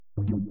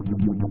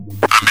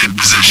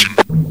Position.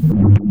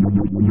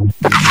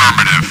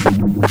 Affirmative.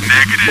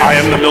 Negative. I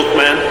am the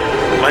milkman.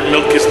 My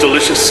milk is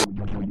delicious.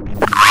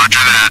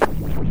 Roger that.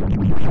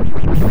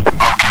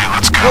 Okay,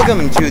 let's go.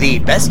 Welcome to the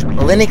Best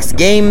Linux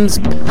Games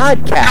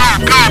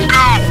Podcast.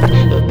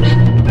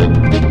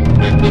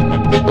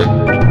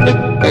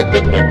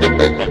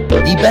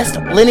 The best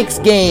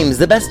Linux games,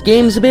 the best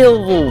games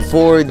available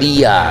for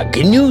the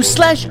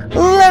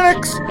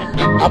GNU/Linux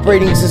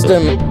operating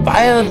system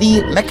via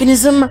the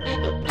mechanism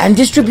and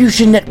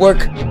distribution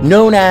network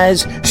known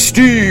as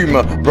Steam,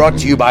 brought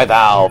to you by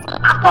Valve.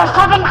 After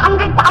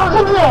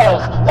 700,000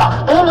 years, yes,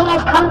 gaming has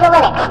come to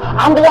Linux,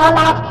 and beyond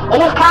that, it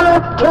has come to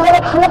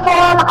Linux in the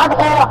form of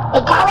an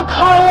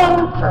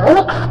egalitarian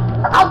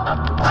Linux-like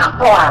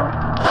platform,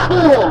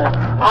 Steam,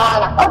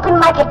 an open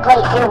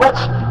marketplace in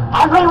which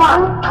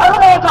everyone, total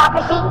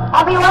meritocracy,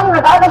 everyone,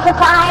 regardless of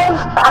size,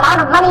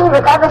 amount of money,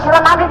 regardless of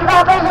amount of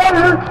developers,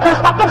 and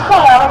prospective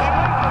sales,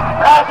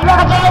 if you have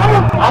a game,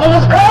 and it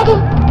is good,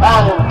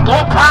 then give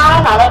it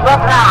time, and it will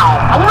thrive,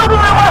 and you will be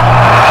rewarded.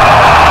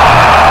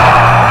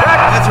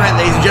 That's right,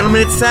 ladies and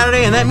gentlemen, it's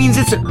Saturday, and that means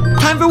it's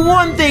time for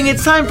one thing.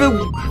 It's time for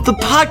the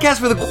podcast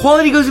where the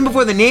quality goes in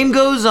before the name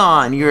goes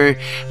on. You're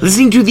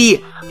listening to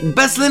the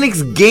Best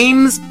Linux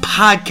Games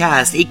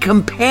Podcast, a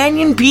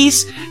companion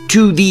piece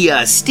to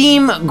the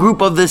Steam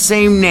group of the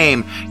same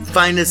name.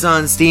 Find us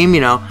on Steam,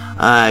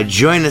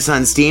 join us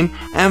on Steam,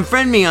 and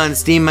friend me on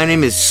Steam. My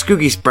name is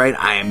Skooky Sprite.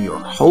 I am your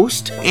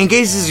host. In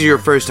case this is your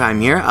first time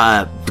here,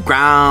 the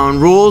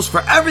ground rules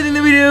for everything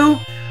that we do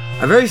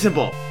are very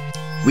simple.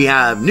 We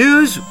have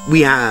news, we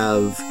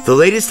have the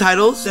latest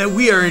titles that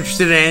we are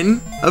interested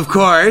in, of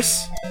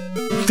course,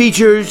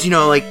 features,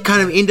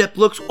 kind of in-depth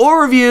looks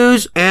or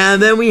reviews,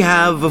 and then we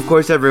have, of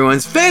course,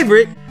 everyone's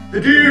favorite,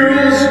 the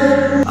deals!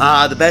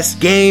 The best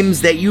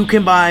games that you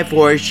can buy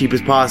for as cheap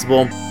as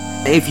possible.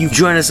 If you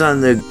join us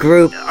on the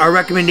group, our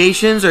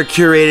recommendations are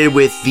curated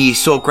with the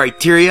sole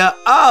criteria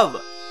of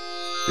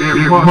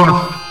it must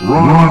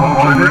run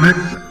on Linux,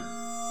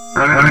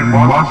 and it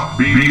must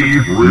be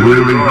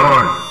really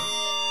good.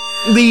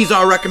 These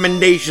are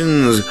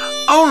recommendations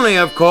only,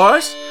 of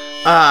course,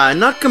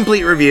 not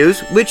complete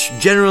reviews, which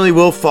generally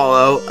will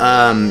follow,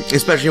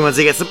 especially once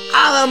they get some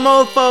other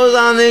mofos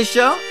on this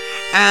show.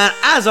 And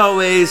as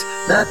always,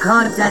 the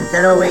content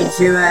that awaits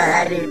you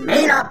ahead, it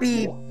may not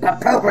be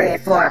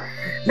appropriate for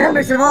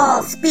members of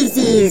all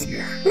species,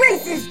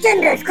 races,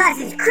 genders,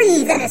 classes,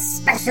 creeds, and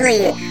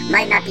especially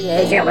might not be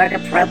age or work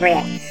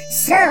appropriate.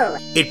 So,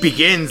 it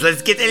begins.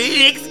 Let's get the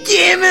Linux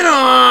gaming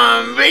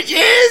on,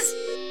 bitches!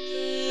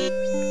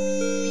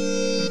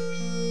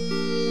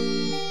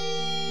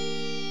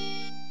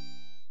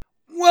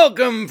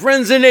 Welcome,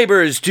 friends and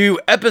neighbors,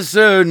 to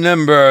episode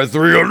number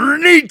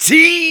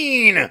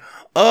 318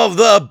 of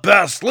the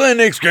Best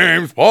Linux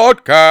Games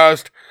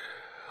Podcast.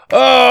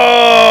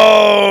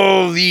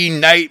 Oh, the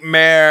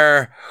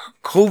nightmare,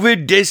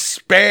 COVID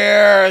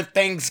despair,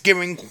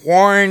 Thanksgiving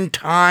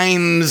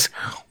quarantines,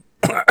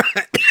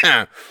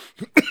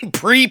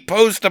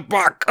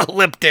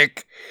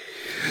 pre-post-apocalyptic.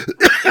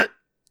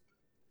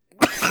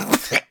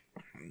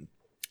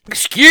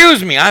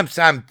 Excuse me, I'm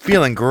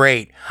feeling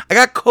great. I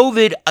got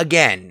COVID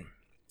again.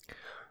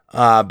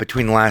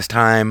 Between the last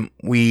time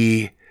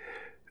we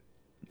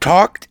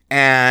talked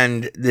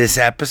and this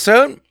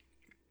episode.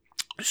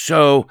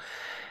 So,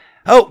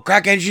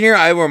 Crack Engineer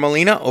Ivor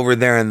Molina over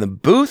there in the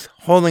booth,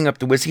 holding up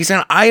the whiskey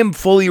sound. I am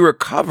fully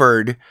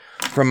recovered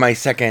from my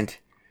second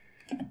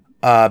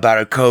bout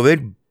of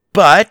COVID,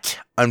 but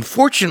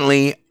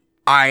unfortunately,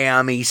 I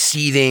am a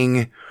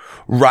seething,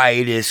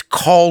 riotous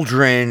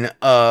cauldron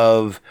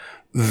of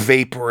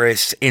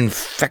vaporous,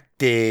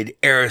 infected,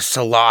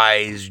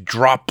 aerosolized,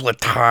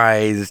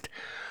 dropletized,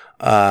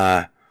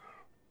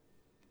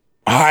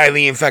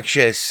 highly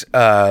infectious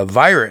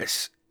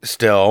virus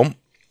still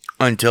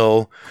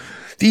until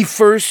the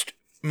first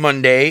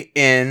Monday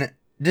in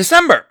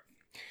December.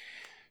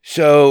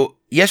 So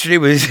yesterday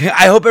was,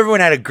 I hope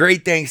everyone had a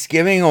great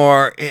Thanksgiving,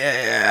 or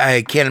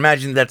I can't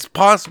imagine that's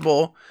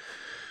possible.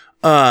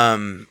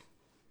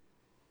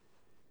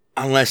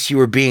 Unless you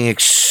were being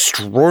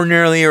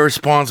extraordinarily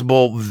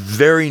irresponsible,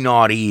 very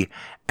naughty,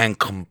 and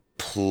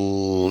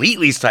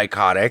completely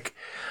psychotic.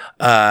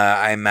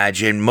 I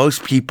imagine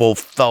most people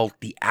felt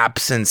the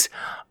absence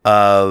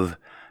of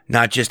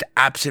not just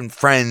absent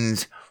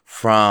friends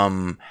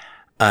from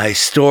a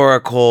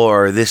historical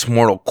or this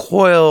mortal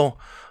coil,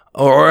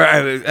 or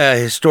a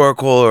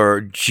historical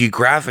or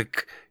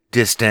geographic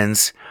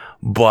distance,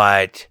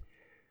 but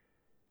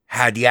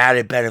had the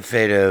added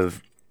benefit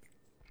of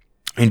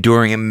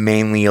enduring it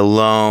mainly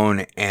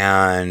alone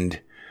and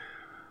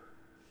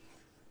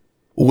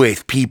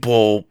with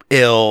people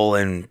ill,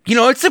 and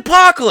it's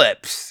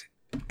apocalypse.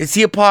 It's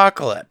the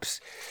apocalypse.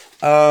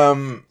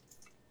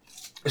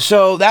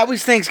 So that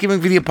was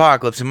Thanksgiving for the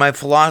apocalypse, and my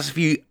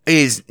philosophy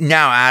is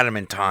now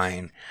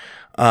adamantine.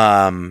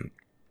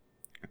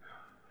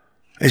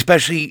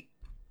 Especially,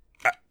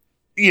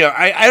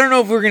 I don't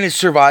know if we're going to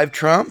survive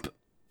Trump.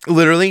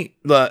 Literally,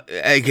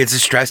 it gets a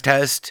stress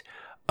test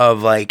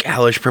of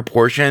hellish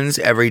proportions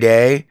every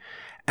day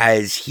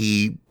as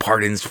he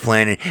pardons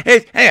Flynn.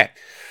 Anyway,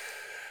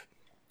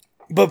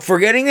 but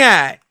forgetting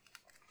that,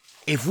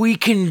 if we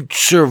can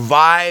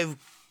survive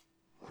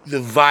the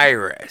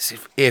virus,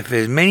 if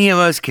as many of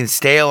us can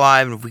stay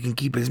alive, and if we can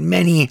keep as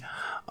many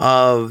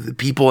of the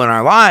people in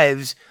our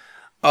lives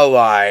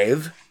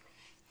alive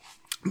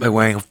by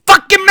wearing a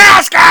fucking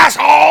mask,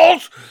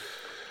 assholes,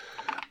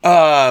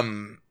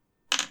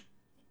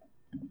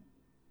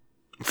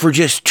 for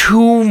just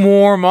 2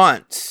 more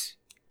months,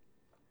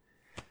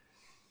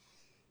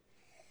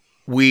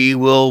 we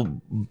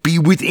will be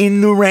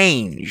within the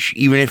range.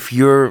 Even if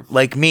you're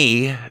like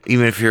me,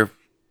 even if you're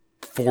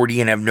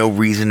 40 and have no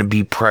reason to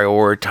be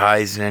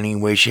prioritized in any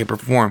way, shape, or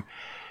form,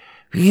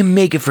 we can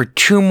make it for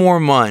 2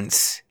 more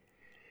months.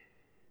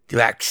 The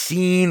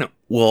vaccine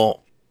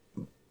will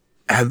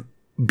have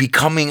be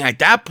coming at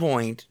that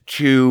point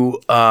to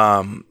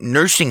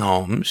nursing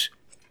homes,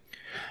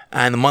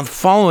 and the month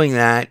following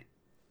that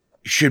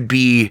should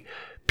be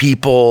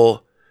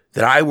people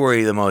that I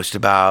worry the most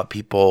about,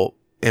 people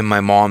in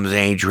my mom's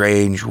age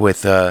range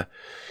with other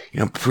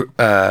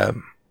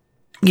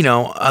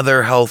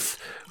health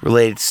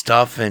related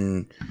stuff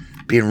and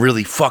being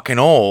really fucking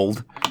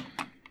old.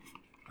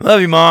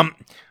 Love you, Mom.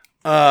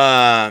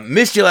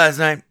 Missed you last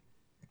night.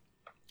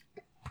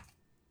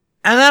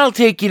 And that'll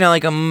take,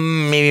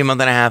 maybe a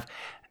month and a half.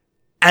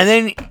 And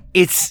then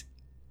it's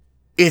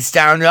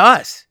down to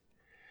us.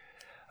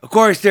 Of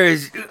course,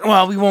 we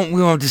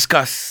won't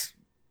discuss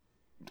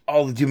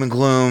all the doom and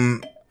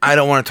gloom. I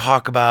don't want to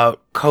talk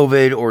about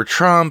COVID or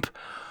Trump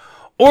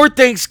or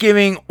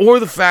Thanksgiving or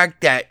the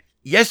fact that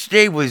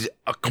yesterday was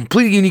a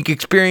completely unique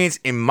experience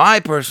in my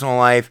personal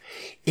life.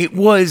 It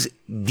was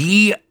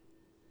the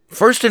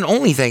first and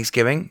only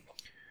Thanksgiving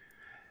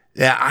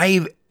that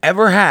I've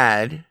ever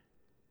had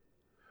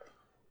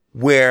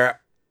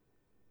where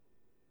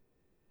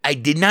I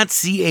did not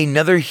see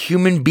another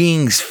human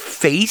being's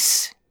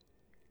face,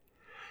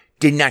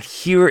 did not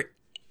hear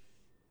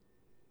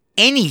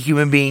any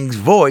human being's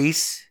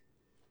voice,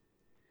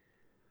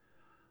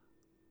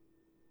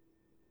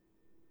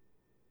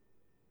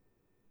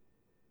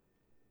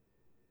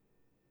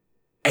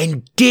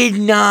 and did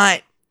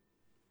not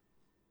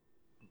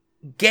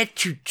get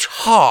to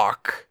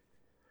talk,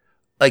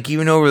 like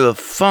even over the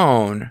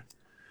phone,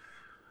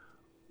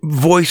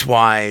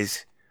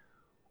 voice-wise,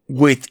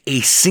 with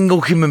a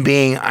single human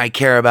being I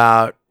care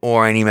about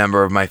or any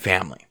member of my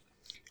family.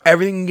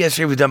 Everything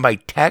yesterday was done by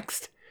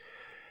text,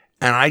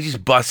 and I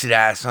just busted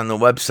ass on the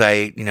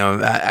website.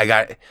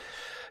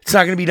 It's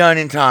not going to be done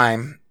in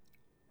time.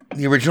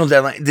 The original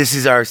deadline, this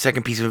is our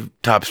second piece of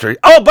top story.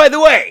 Oh, by the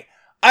way,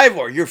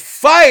 Ivor, you're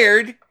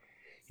fired. You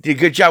did a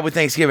good job with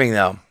Thanksgiving,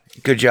 though.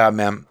 Good job,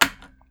 man.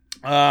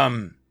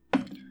 And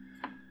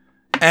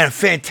a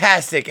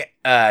fantastic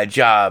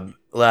job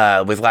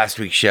with last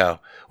week's show,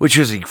 which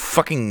was a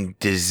fucking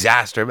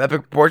disaster of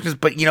epic proportions.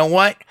 But you know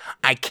what?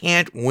 I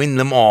can't win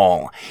them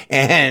all.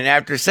 And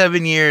after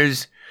 7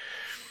 years,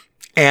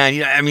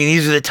 and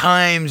these are the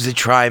times that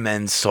try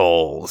men's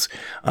souls,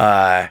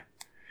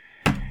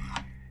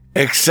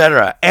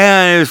 etc.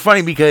 And it was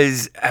funny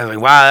because I was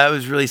like, wow, that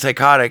was really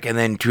psychotic. And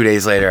then 2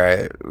 days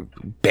later,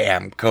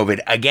 bam,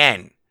 COVID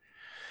again.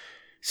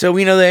 So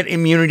we know that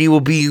immunity will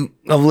be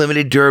of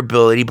limited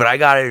durability, but I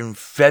got it in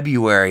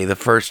February the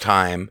first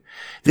time.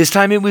 This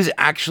time it was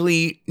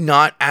actually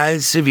not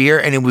as severe,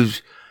 and it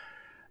was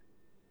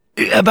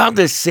about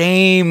the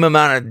same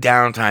amount of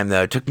downtime,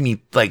 though. It took me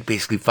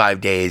basically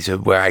 5 days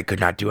of where I could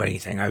not do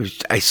anything.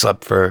 I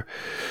slept for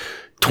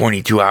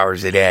 22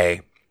 hours a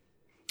day.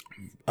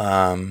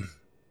 And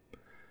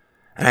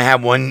I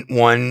had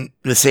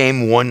the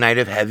same one night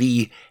of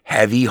heavy,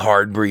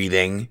 hard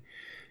breathing.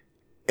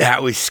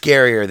 That was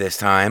scarier this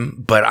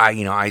time, but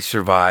I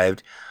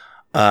survived.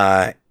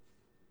 And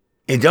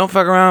don't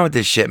fuck around with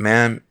this shit,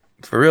 man.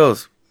 For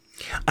reals.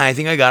 I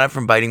think I got it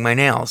from biting my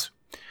nails.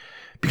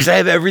 Because I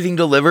have everything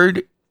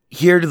delivered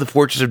here to the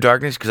Fortress of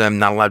Darkness because I'm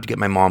not allowed to get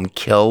my mom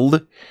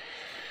killed.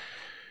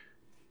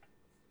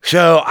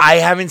 So I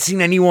haven't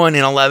seen anyone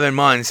in 11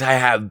 months. I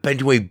have been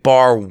to a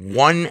bar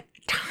 1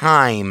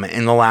 time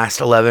in the last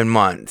 11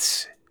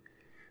 months,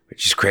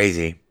 which is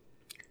crazy.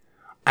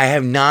 I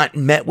have not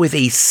met with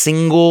a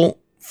single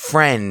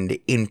friend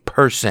in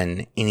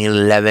person in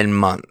 11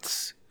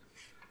 months.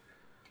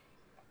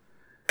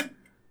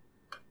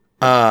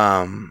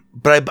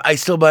 But I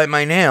still bite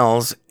my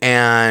nails,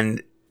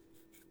 and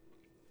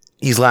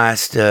these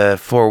last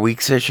 4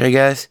 weeks-ish, I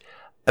guess,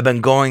 I've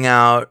been going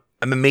out.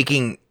 I've been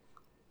making,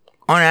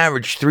 on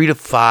average, 3 to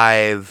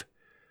 5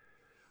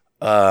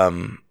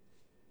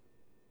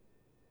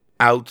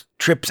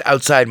 trips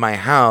outside my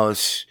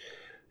house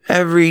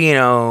every,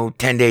 10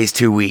 days,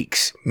 2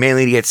 weeks.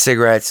 Mainly to get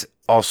cigarettes,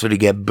 also to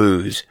get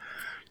booze.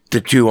 The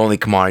 2 only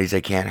commodities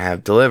I can't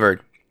have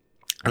delivered.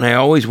 And I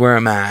always wear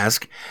a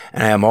mask,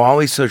 and I'm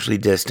always socially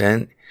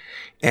distant,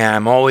 and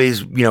I'm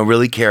always,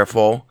 really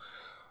careful.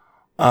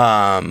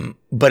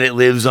 But it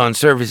lives on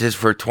surfaces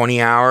for 20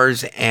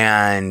 hours,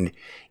 and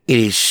it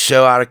is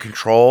so out of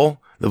control.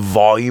 The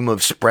volume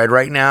of spread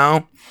right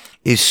now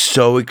is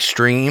so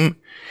extreme.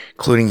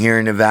 including here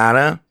in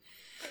Nevada,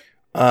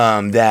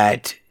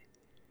 that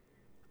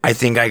I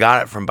think I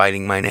got it from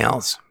biting my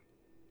nails.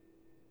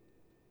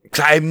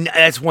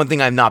 That's one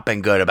thing I've not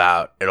been good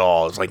about at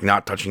all. It's like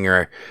not touching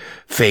your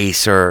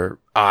face or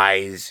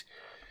eyes.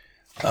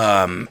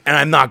 And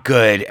I'm not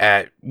good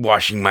at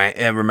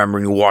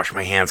remembering to wash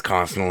my hands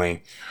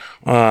constantly.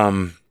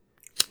 And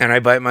I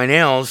bite my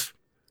nails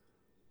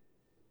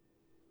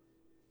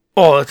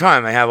all the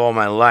time. I have all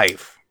my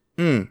life.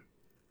 I'm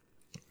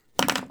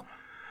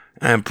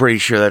pretty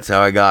sure that's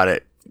how I got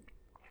it.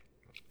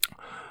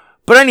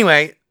 But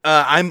anyway,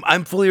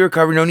 I'm fully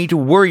recovered. No need to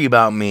worry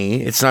about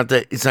me. It's not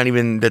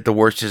even that the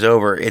worst is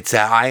over. It's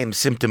that I am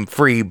symptom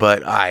free,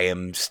 but I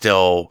am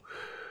still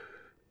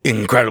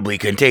incredibly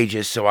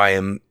contagious. So I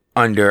am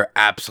under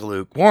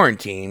absolute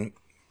quarantine,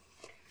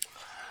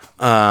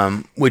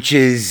 which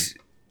is,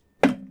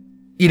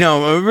 it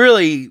was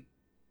really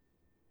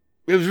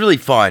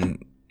fun.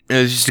 It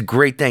was just a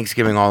great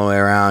Thanksgiving all the way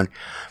around.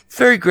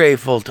 Very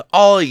grateful to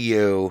all of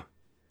you,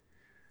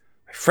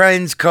 my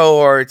friends,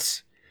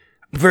 cohorts.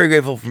 I'm very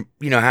grateful for,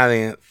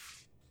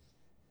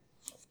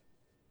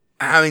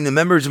 having the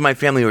members of my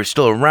family who are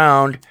still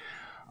around,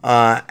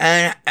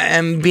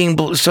 and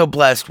being so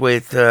blessed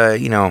with,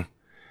 an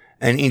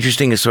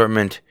interesting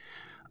assortment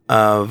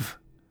of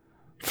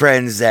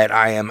friends that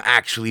I am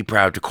actually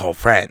proud to call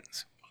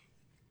friends,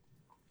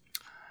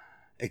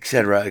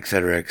 etc.,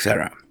 etc.,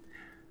 etc.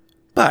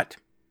 But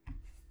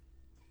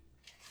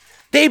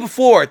day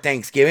before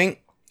Thanksgiving,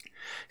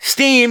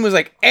 Steam was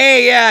like,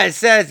 "Hey, yeah, it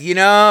says,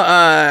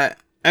 Skooky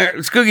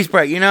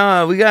Sprite,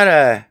 we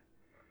gotta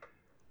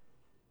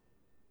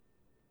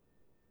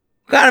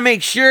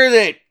make sure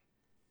that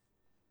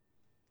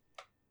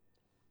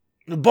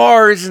the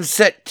bar isn't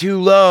set too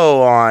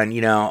low on,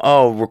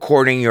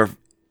 recording your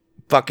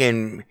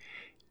fucking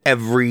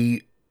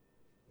every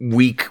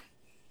week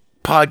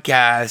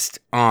podcast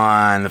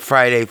on the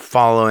Friday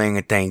following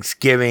a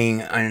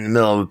Thanksgiving in the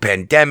middle of a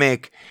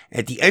pandemic,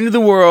 at the end of the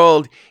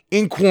world,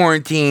 in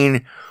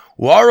quarantine,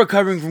 while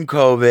recovering from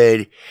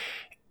COVID,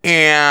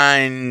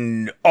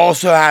 and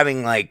also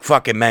having like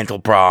fucking mental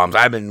problems.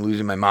 I've been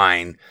losing my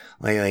mind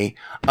lately.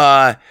 We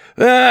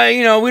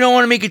don't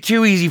want to make it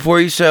too easy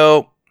for you,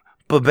 so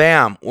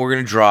bam, we're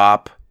gonna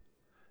drop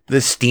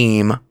the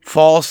Steam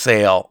fall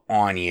sale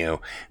on you.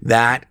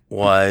 That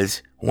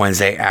was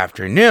Wednesday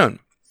afternoon.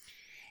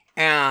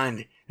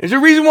 And there's a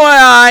reason why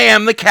I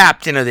am the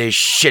captain of this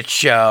shit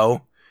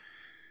show.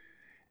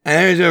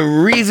 And there's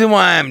a reason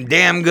why I'm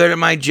damn good at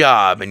my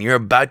job, and you're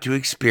about to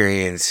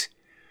experience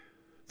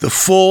the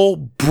full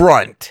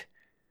brunt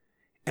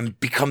and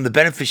become the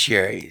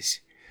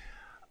beneficiaries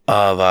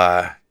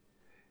of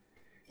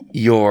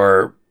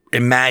your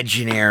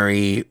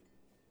imaginary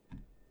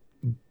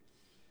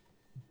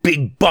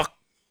big buck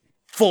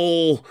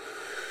full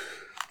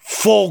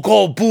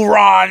gold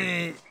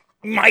Buran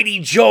Mighty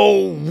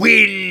Joe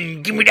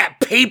win. Give me that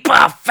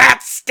paper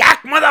fat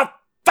stack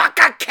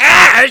motherfucker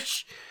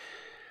cash.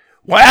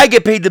 Why I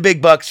get paid the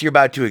big bucks, you're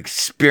about to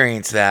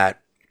experience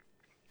that.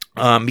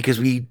 Because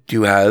we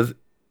do have,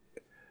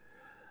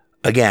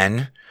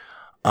 again,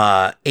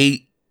 an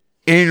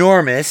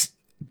enormous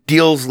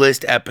deals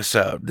list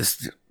episode.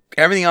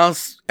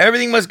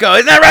 Everything must go.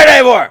 Isn't that right,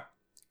 Ivor?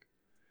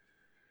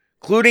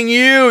 Including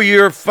you,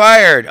 you're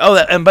fired. Oh,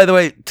 and by the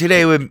way,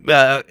 today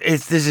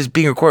this is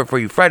being recorded for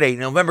you Friday,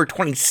 November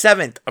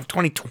 27th of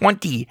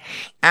 2020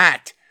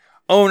 at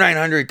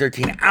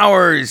 0913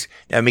 hours.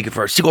 That would make it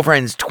for our Sequel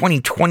Friends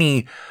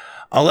 2020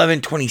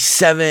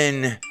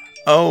 11/27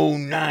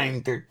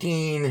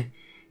 0913,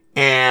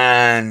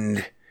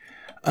 and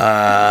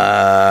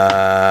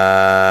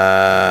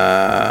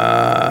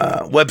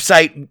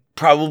website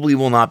probably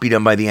will not be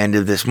done by the end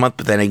of this month.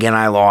 But then again,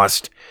 I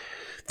lost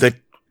the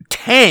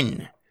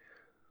 10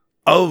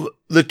 of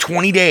the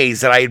 20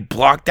 days that I had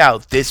blocked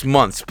out this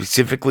month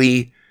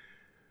specifically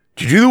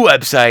to do the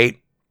website.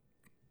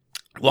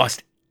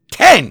 Lost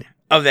 10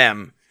 of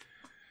them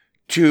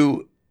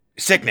to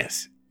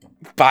sickness,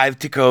 5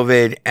 to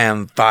COVID,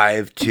 and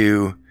 5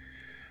 to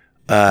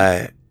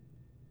the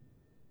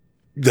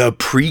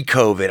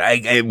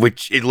pre-COVID.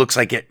 Which it looks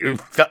like it was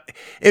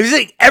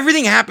like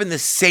everything happened the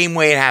same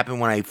way it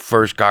happened when I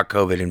first got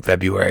COVID in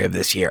February of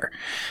this year.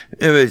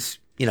 It was,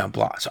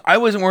 blah. So I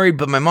wasn't worried,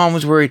 but my mom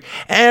was worried,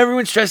 and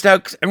everyone's stressed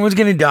out because everyone's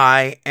gonna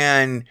die,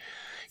 and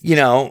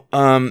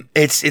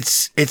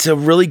it's a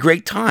really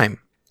great time.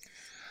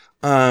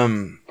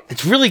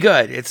 It's really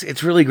good.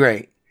 It's really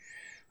great.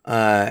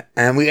 And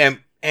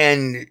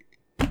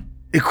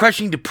the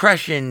crushing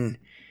depression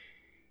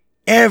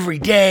every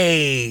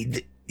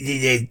day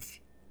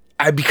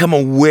I become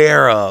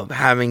aware of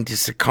having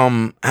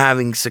succumbed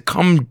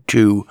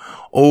to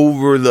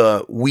over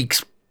the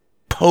weeks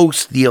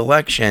post the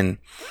election,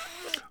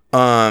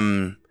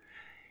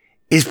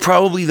 is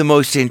probably the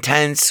most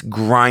intense,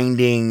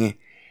 grinding,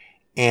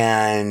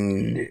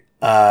 and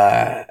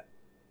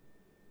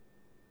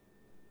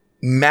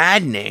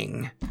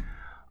maddening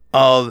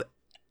of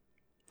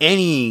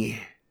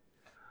any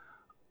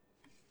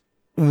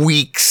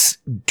weeks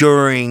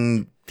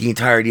during the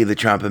entirety of the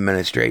Trump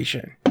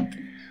administration.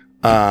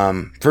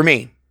 For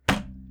me,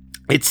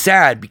 it's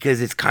sad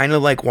because it's kind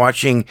of like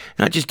watching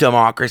not just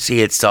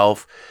democracy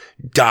itself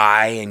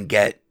die and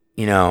get,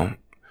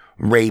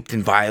 raped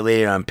and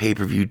violated on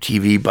pay-per-view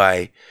TV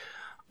by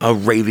a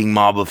raving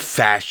mob of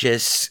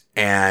fascists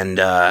and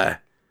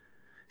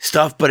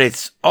stuff, but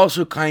it's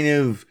also kind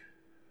of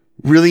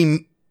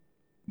really,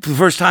 for the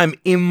first time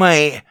in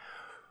my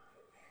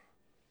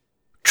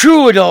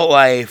true adult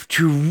life,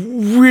 to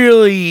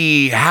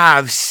really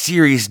have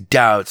serious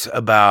doubts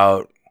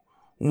about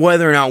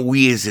whether or not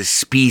we as a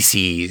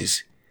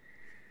species,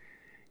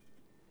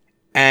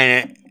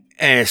 and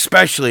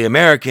especially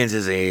Americans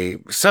as a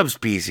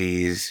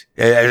subspecies,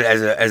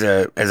 as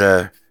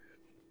a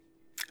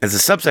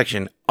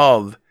subsection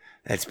of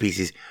that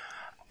species,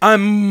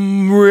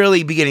 I'm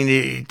really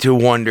beginning to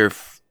wonder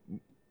if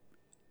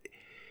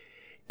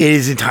it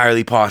is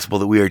entirely possible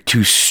that we are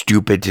too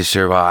stupid to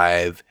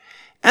survive.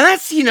 And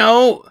that's,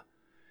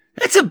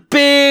 that's a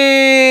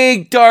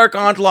big, dark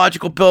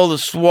ontological pill to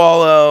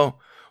swallow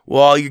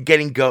while you're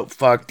getting goat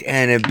fucked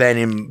and have been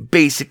in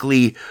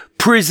basically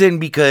prison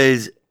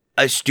because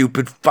a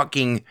stupid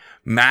fucking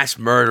mass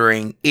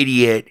murdering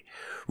idiot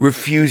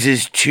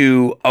refuses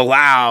to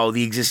allow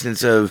the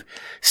existence of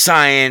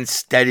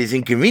science that is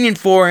inconvenient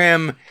for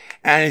him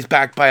and is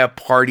backed by a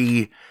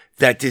party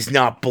that does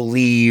not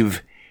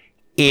believe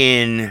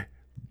in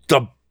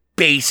the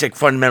basic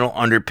fundamental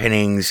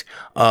underpinnings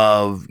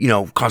of,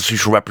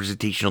 constitutional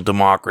representational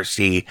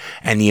democracy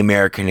and the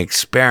American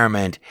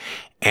experiment.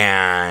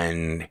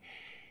 And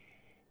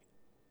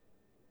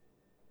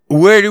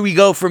where do we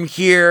go from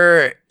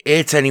here?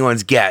 It's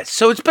anyone's guess.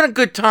 So it's been a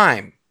good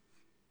time.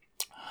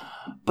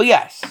 But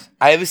yes,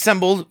 I have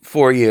assembled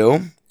for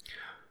you,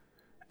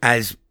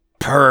 as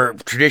per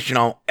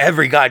traditional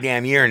every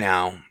goddamn year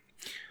now,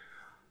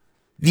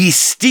 the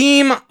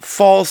Steam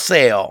fall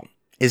sale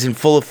is in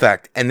full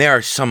effect, and there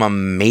are some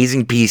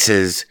amazing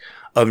pieces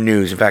of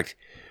news. In fact,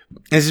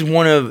 this is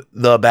one of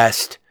the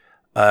best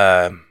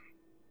one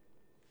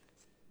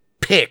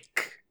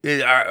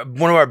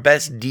of our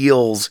best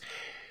deals,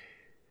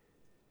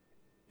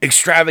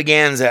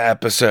 extravaganza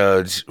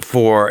episodes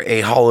for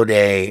a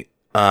holiday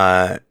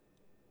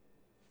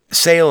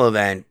sale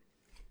event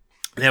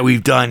that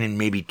we've done in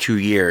maybe 2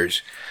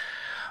 years.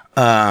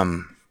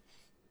 Also,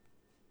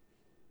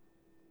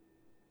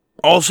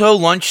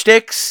 lunch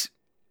sticks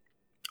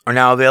are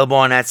now available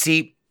on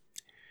Etsy.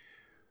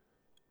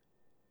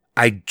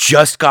 I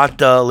just got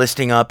the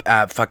listing up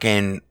at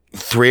fucking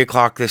 3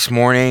 o'clock this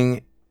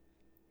morning.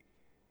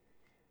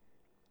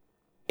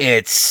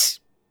 It's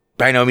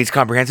by no means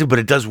comprehensive, but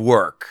it does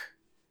work.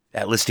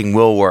 That listing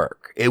will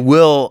work. It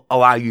will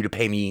allow you to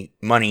pay me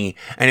money,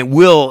 and it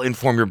will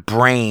inform your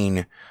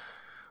brain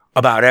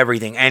about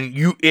everything. And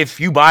if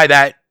you buy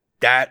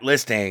that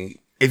listing,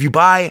 if you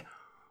buy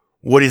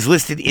what is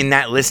listed in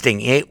that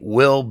listing, it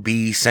will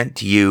be sent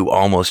to you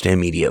almost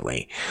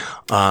immediately.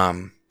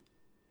 Et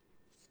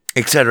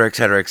cetera, et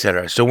cetera, et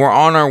cetera. So we're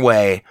on our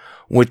way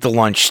with the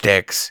lunch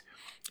sticks,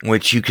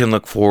 which you can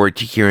look forward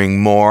to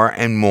hearing more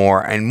and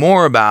more and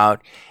more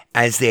about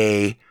as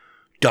they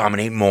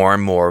dominate more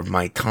and more of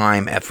my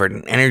time, effort,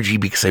 and energy,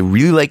 because I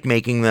really like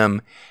making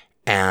them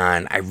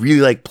and I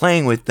really like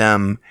playing with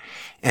them,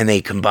 and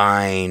they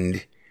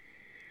combine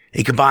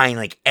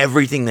like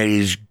everything that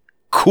is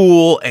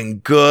cool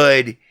and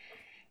good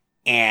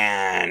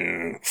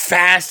and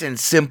fast and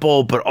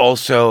simple, but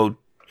also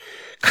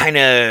kind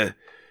of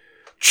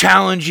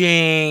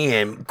challenging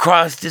and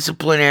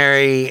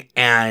cross-disciplinary,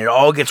 and it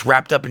all gets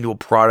wrapped up into a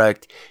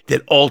product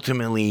that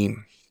ultimately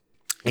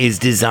is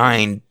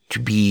designed to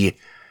be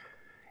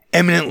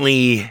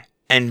eminently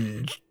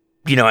and,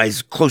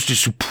 as close to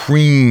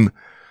supremely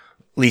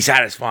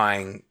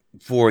satisfying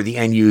for the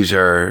end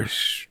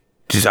user's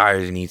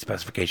desires and needs,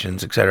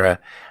 specifications, etc.,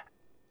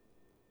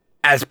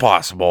 as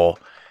possible.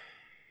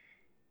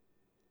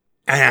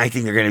 And I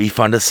think they're going to be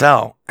fun to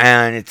sell.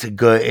 And it's a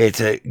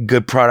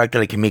good product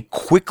that I can make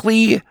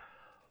quickly,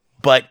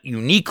 but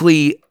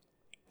uniquely,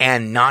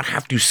 and not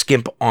have to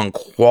skimp on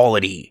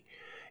quality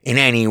in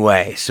any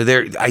way. So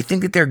I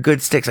think that they're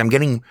good sticks. I'm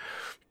getting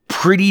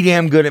pretty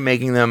damn good at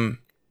making them.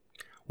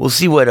 We'll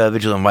see what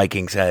Vigilant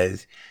Viking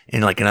says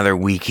in like another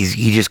week.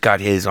 He just got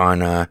his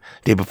on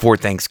day before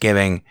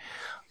Thanksgiving.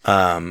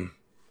 And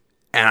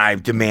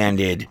I've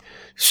demanded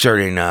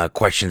certain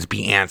questions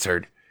be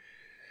answered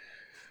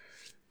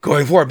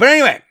going forward. But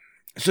anyway,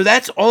 so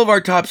that's all of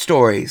our top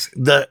stories.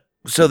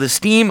 So the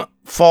Steam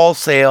fall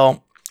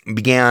sale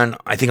began,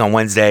 I think, on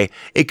Wednesday.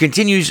 It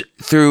continues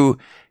through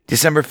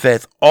December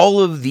 5th.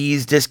 All of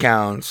these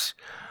discounts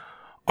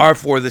are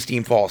for the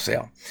Steam fall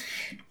sale.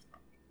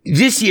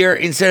 This year,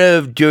 instead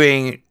of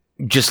doing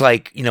just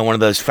like, one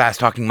of those fast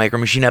talking Micro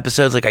Machine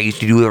episodes like I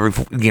used to do every,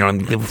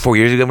 4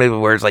 years ago, maybe,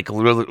 where it's like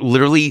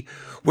literally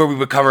where we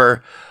would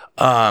cover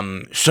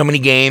so many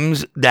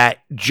games that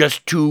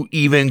just to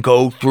even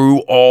go through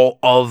all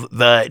of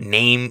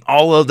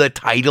the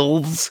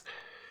titles,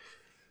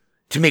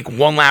 to make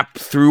one lap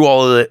through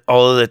all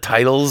of the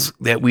titles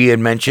that we had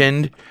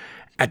mentioned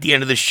at the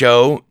end of the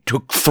show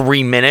took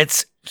 3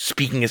 minutes,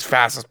 speaking as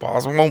fast as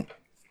possible.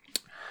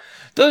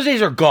 Those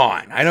days are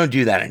gone. I don't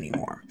do that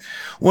anymore.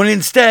 What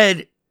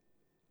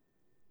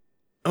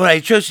I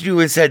chose to do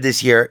instead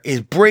this year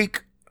is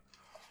break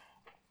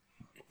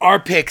our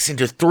picks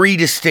into 3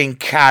 distinct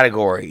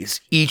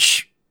categories,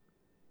 each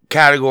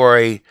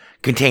category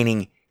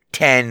containing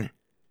 10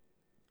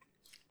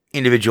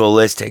 individual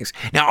listings.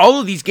 Now, all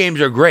of these games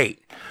are great.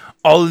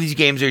 All of these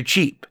games are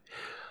cheap.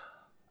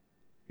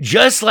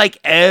 Just like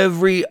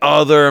every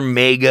other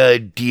mega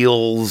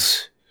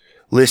deals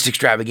list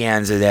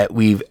extravaganza that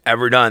we've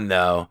ever done,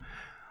 though,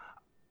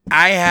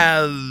 I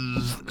have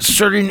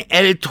certain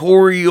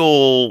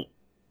editorial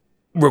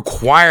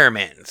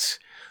requirements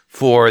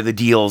for the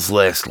deals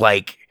list.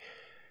 Like,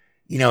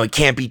 it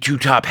can't be too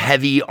top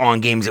heavy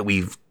on games that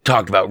we've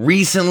talked about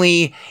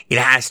recently. It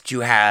has to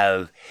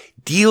have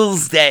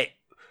deals that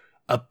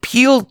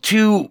appeal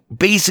to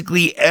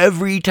basically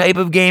every type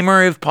of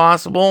gamer if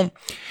possible.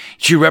 It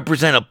should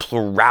represent a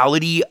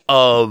plurality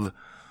of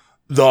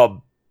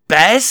the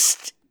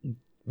best,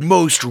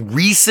 most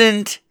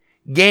recent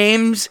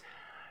games,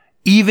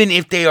 even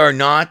if they are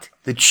not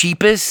the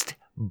cheapest,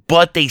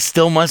 but they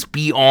still must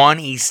be on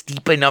a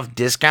steep enough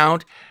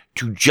discount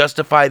to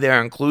justify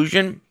their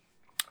inclusion.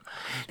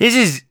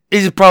 This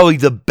is probably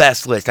the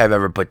best list I've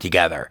ever put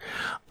together.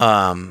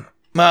 Well,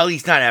 at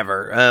least not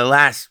ever.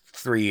 Last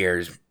 3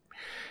 years.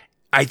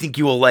 I think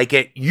you will like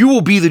it. You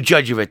will be the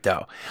judge of it,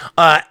 though.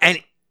 And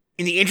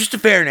in the interest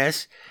of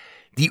fairness,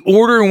 the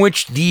order in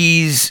which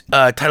these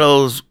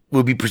titles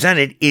will be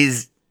presented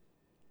is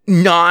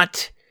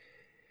not...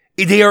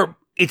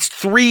 It's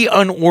 3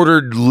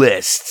 unordered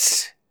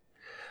lists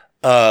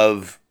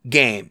of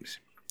games.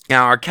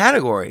 Now, our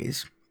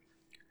categories,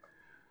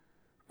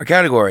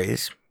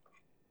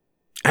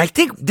 I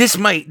think this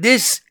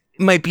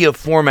might be a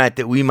format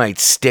that we might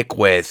stick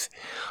with.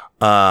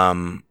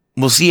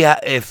 We'll see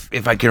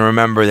if I can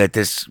remember that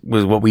this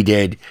was what we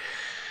did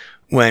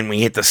when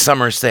we hit the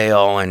summer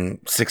sale in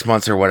 6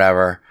 months or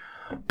whatever.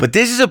 But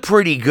this is a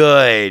pretty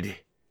good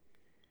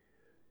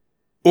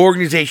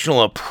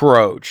organizational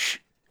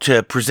approach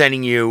to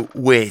presenting you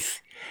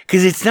with,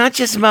 because it's not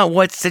just about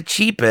what's the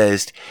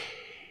cheapest.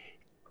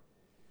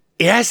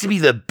 It has to be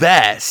the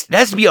best. It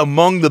has to be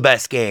among the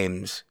best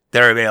games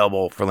that are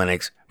available for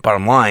Linux,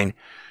 bottom line.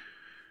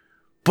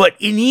 But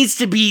it needs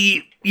to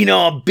be,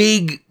 a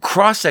big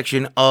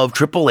cross-section of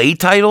AAA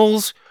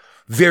titles,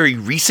 very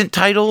recent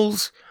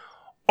titles.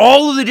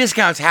 All of the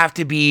discounts have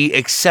to be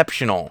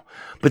exceptional.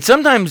 But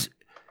sometimes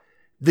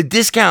the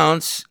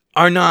discounts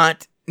are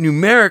not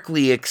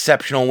numerically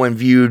exceptional when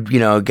viewed,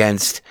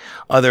 against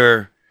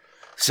other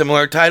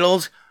similar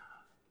titles.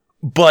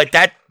 But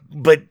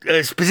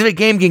a specific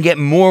game can get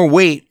more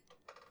weight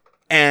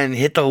and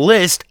hit the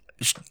list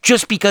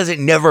just because it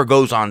never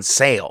goes on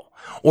sale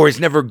or has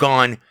never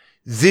gone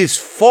this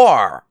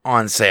far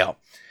on sale.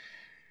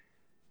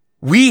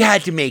 We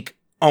had to make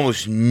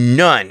almost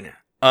none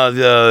of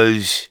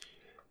those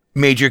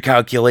major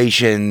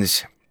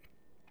calculations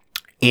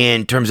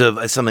in terms of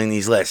assembling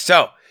these lists.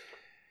 So,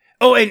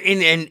 and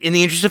in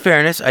the interest of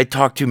fairness, I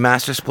talked to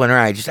Master Splinter.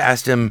 I just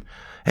asked him,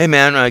 hey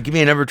man, give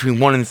me a number between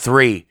 1 and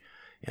 3.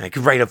 And I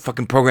could write a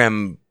fucking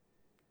program,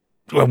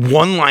 a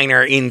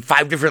one-liner in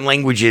 5 different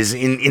languages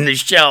in the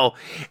shell,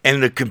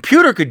 and the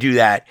computer could do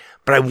that.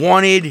 But I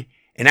wanted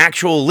an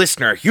actual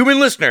listener, human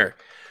listener,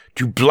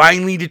 to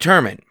blindly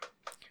determine.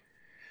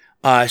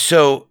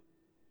 So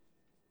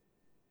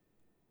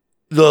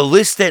the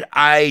list that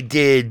I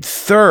did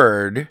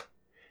third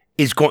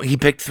he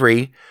picked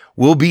 3,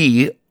 will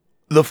be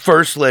the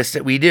first list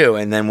that we do.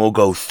 And then we'll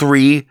go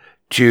 3,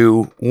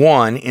 2,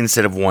 1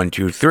 instead of 1,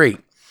 2, 3.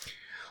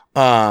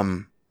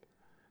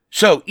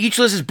 So each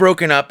list is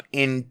broken up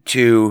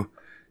into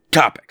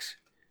topics.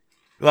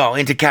 Well,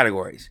 into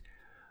categories.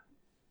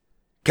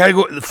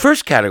 The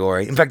first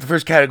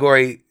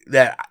category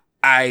that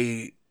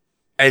I,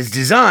 as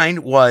designed,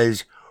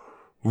 was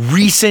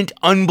recent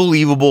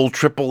unbelievable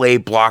AAA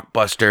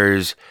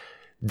blockbusters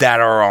that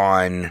are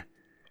on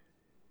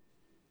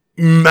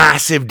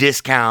massive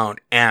discount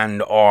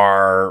and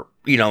are,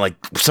 like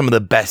some of the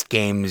best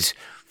games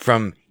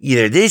from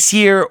either this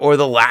year or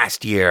the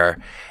last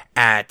year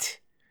at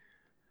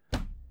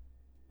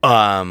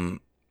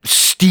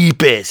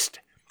steepest,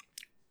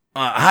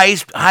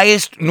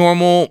 highest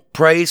normal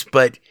price,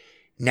 but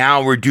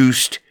now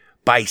reduced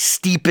by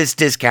steepest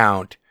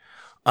discount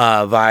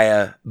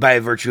by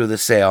virtue of the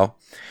sale.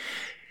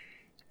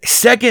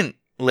 Second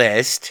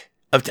list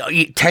of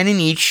 10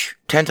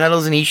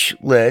 titles in each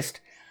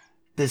list.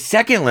 The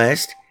second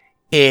list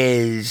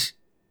is,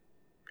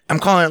 I'm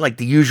calling it like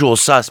the usual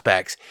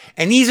suspects.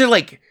 And these are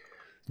like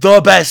the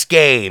best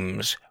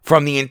games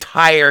from the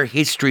entire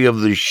history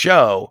of the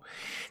show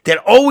that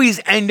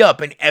always end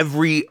up in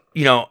every,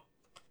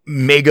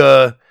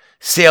 mega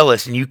sale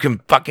list. And you can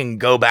fucking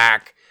go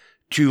back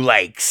to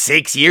like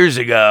 6 years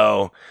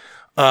ago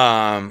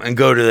and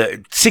go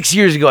to 6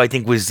 years ago, I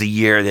think was the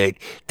year that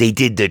they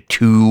did the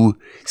 2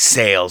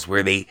 sales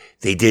where they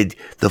did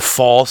the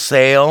fall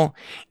sale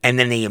and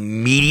then they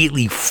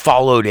immediately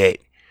followed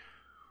it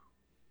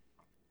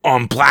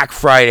on Black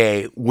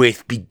Friday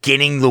with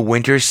beginning the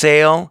winter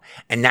sale.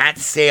 And that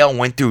sale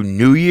went through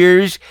New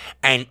Year's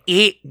and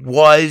it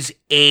was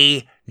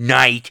a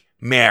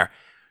nightmare.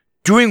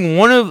 Doing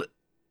one of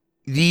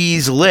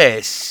these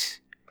lists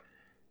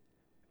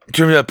in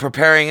terms of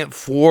preparing it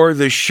for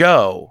the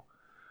show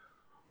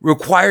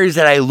requires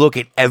that I look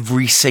at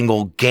every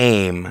single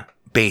game,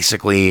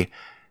 basically,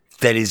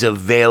 that is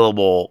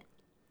available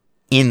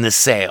in the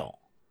sale.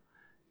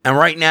 And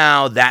right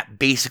now, that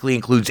basically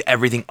includes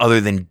everything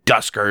other than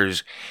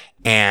Duskers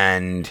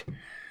and,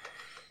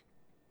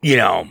 you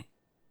know,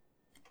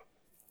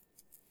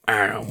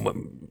 I don't know,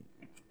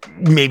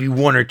 maybe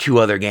 1 or 2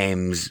 other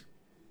games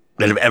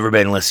that have ever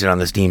been listed on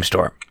the Steam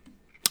store.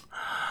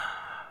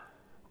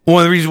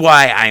 One of the reasons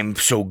why I'm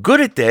so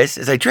good at this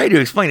is I tried to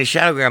explain to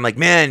Shadowgear, I'm like,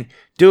 man,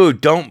 dude,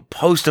 don't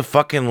post a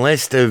fucking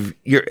list of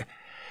your...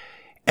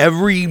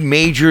 Every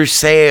major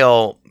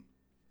sale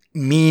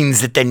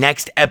means that the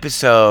next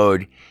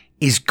episode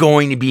is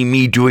going to be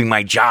me doing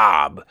my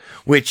job,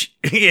 which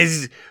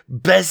is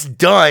best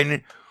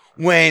done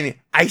when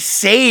I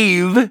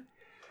save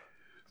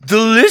the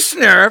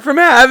listener from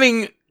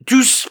having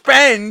to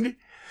spend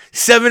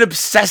 7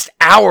 obsessed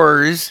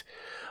hours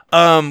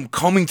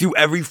combing through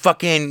every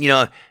fucking,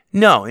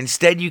 no,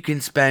 instead you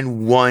can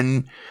spend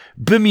 1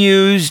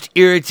 bemused,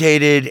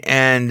 irritated,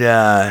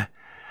 and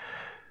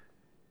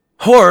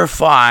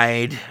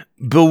horrified,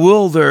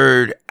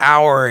 bewildered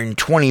hour and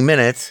 20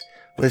 minutes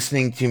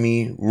listening to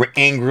me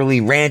angrily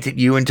rant at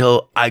you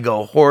until I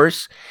go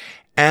hoarse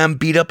and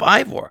beat up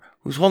Ivor,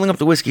 who's holding up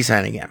the whiskey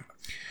sign again.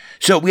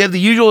 So we have the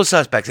usual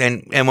suspects,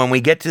 and when we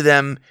get to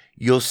them,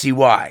 you'll see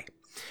why.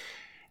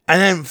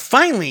 And then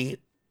finally,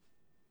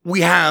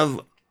 we have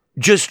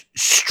just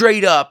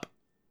straight up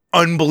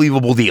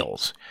unbelievable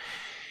deals.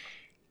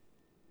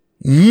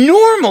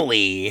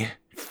 Normally,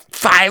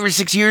 5 or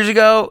 6 years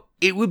ago,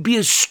 it would be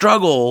a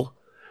struggle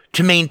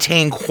to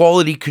maintain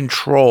quality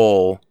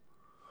control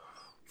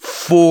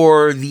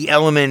for the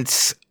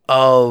elements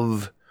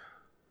of,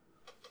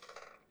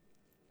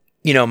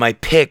 my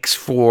picks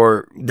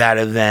for that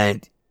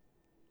event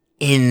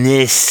in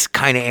this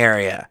kind of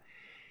area.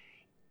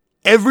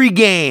 Every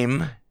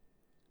game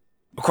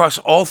across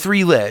all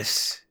 3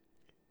 lists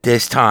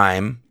this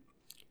time,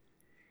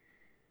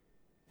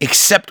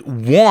 except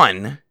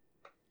one,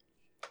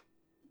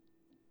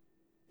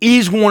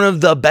 is one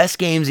of the best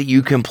games that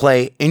you can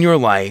play in your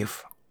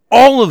life.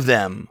 All of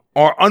them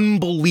are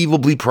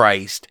unbelievably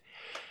priced.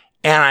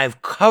 And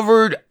I've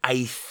covered,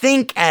 I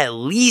think, at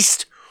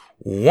least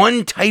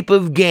one type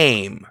of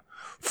game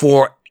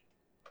for...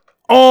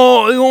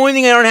 Oh, the only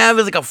thing I don't have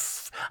is like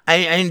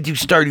I didn't do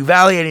Stardew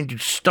Valley. I didn't do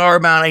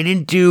Starbound. I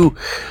didn't do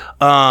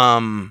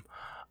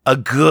a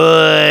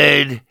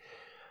good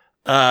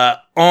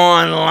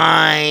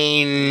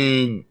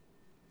online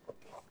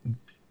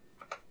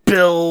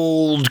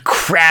build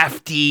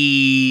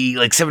crafty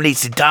like 7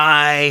 Days to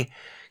Die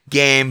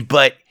game,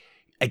 but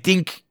I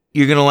think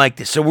you're gonna like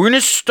this. So we're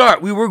gonna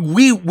start.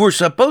 We were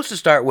supposed to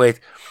start with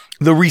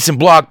the recent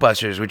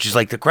blockbusters, which is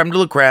like the creme de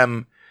la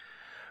creme,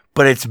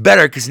 but it's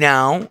better because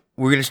now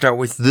we're gonna start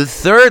with the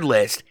third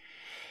list.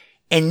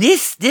 And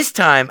this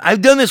time,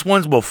 I've done this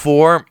once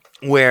before,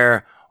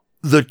 where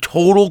the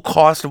total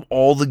cost of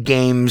all the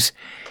games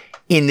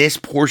in this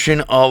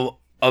portion of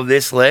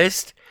this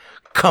list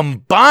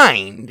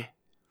combined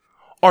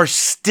are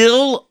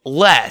still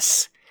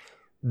less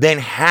than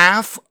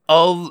half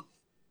of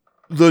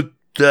the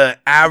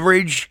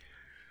average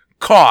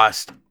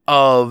cost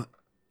of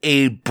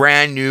a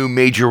brand new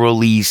major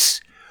release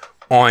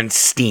on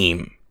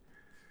Steam.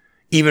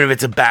 Even if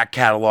it's a back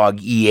catalog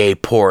EA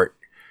port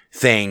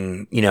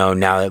thing, now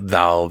that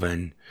Valve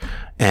and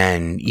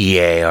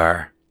EA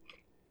are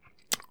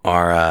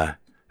have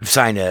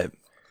signed a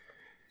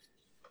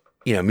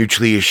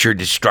mutually assured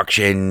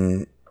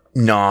destruction,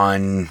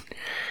 non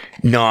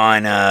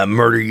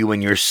murder you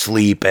in your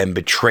sleep and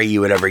betray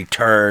you at every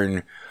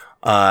turn,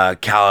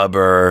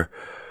 caliber,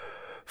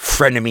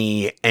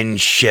 frenemy and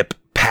ship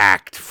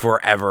pact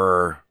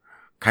forever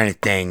kind of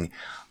thing.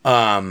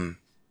 And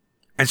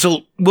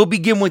so we'll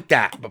begin with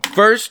that. But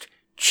first,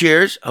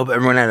 cheers. Hope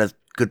everyone had a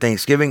good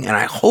Thanksgiving, and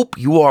I hope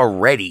you are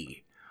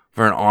ready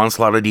for an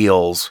onslaught of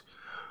deals.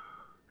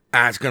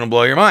 That's going to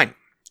blow your mind.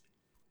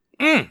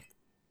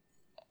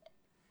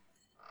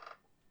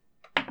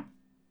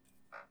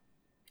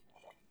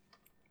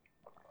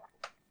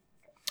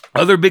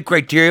 Other big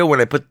criteria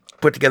when I put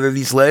together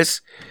these lists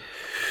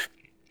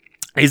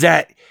is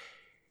that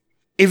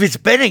if it's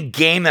been a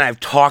game that I've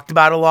talked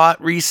about a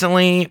lot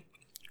recently,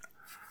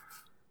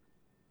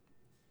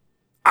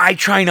 I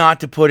try not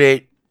to put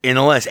it in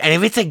the list. And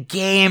if it's a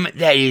game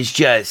that is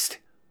just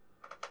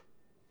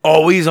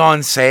always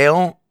on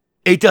sale,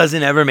 it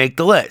doesn't ever make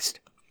the list.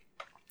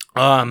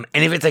 And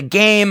if it's a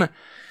game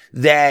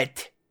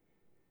that...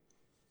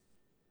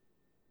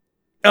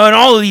 And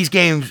all of these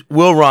games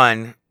will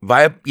run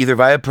either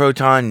via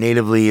Proton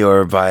natively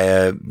or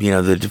via,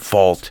 the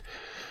default.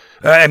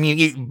 Via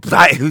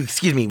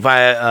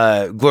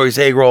Glorious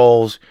Egg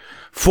Rolls,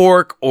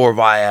 Fork, or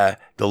via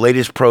the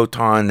latest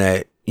Proton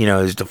that,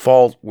 is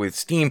default with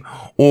Steam,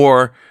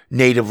 or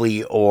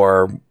natively,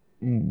 or,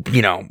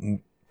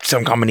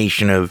 some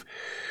combination of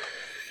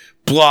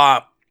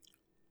blah.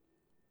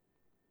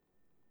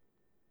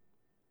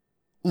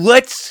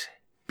 Let's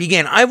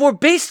begin. Ivor,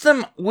 base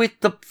them with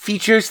the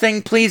features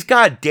thing, please.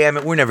 God damn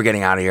it. We're never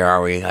getting out of here,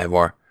 are we,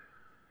 Ivor?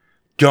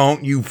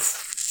 Don't you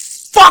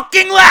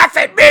fucking laugh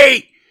at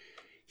me!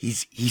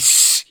 He's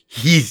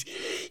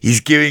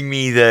giving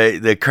me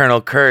the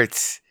Colonel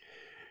Kurtz,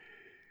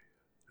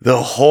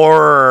 the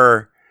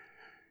horror,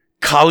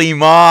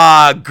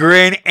 Kalima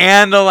grin,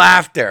 and the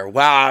laughter.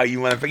 Wow,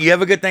 you have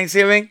a good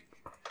Thanksgiving?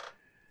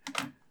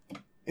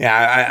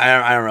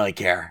 Yeah, I don't really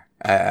care.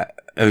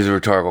 It was a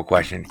rhetorical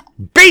question.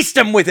 Beast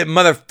him with it,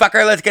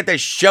 motherfucker. Let's get this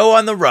show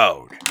on the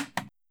road.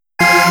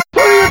 What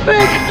do you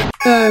think?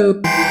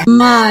 Oh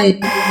my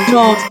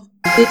god.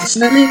 It's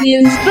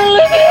Validians.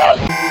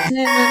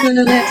 Never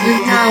gonna let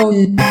you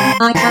down.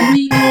 I can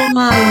read your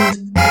mind.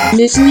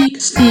 This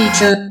week's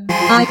feature.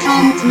 I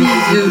can't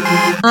read you.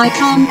 I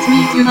can't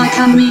read you. I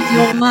can read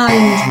your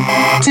mind.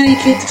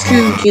 Take it,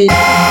 Kooky.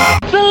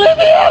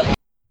 Validians!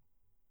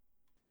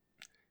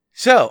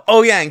 So,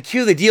 and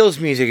cue the Deals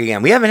music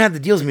again. We haven't had the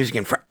Deals music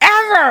in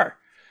forever.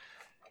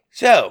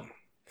 So,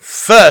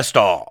 first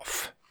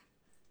off,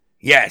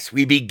 yes,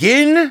 we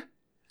begin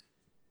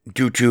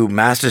due to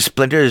Master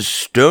Splinter's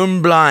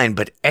stone blind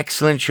but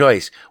excellent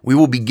choice. We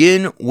will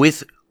begin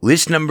with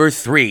list number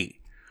 3,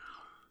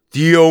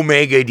 the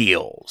Omega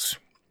Deals.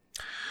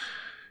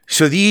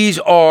 So these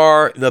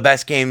are the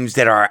best games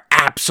that are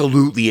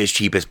absolutely as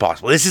cheap as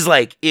possible. This is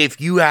like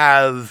if you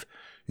have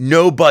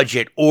no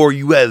budget or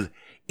you have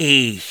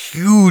a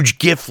huge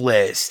gift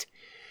list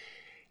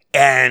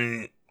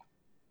and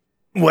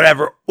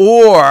whatever,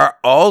 or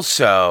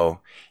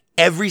also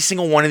every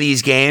single one of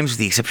these games, with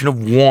the exception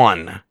of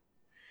one,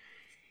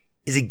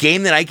 is a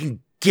game that I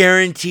can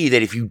guarantee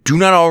that if you do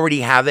not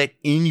already have it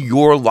in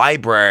your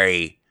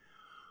library,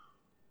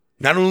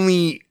 not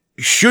only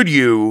should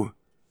you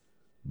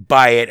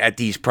buy it at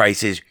these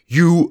prices,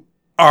 you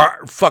are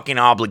fucking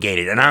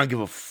obligated, and I don't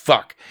give a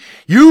fuck.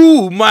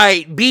 You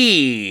might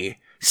be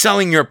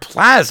selling your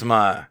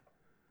plasma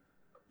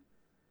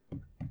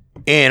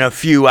in a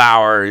few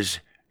hours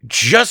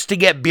just to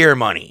get beer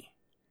money.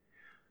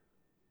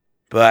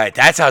 But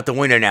that's out the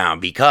window now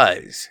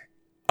because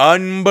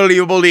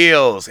unbelievable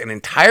deals. An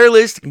entire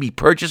list can be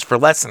purchased for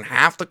less than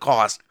half the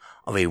cost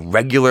of a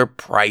regular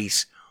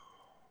price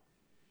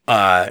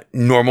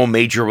normal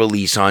major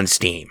release on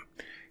Steam.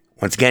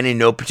 Once again, in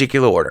no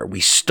particular order.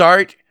 We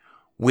start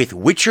with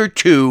Witcher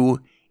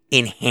 2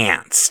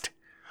 Enhanced,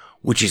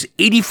 which is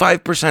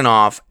 85%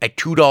 off at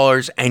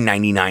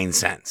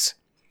 $2.99,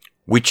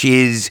 which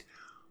is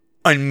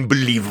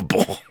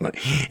unbelievable.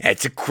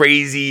 It's a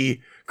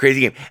crazy,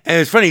 crazy game.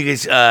 And it's funny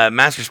because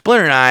Master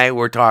Splinter and I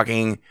were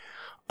talking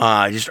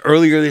just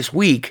earlier this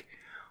week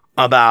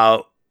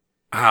about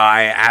how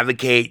I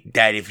advocate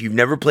that if you've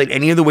never played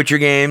any of the Witcher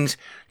games,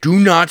 do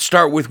not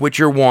start with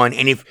Witcher 1.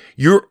 And if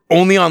you're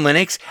only on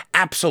Linux,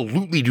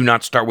 absolutely do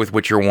not start with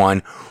Witcher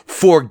 1.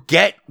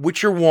 Forget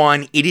Witcher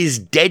 1. It is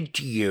dead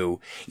to you.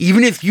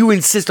 Even if you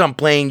insist on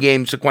playing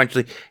games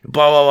sequentially,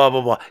 blah, blah, blah,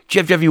 blah, blah.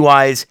 GFW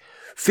Wise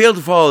failed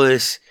to follow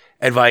this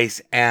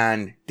advice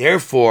and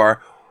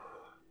therefore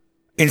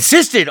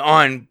insisted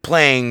on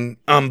buying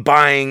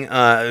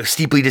a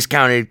steeply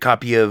discounted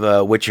copy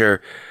of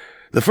Witcher.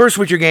 The first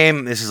Witcher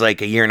game, this is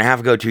like a year and a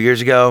half ago, 2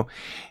 years ago,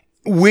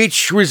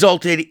 which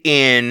resulted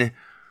in,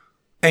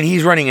 and he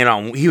was running it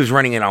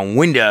on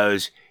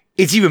Windows.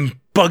 It's even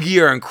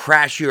buggier and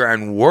crashier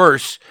and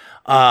worse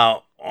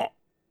on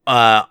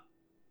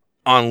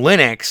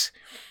Linux.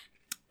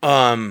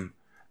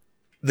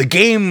 The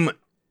game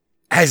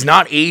has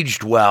not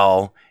aged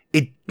well.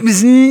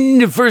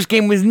 The first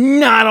game was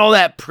not all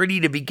that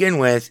pretty to begin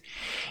with,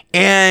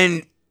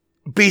 and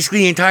basically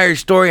the entire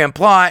story and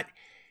plot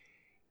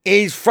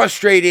is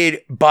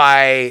frustrated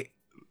by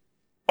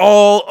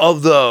all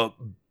of the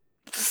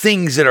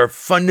things that are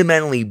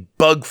fundamentally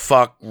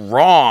bugfuck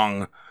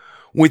wrong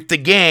with the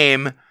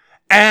game,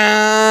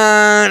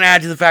 and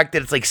add to the fact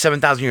that it's like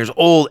 7,000 years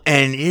old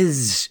and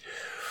is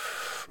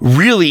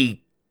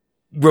really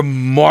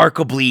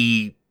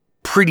remarkably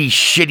pretty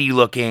shitty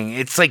looking.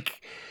 It's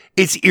like,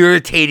 it's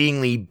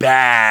irritatingly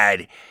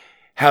bad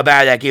how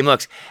bad that game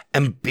looks.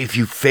 And if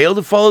you fail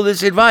to follow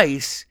this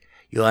advice,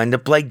 you'll end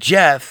up like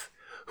Jeff,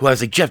 who I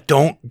was like, Jeff,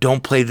 don't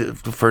play the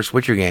first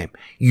Witcher game.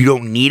 You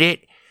don't need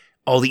it.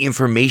 All the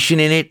information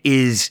in it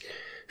is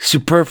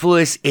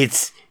superfluous.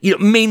 It's,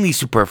 mainly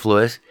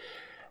superfluous.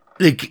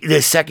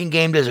 The second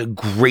game does a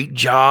great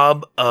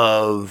job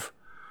of,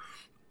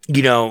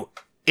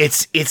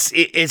 it's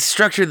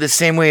structured the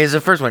same way as the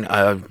first one.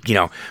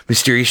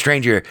 Mysterious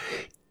stranger,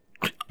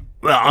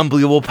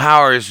 unbelievable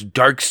powers,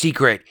 dark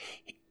secret,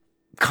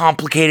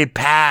 complicated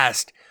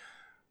past,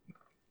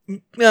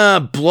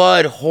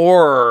 blood,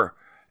 horror,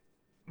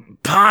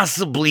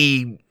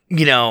 possibly,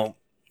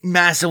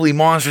 massively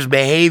monstrous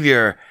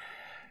behavior,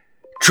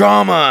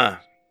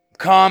 trauma,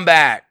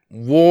 combat,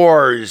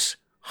 wars,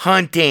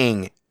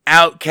 hunting,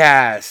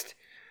 outcast,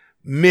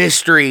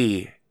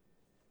 mystery.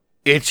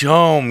 It's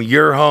home,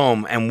 your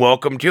home, and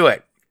welcome to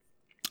it.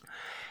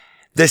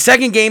 The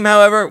second game,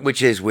 however,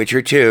 which is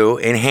Witcher 2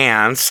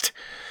 Enhanced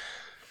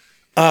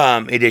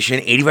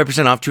Edition,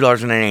 85% off,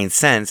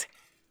 $2.99,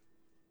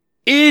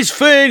 is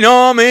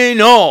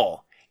phenomenal.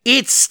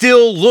 It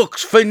still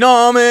looks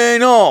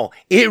phenomenal.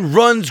 It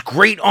runs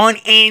great on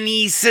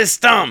any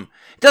system.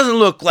 It doesn't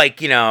look like,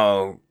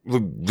 the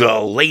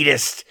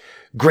latest,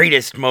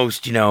 greatest,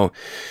 most,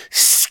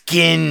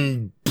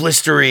 skin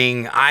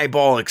blistering,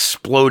 eyeball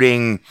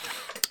exploding,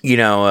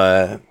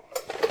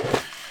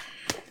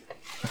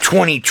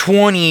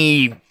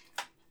 2020,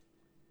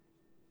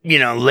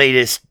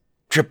 latest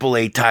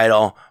AAA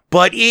title,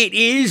 but it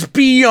is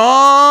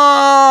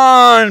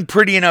beyond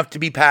pretty enough to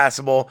be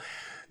passable.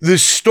 The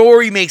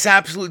story makes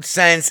absolute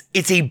sense.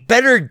 It's a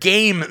better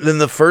game than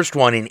the first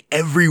one in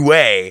every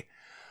way.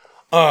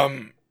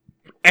 And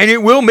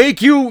it will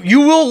make you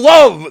will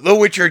love The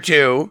Witcher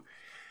 2,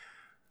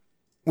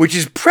 which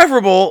is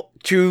preferable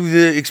to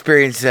the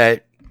experience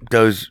that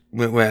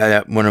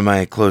one of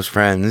my close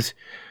friends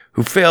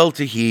who failed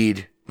to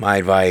heed my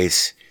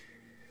advice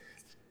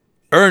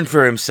earned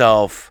for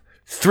himself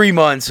 3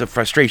 months of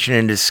frustration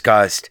and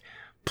disgust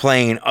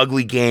playing an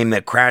ugly game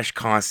that crashed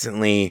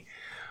constantly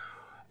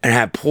and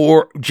had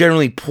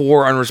generally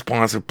poor,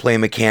 unresponsive play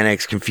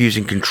mechanics,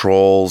 confusing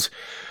controls,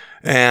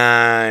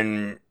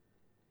 and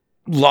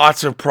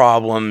lots of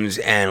problems,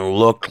 and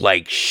looked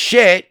like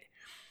shit,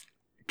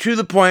 to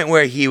the point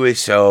where he was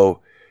so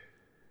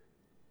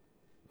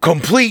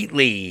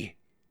completely,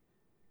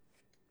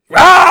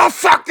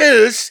 fuck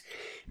this,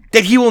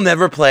 that he will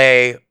never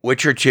play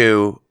Witcher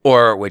 2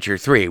 or Witcher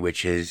 3,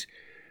 which is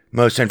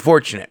most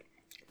unfortunate,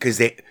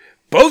 because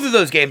both of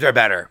those games are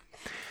better.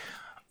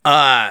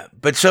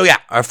 But so yeah,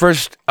 our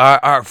first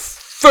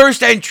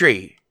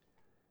entry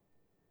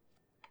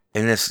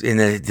in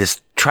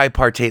this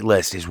tripartite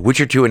list is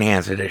Witcher 2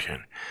 Enhanced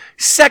Edition.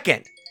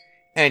 Second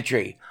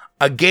entry,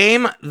 a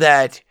game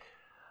that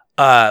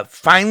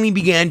finally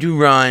began to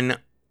run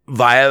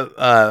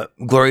via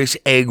Glorious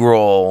Egg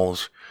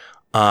Rolls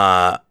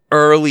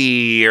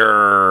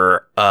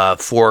earlier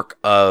fork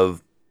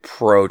of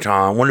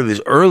Proton, one of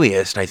his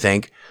earliest, I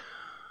think.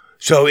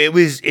 So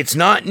it's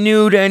not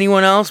new to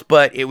anyone else,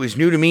 but it was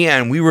new to me,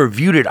 and we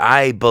reviewed it,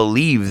 I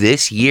believe,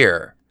 this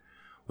year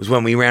was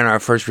when we ran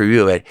our first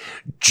review of it.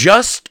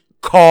 Just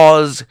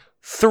Cause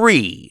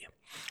 3,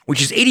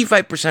 which is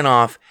 85%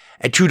 off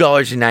at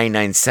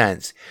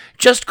 $2.99.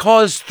 Just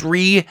Cause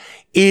 3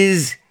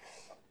 is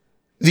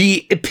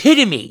the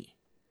epitome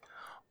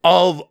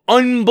of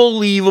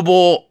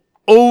unbelievable,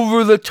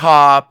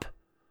 over-the-top,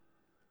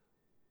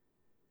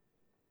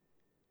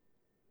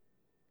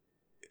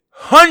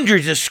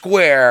 hundreds of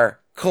square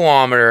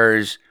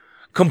kilometers,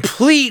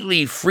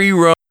 completely free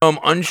roam,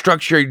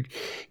 unstructured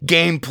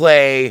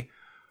gameplay,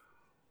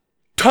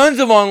 tons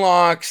of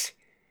unlocks,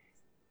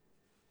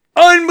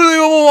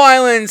 unbelievable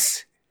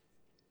violence,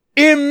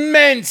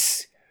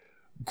 immense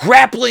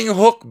grappling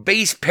hook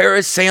based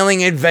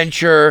parasailing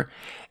adventure,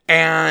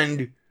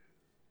 and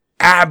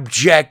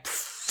abject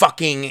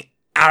fucking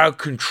out of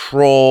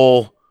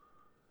control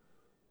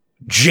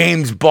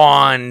James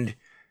Bond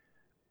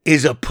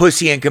is a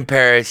pussy in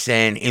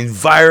comparison,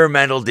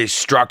 environmental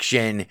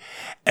destruction,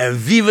 and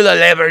vive la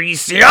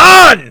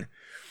liberation!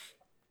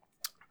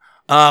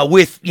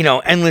 With,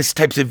 endless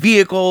types of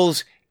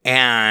vehicles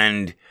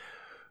and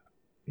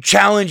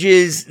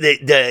challenges.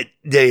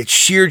 The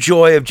sheer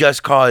joy of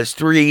Just Cause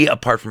 3,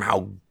 apart from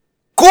how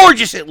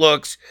gorgeous it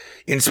looks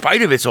in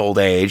spite of its old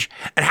age,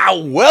 and how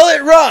well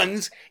it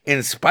runs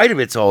in spite of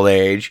its old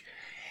age,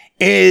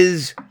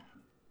 is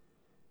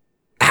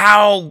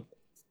how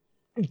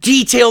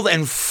detailed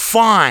and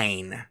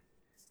fine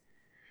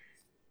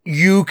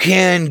you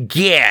can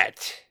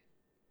get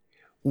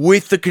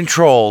with the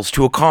controls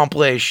to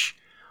accomplish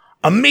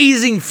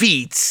amazing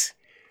feats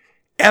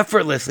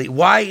effortlessly.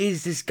 Why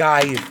is this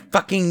guy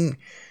fucking...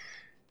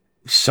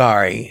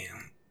 Sorry.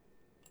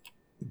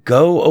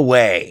 Go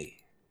away.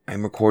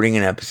 I'm recording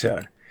an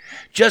episode.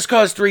 Just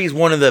Cause 3 is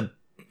one of the...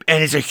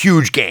 And it's a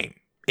huge game.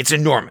 It's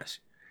enormous.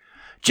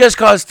 Just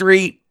Cause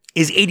 3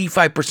 is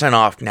 85%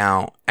 off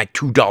now at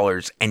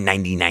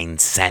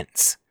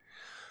 $2.99.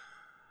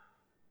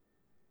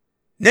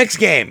 Next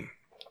game.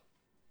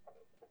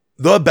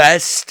 The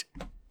best,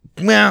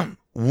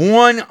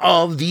 one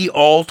of the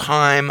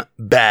all-time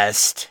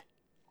best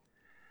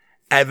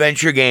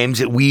adventure games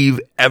that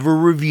we've ever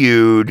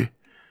reviewed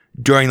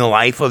during the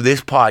life of this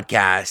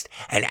podcast,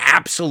 and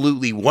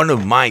absolutely one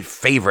of my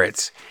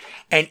favorites,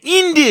 and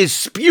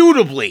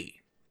indisputably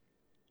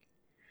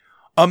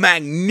a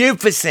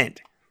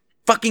magnificent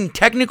fucking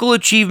technical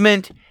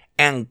achievement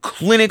and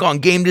clinic on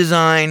game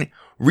design,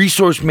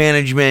 resource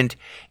management,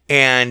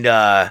 and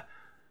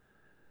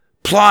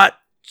plot,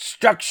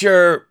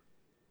 structure,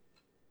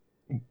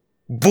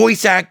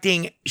 voice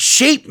acting,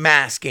 shape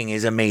masking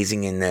is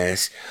amazing in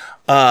this.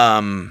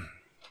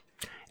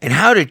 and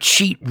how to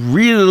cheat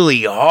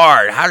really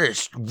hard, how to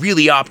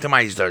really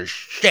optimize the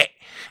shit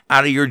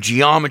out of your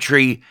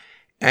geometry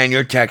and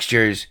your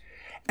textures,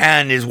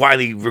 and is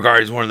widely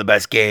regarded as one of the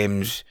best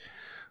games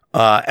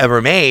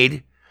ever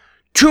made.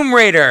 Tomb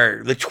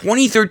Raider, the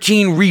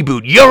 2013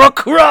 reboot. Lara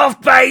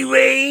Croft,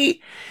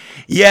 baby!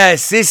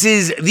 Yes, this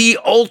is the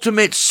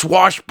ultimate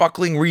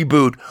swashbuckling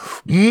reboot.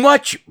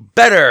 Much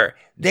better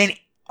than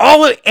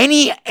all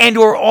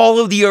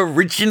of the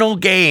original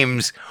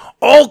games,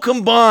 all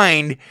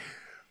combined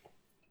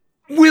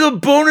with a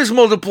bonus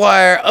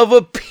multiplier of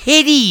a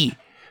pity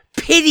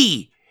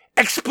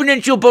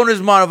exponential bonus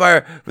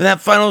modifier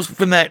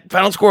from that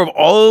final score of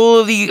all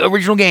of the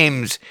original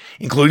games,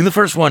 including the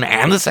first one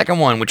and the second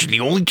one, which are the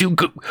only two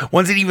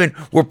ones that even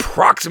were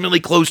approximately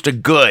close to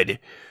good.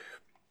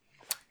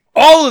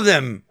 All of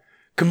them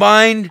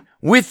combined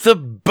with the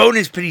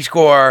bonus pity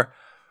score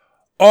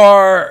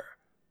are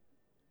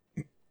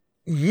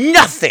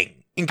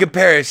nothing in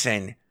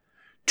comparison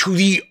to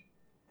the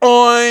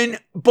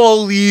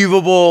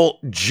unbelievable,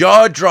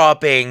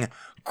 jaw-dropping,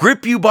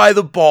 grip you by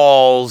the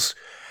balls,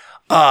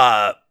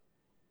 edge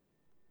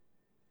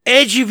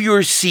of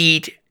your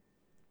seat,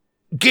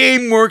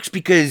 game works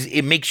because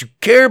it makes you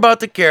care about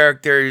the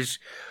characters,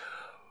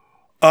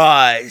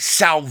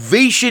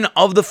 salvation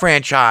of the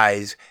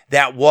franchise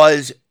that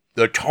was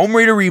the Tomb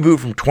Raider reboot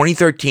from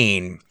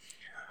 2013.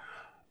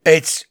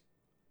 It's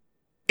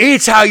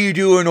how you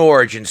do an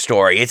origin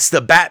story. It's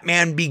the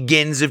Batman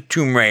Begins of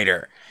Tomb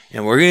Raider.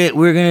 And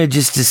we're gonna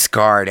just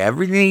discard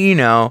everything you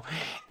know,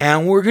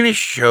 and we're gonna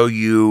show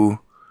you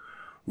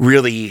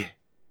really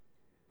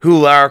who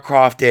Lara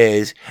Croft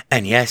is.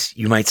 And yes,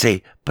 you might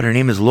say, but her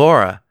name is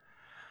Laura,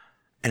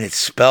 and it's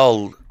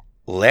spelled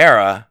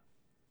Lara,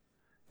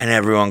 and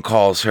everyone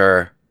calls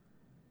her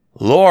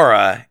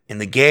Laura in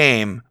the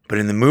game, but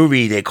in the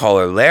movie they call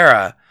her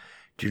Lara.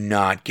 Do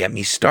not get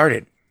me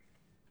started.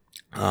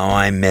 Oh,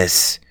 I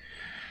miss,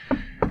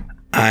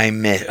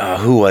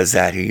 who was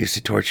that who used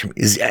to torture me?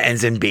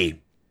 Ends in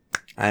B.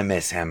 I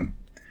miss him.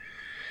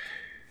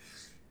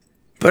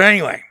 But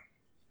anyway,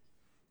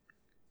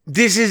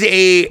 this is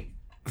a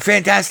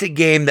fantastic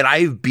game that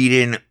I've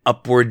beaten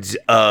upwards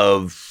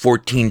of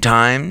 14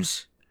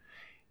 times.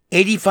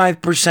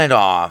 85%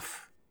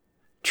 off,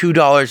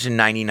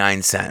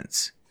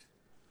 $2.99.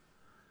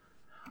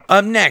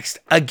 Up next,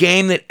 a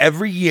game that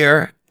every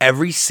year,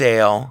 every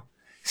sale,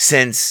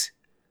 since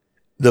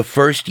the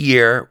first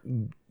year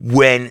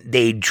when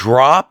they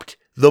dropped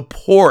the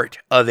port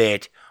of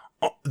it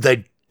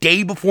the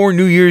day before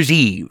New Year's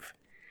Eve.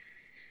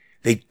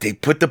 They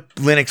put the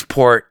Linux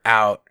port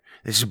out.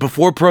 This is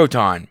before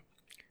Proton.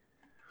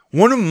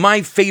 One of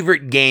my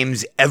favorite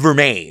games ever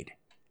made.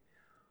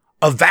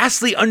 A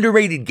vastly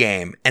underrated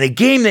game, and a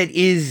game that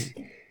is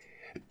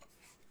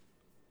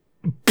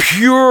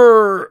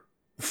pure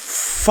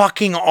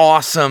fucking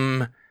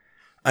awesome.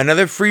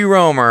 Another free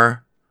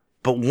roamer,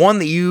 but one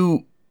that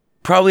you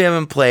probably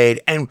haven't played,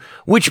 and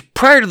which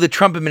prior to the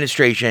Trump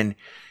administration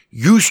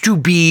used to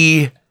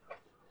be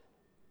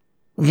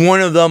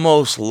one of the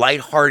most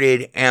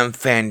lighthearted and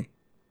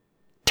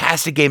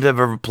fantastic games I've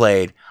ever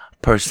played.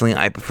 Personally,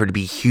 I prefer to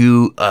be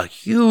a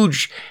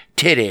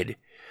huge-titted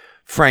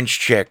French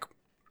chick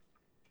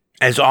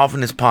as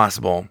often as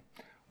possible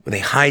with a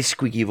high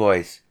squeaky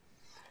voice.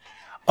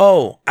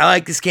 Oh, I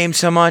like this game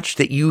so much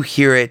that you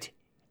hear it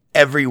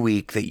every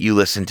week that you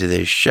listen to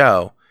this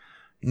show.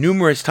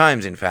 Numerous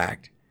times, in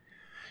fact.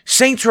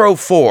 Saints Row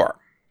 4.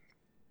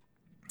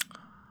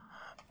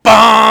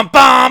 Bum,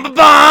 bum, bum,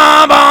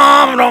 bum,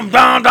 bum, dum,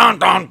 dum, dum,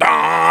 dum,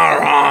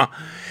 dum.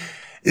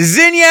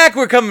 Zinyak,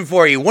 we're coming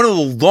for you. One of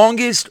the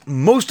longest,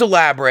 most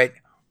elaborate,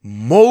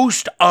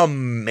 most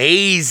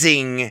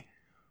amazing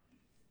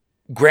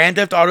Grand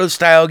Theft Auto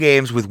style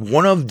games with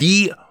one of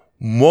the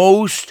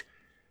most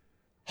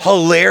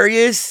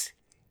hilarious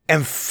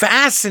and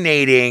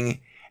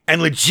fascinating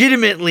and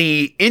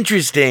legitimately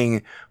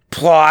interesting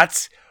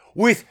plots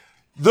with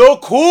the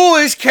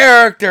coolest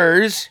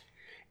characters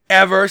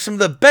ever, some of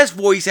the best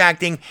voice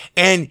acting,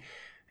 and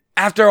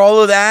after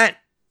all of that,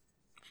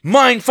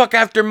 mindfuck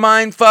after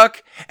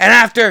mindfuck, and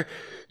after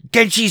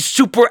Genshi's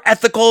super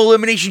ethical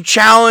elimination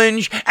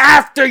challenge,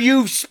 after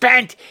you've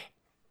spent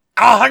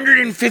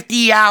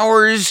 150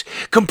 hours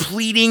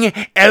completing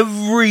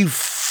every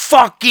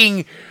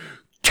fucking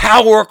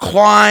tower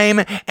climb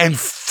and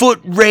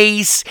foot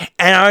race,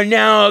 and are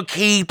now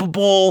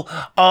capable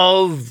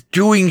of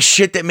doing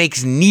shit that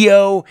makes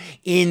Neo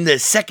in the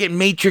second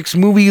Matrix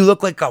movie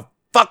look like a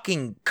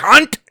fucking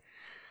cunt.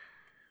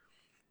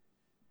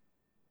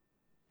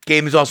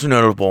 Game is also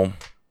notable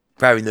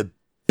for having the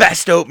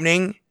best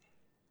opening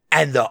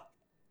and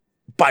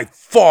by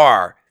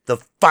far the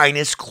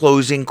finest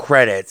closing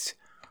credits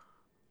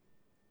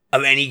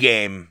of any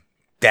game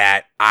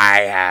that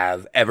I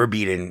have ever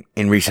beaten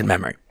in recent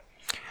memory.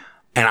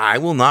 And I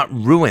will not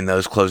ruin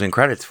those closing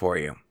credits for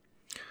you.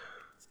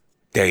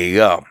 There you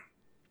go.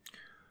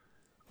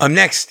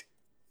 Next,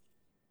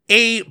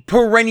 a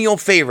perennial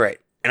favorite.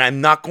 And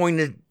I'm not going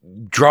to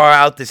draw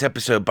out this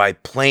episode by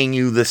playing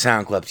you the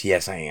sound clips.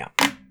 Yes, I am.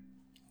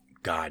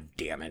 God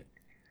damn it.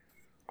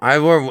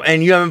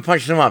 And you haven't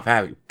punched him up,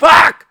 have you?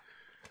 Fuck!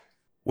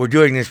 We're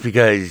doing this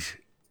because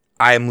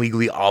I am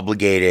legally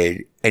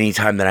obligated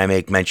anytime that I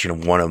make mention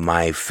of one of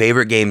my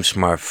favorite games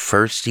from our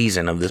first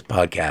season of this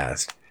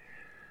podcast.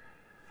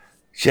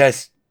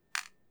 Just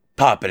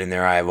pop it in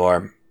there,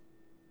 Ivor.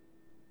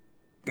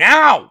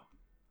 Now!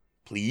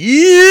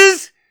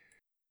 Please?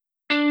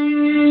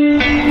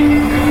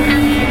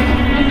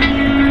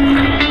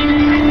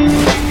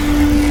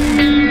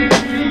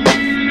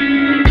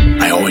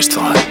 I always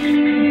thought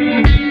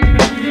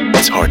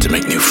it's hard to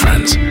make new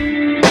friends,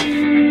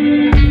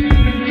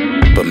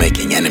 but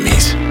making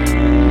enemies,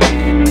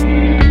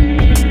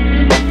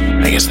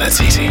 I guess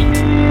that's easy.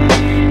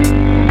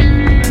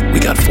 We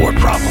got 4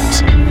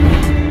 problems.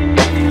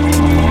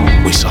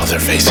 We saw their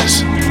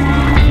faces.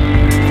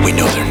 We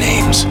know their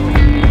names.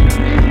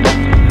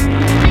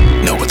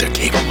 Know what they're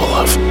capable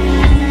of.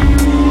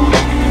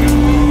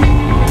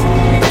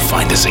 They'll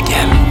find us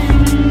again.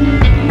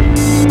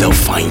 They'll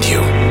find you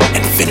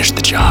and finish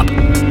the job.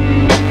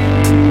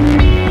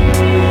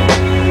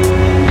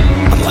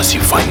 Unless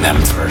you find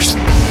them first.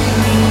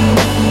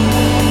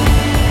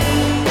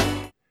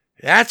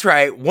 That's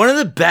right. One of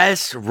the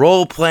best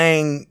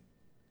role-playing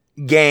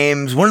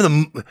games.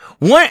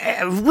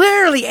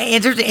 Literally,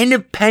 in terms of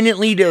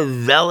independently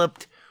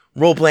developed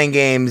role-playing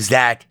games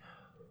that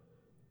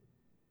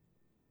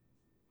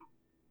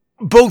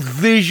both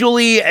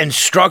visually and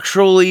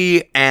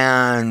structurally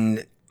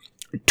and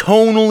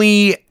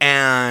tonally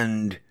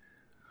and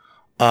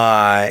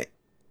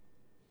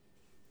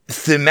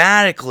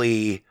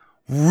thematically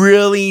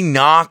really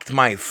knocked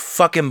my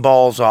fucking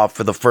balls off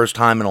for the first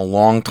time in a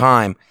long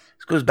time.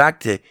 This goes back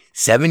to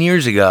 7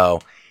 years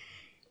ago.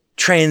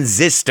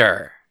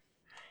 Transistor.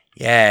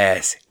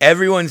 Yes,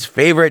 everyone's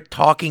favorite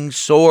talking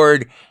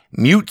sword,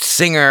 mute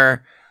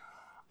singer,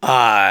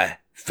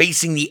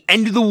 facing the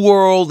end of the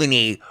world in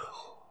a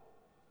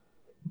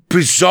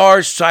bizarre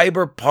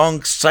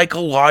cyberpunk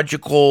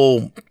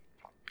psychological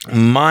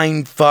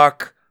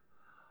mindfuck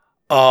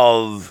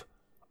of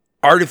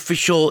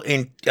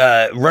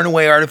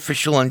runaway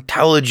artificial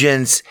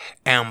intelligence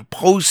and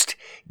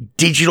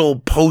post-digital,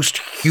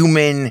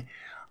 post-human,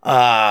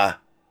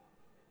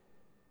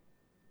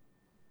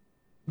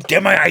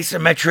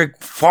 demi-isometric,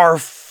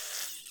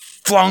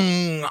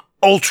 far-flung,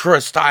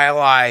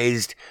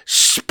 ultra-stylized,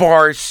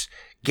 sparse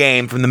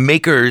game from the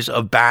makers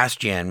of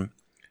Bastion,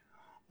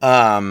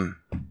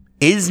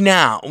 it's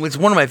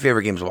one of my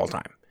favorite games of all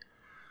time.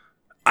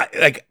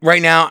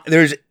 Right now,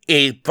 there's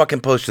a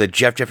fucking poster that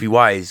Jeffy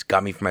Wise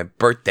got me for my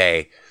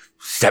birthday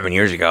 7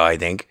 years ago, I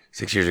think.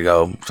 6 years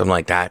ago, something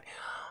like that.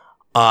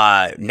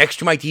 Next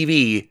to my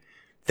TV,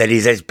 that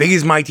is as big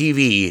as my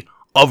TV,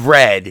 of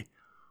Red,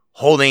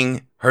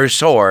 holding her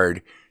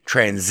sword,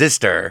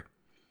 Transistor.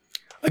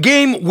 A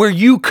game where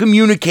you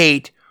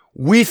communicate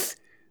with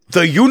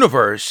the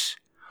universe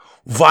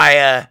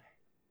via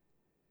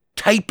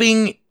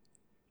typing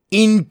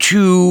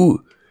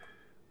into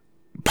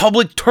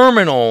public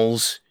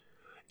terminals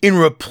in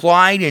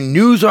reply to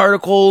news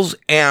articles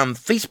and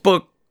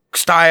Facebook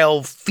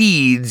style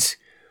feeds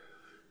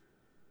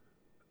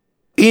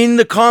in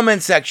the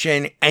comment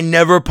section and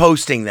never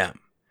posting them,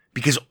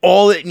 because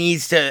all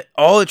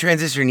the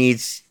Transistor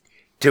needs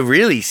to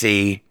really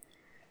see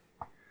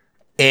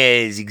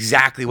is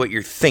exactly what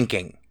you're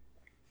thinking.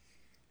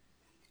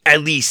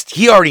 At least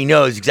he already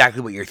knows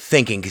exactly what you're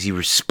thinking because he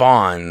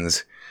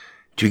responds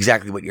to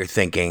exactly what you're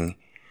thinking.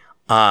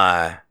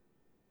 But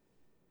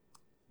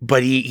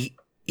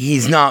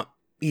he's not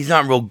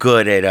real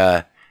good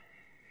at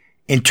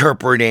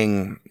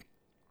interpreting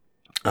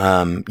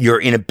your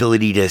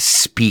inability to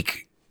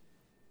speak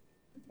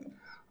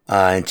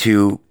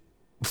into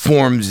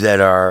forms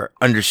that are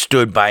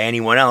understood by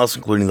anyone else,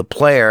 including the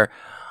player,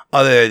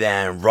 other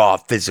than raw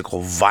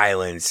physical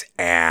violence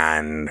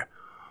and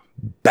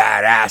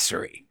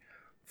badassery.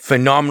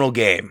 Phenomenal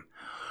game.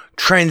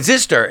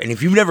 Transistor, and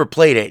if you've never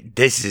played it,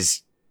 this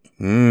is...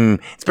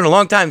 it's been a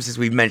long time since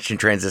we've mentioned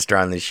Transistor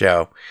on this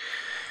show.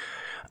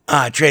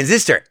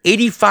 Transistor,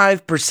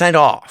 85%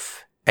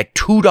 off at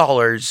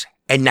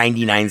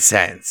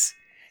 $2.99.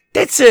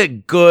 That's a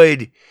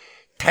good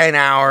 10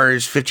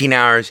 hours, 15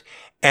 hours.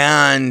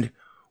 And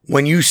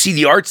when you see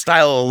the art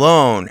style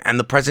alone and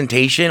the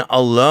presentation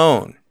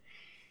alone,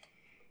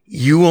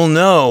 you will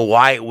know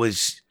why it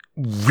was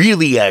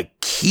really a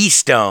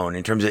keystone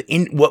in terms of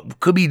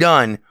what could be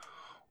done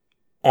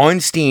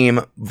on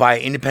Steam by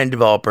independent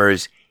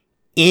developers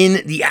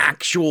in the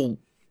actual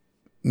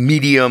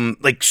medium,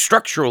 like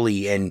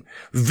structurally and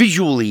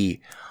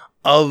visually,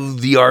 of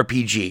the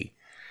RPG.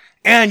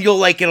 And you'll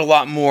like it a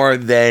lot more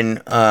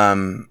than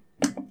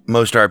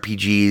most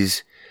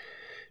RPGs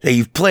that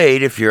you've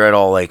played if you're at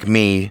all like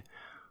me.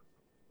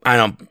 I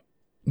don't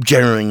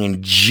generally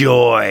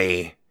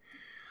enjoy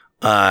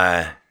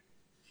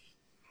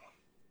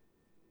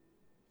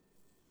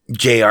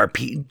JR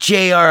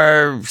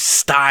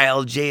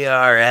style,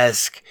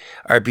 JR-esque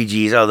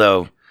RPGs,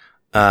 although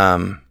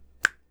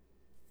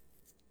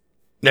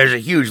there's a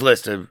huge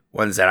list of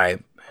ones that I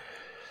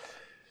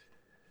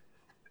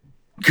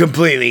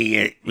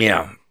completely,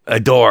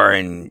 adore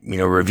and,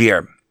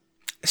 revere.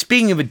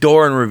 Speaking of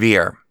adore and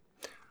revere,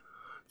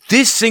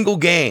 this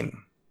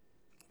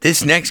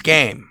next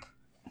game,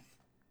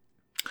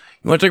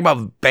 you want to talk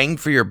about bang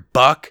for your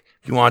buck?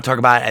 If you want to talk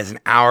about it as an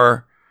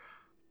hour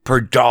per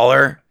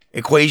dollar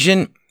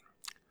equation,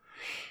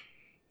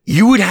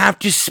 you would have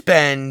to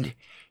spend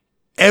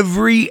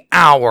every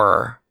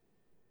hour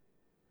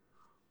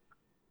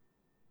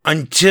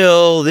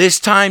until this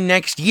time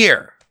next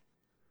year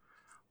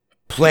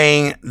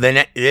playing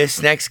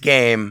this next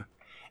game.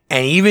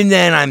 And even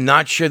then, I'm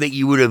not sure that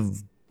you would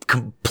have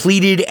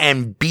completed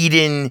and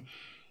beaten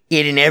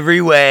it in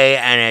every way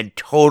and had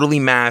totally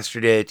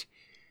mastered it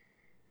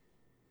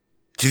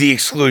to the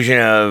exclusion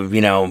of,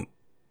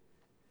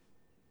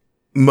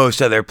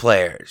 most other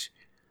players.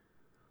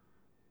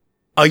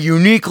 A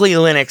uniquely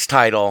Linux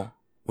title,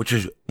 which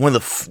was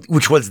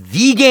which was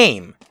the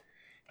game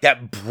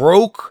that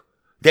broke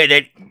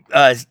that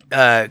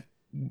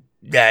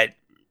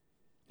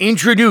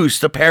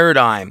introduced the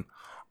paradigm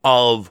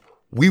of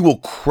we will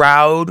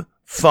crowd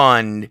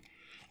fund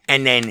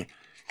and then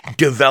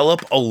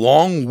develop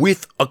along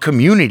with a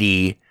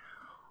community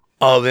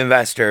of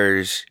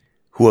investors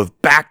who have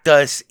backed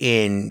us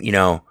in,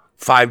 $5,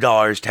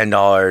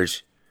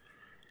 $10,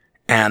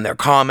 and their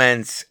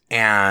comments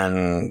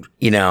and,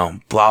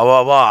 blah,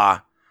 blah,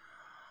 blah.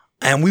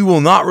 And we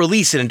will not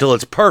release it until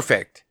it's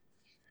perfect.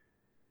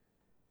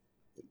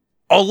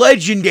 A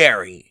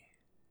legendary,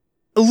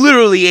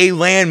 literally a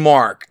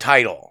landmark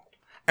title,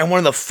 and one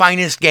of the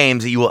finest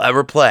games that you will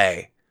ever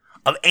play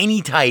of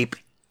any type,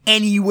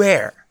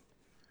 anywhere.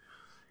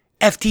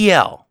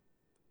 FTL,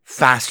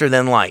 Faster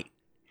Than Light.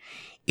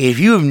 If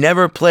you have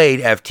never played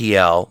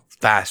FTL,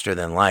 Faster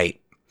Than Light,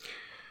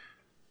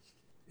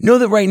 know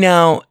that right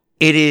now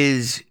it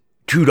is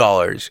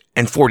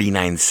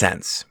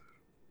 $2.49.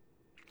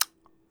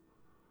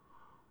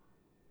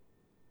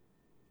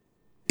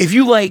 If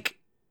you like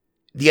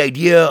the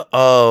idea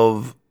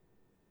of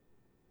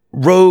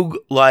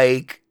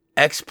roguelike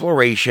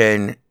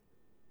exploration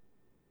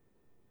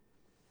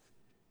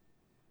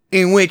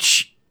in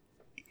which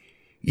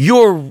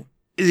the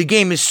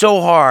game is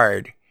so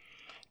hard,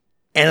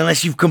 and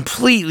unless you've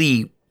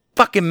completely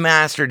fucking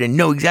mastered and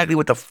know exactly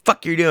what the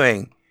fuck you're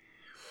doing,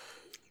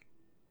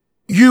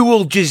 you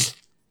will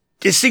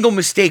a single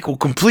mistake will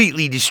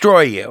completely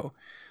destroy you.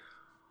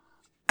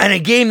 And a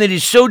game that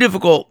is so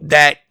difficult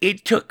that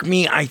it took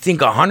me, I think,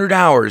 100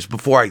 hours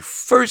before I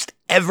first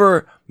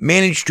ever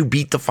managed to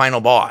beat the final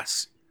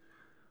boss.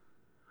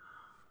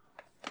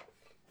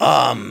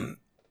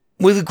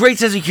 With a great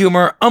sense of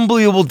humor,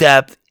 unbelievable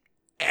depth,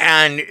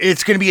 and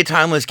it's going to be a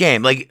timeless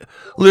game. Like,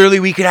 literally,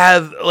 we could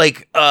have,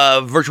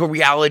 virtual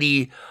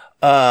reality,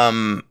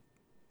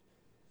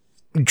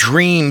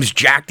 dreams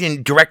jacked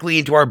in directly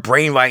into our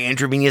brain via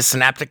intravenous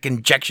synaptic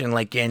injection,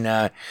 like in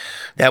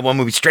that one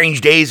movie,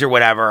 Strange Days or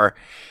whatever.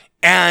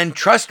 And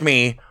trust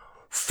me,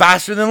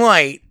 Faster Than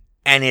Light,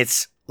 and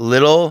its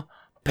little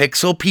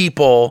pixel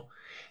people,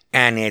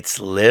 and its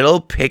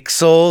little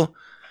pixel,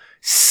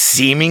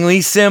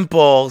 seemingly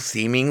simple,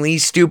 seemingly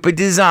stupid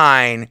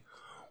design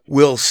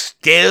will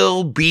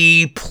still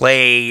be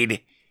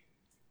played,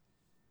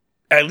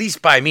 at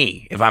least by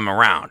me, if I'm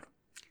around.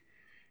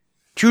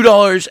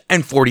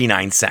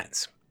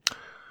 $2.49.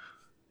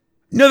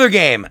 Another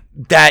game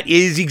that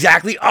is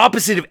exactly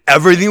opposite of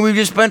everything we've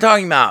just been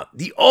talking about.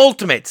 The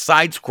ultimate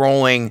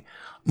side-scrolling,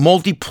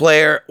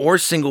 multiplayer or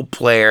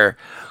single-player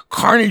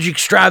carnage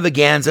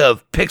extravaganza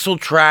of pixel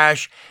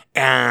trash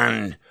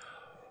and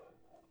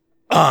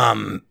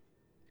testosterone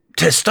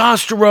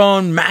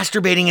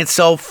masturbating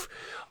itself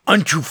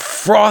unto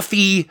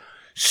frothy,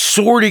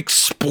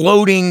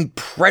 sword-exploding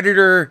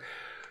predator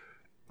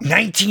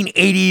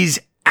 1980s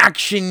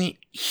action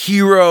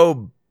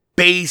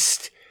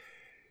hero-based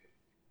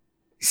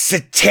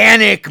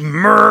satanic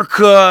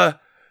Merca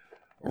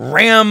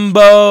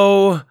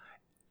Rambo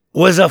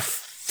was a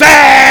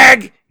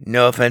fag.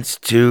 No offense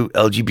to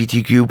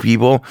LGBTQ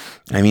people.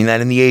 I mean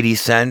that in the 80s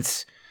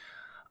sense.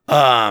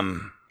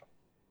 Broforce.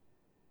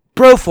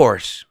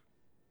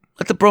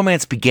 Let the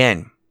bromance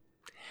begin.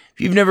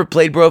 If you've never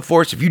played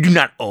Broforce, if you do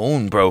not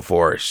own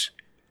Broforce,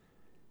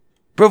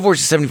 Broforce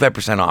is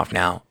 75% off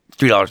now.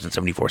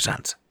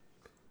 $3.74.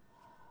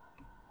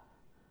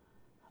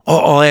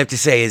 All I have to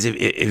say is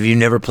if you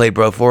never played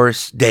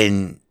Broforce,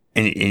 then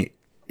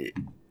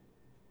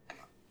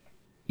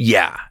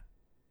yeah,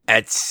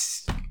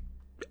 it's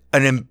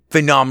a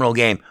phenomenal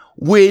game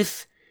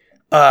with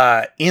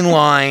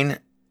inline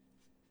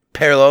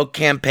parallel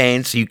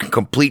campaigns, so you can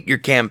complete your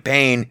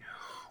campaign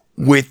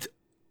with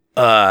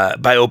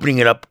by opening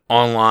it up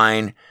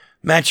online.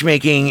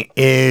 Matchmaking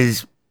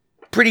is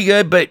pretty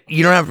good, but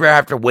you don't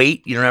have to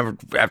wait. You don't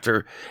have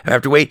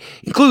to wait.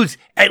 Includes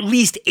at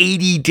least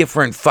 80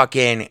 different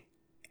fucking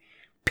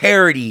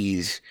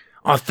parodies,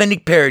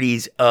 authentic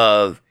parodies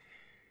of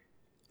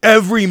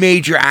every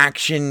major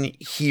action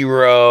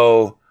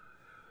hero.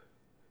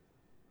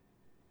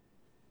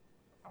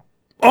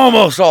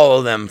 Almost all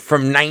of them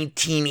from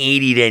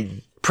 1980 to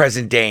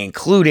present day,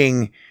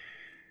 including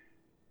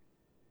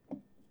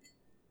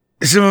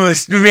some of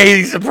the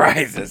amazing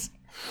surprises.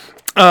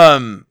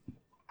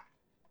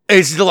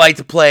 It's a delight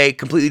to play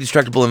completely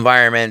destructible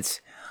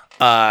environments,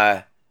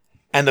 and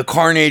the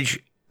carnage,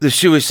 the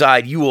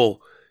suicide. You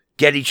will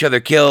get each other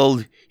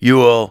killed. You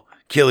will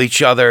kill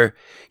each other.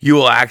 You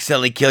will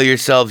accidentally kill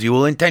yourselves. You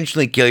will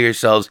intentionally kill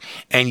yourselves,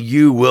 and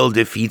you will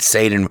defeat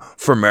Satan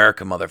for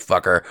America,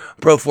 motherfucker.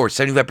 Broforce,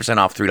 75%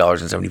 off,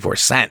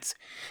 $3.74.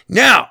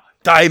 Now,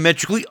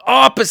 diametrically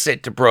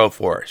opposite to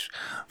Broforce,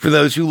 for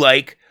those who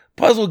like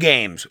puzzle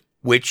games,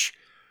 which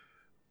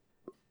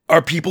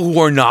are people who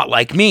are not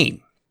like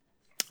me.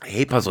 I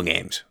hate puzzle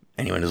games.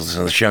 Anyone who's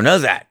listening to the show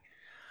knows that.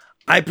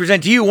 I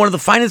present to you one of the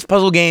finest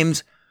puzzle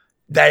games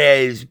that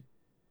has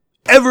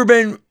ever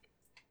been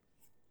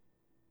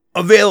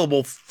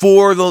available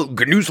for the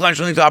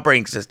GNU/Linux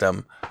operating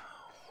system.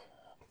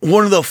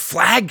 One of the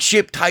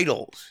flagship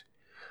titles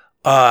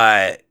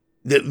that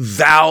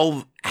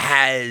Valve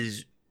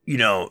has,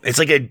 it's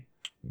like a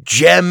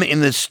gem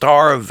in the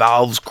star of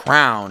Valve's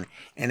crown,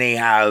 and they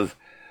have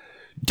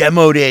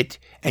demoed it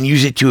and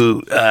used it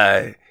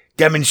to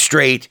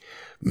demonstrate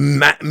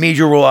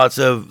major rollouts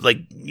of like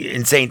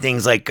insane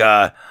things like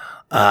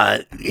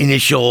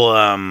initial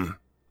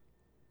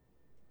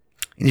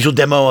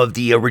demo of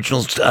the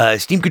original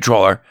Steam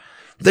controller,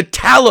 the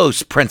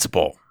Talos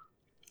Principle.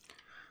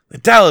 The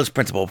Talos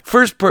Principle,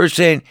 first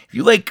person. If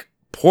you like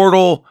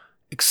Portal,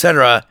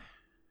 etc.,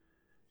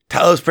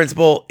 Talos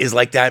Principle is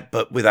like that,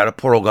 but without a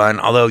portal gun.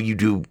 Although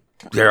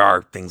there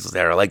are things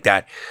that are like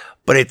that,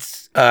 but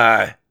it's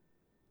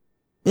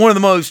one of the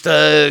most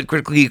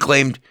critically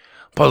acclaimed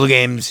puzzle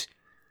games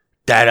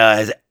that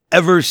has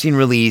ever seen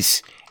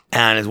release,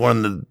 and is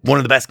one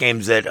of the best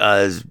games that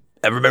has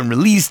ever been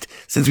released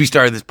since we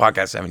started this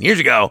podcast 7 years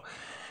ago.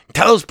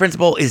 Talos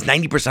Principle is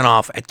 90%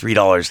 off at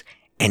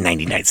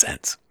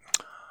 $3.99.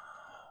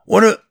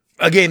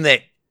 A game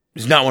that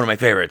is not one of my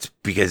favorites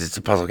because it's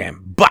a puzzle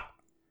game, but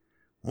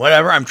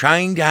whatever. I'm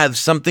trying to have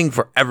something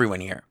for everyone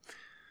here.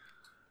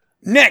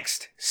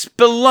 Next,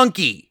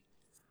 Spelunky.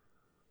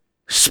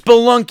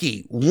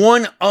 Spelunky,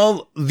 one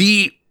of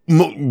the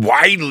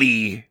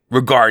widely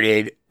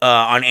regarded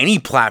on any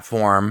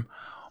platform,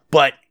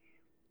 but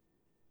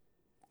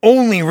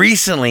only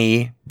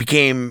recently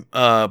became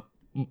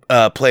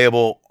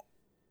playable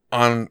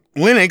on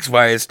Linux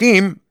via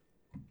Steam.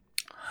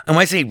 And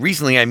when I say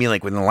recently, I mean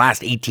like within the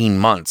last 18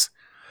 months.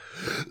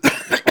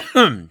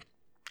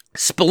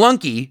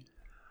 Spelunky,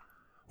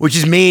 which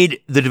has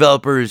made the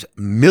developers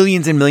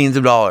millions and millions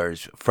of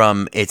dollars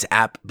from its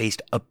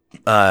app-based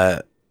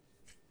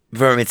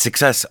from its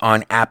success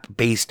on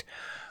app-based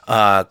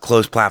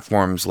closed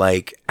platforms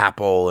like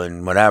Apple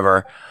and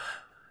whatever.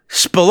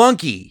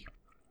 Spelunky,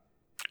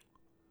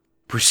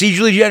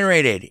 procedurally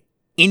generated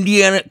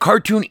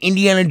cartoon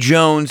Indiana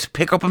Jones,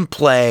 pick up and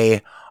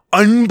play,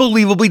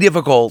 unbelievably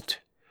difficult.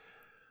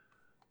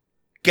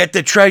 Get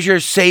the treasure,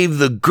 save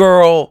the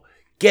girl,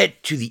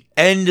 get to the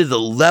end of the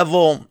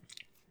level,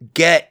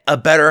 get a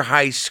better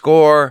high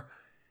score,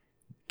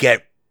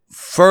 get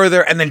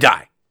further, and then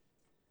die.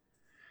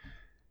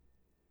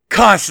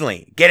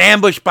 Constantly get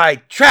ambushed by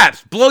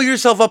traps, blow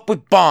yourself up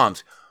with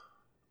bombs.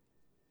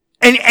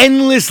 An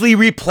endlessly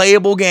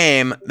replayable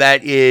game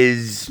that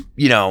is,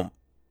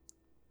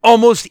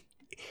 almost,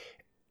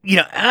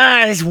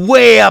 it's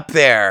way up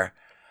there.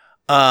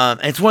 And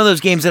it's one of those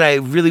games that I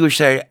really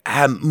wish I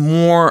had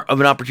more of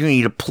an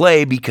opportunity to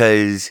play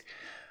because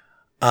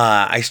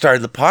I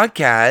started the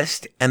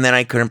podcast and then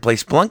I couldn't play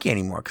Spelunky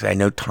anymore because I had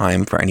no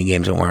time for any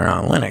games that weren't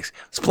on Linux.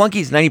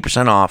 Spelunky is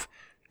 90% off,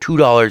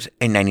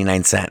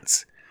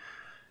 $2.99.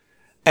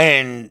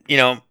 And,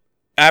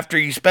 after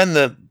you spend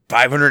the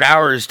 500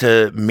 hours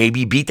to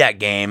maybe beat that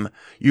game,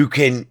 you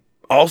can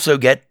also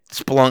get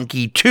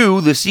Spelunky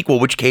 2, the sequel,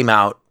 which came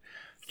out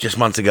just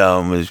months ago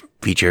and was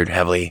featured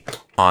heavily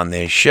on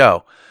this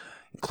show,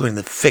 including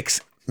the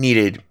fix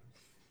needed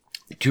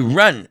to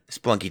run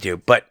Spelunky 2.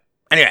 But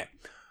anyway,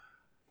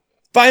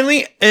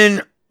 finally,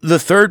 in the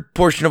third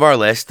portion of our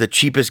list, the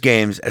cheapest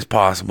games as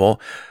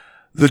possible,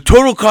 the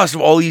total cost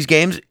of all these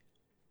games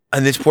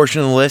on this portion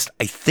of the list,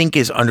 I think,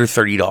 is under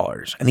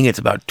 $30. I think it's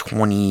about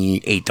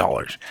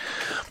 $28.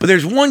 But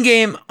there's one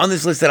game on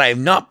this list that I have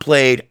not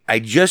played. I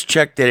just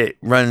checked that it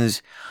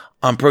runs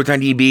on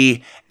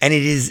ProtonDB, and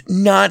it is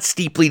not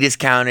steeply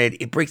discounted.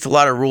 It breaks a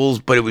lot of rules,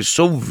 but it was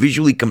so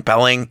visually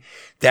compelling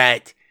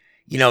that,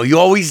 you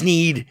always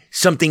need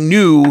something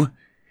new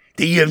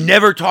that you have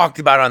never talked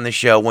about on the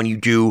show when you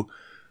do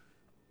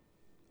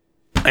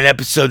an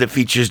episode that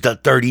features the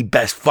 30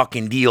 best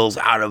fucking deals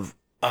out of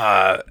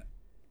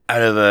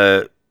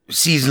a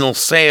seasonal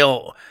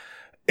sale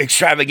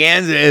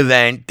extravaganza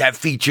event that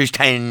features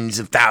tens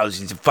of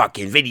thousands of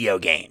fucking video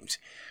games.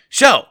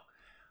 So,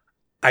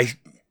 I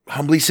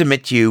humbly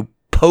submit to you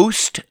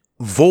Post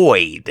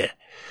Void,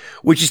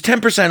 which is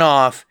 10%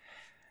 off,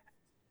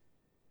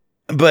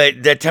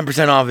 but that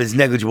 10% off is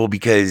negligible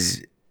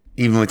because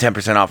even with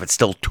 10% off, it's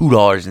still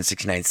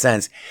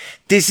 $2.69.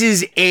 This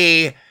is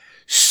a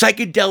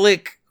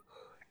psychedelic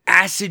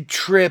acid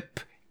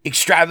trip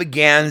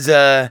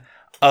extravaganza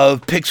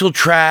of Pixel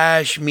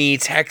Trash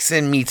meets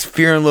Hexen meets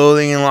Fear and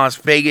Loathing in Las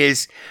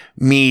Vegas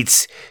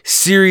meets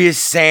Serious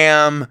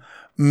Sam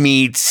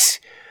meets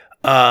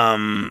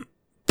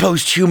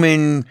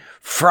post-human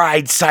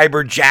fried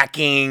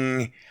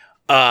cyberjacking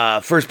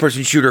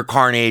first-person shooter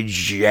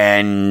carnage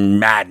and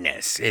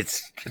madness.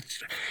 It's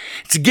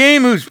a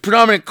game whose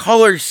predominant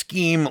color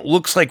scheme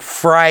looks like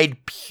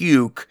fried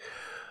puke.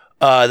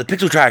 The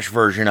Pixel Trash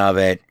version of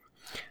it,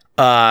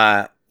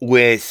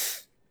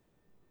 with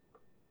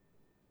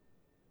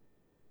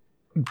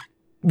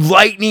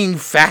lightning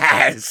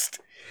fast,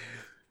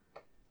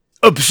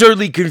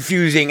 absurdly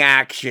confusing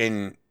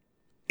action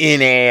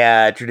in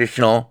a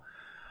traditional,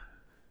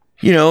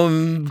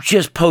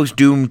 just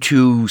post-Doom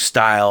 2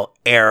 style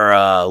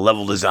era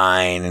level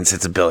design and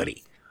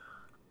sensibility.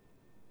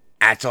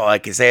 That's all I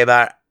can say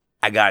about it.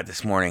 I got it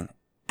this morning.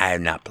 I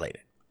have not played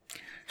it.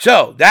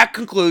 So, that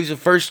concludes the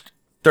first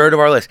third of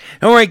our list.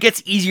 Don't worry, it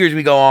gets easier as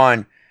we go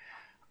on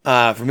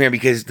from here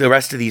because the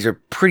rest of these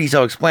are pretty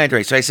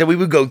self-explanatory. So I said we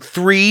would go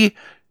 3,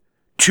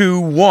 2,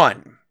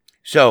 1.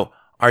 So,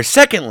 our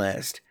second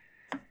list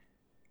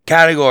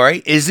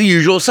category is the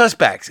usual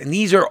suspects. And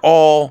these are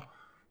all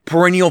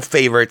perennial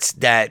favorites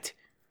that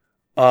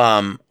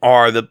are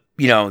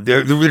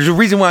there's a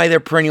reason why they're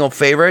perennial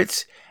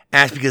favorites.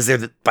 And that's because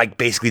they're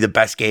basically the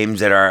best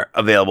games that are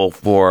available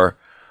for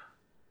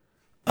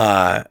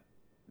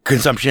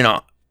consumption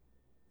on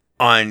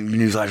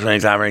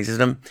GNU/Linux operating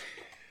system.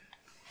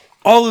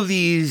 All of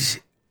these,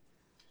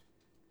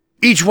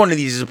 each one of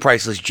these is a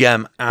priceless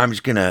gem. I'm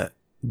just gonna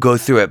go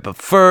through it,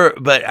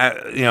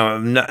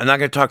 I'm not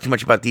gonna talk too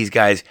much about these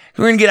guys.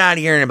 We're gonna get out of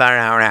here in about an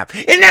hour and a half.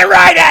 Isn't that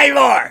right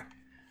anymore?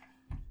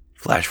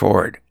 Flash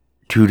forward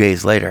 2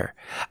 days later,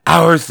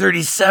 hour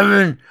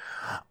 37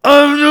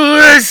 of the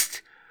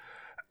list.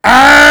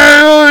 I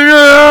don't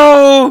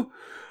know.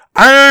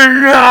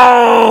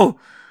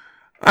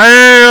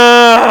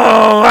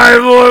 My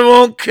boy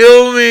won't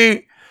kill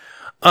me.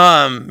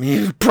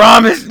 You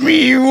promised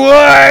me you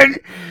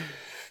would.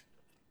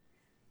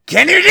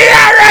 Can you do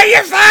that right?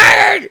 You're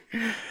fired.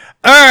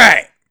 All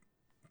right.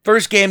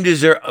 First game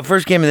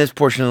in this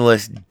portion of the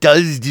list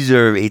does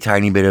deserve a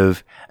tiny bit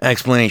of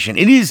explanation.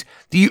 It is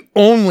the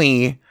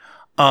only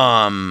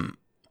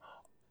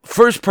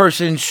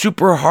first-person,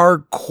 super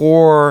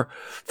hardcore,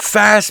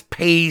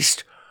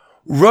 fast-paced,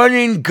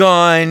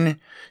 run-and-gun,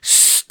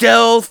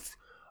 stealth,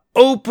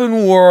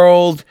 open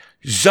world,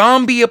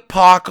 zombie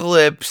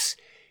apocalypse,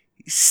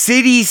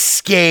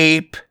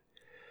 cityscape,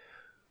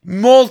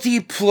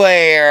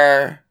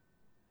 multiplayer,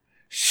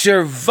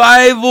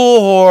 survival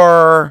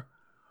horror,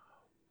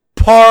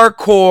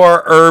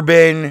 parkour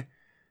urban,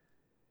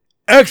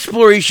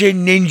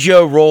 exploration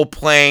ninja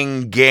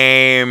role-playing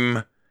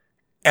game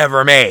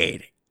ever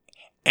made.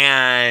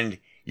 And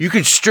you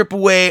can strip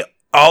away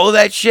all of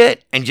that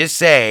shit and just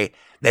say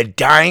that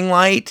Dying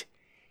Light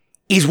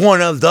is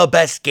one of the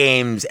best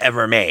games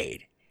ever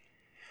made.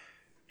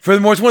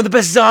 Furthermore, it's one of the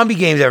best zombie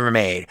games ever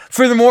made.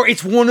 Furthermore,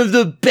 it's one of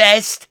the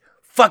best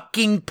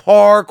fucking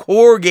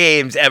parkour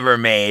games ever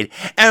made.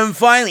 And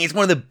finally, it's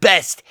one of the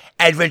best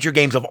adventure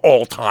games of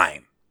all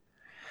time.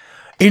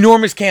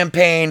 Enormous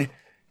campaign,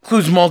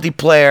 includes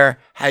multiplayer,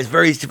 has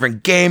various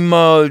different game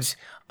modes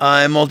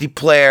in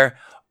multiplayer.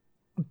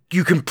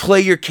 You can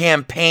play your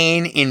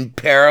campaign in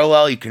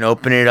parallel. You can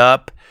open it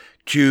up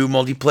to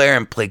multiplayer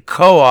and play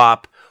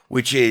co-op,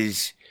 which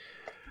is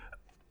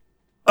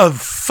a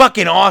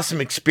fucking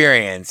awesome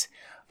experience.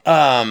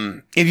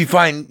 If you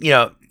find,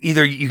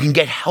 either you can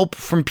get help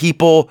from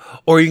people,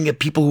 or you can get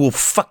people who will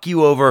fuck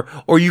you over,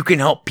 or you can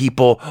help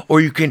people,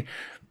 or you can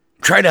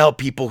try to help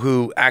people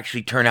who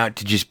actually turn out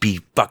to just be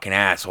fucking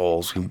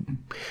assholes who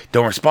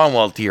don't respond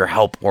well to your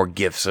help or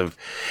gifts of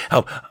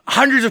help.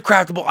 Hundreds of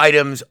craftable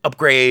items,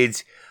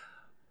 upgrades,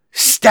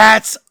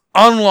 stats,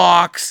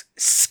 unlocks,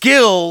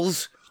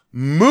 skills,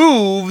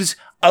 moves,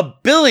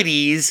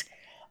 abilities,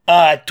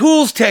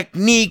 tools,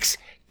 techniques,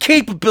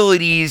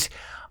 capabilities,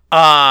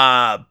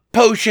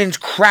 potions,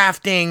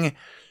 crafting,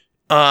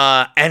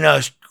 and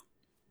a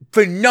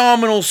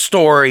phenomenal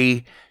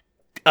story,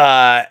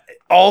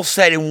 all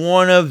set in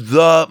one of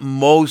the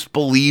most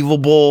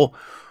believable,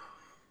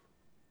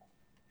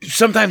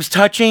 sometimes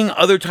touching,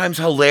 other times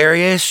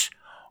hilarious,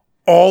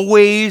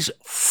 always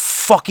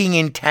fucking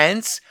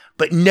intense,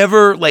 but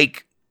never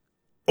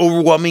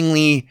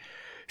overwhelmingly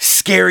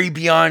scary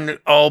beyond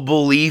all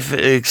belief,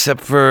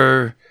 except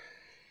for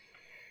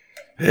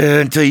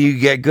until you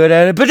get good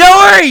at it. But don't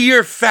worry,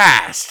 you're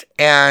fast.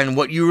 And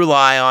what you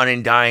rely on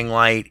in Dying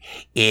Light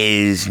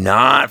is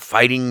not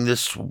fighting the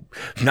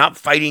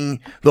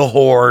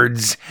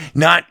hordes,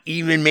 not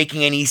even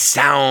making any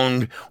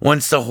sound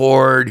once the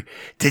horde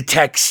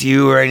detects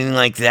you or anything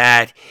like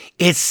that.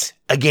 It's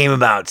a game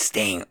about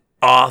staying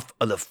off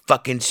of the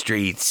fucking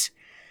streets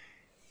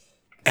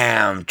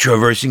and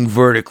traversing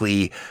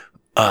vertically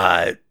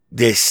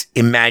this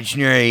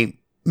imaginary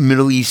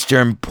Middle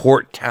Eastern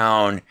port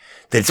town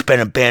that's been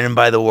abandoned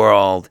by the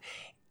world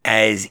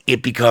as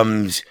it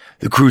becomes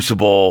the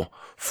crucible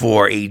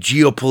for a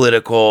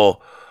geopolitical,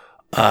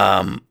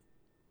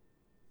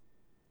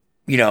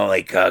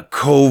 like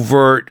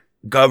covert,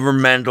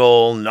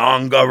 governmental,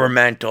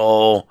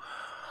 non-governmental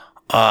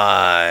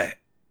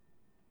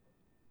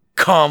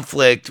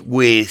conflict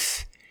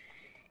with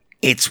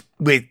its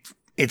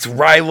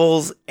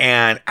rivals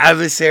and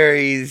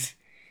adversaries,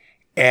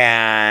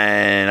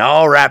 and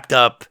all wrapped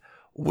up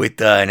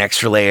with an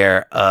extra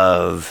layer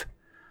of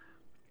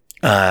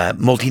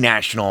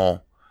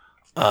multinational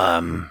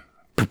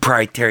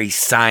proprietary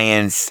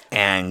science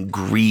and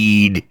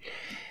greed,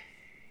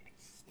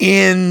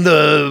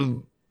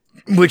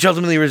 which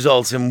ultimately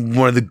results in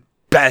one of the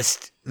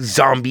best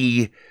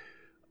zombie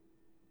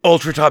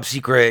ultra top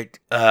secret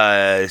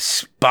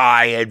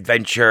spy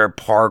adventure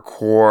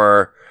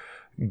parkour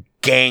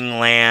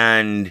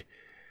gangland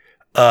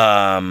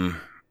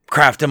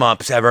craft 'em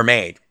ups ever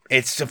made.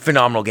 It's a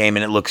phenomenal game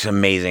and it looks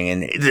amazing,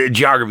 and the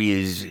geography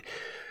is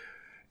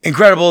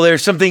incredible.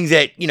 There's some things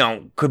that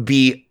could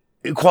be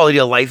quality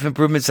of life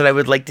improvements that I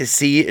would like to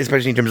see,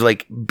 especially in terms of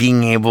like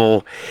being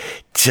able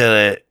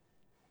to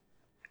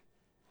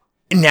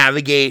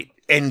navigate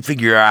and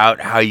figure out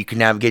how you can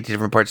navigate to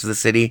different parts of the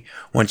city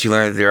once you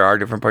learn that there are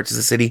different parts of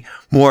the city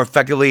more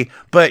effectively.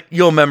 But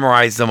you'll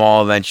memorize them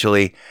all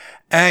eventually,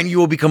 and you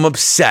will become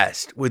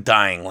obsessed with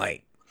Dying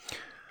Light.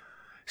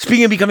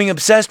 Speaking of becoming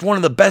obsessed, one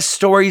of the best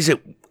stories that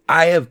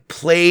I have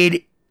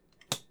played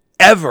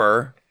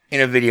ever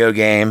in a video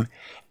game,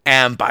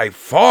 and by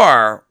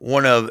far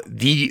one of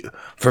the,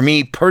 for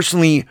me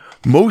personally,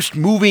 most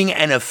moving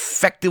and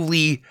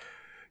effectively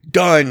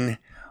done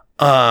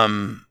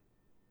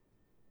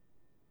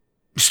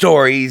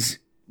stories,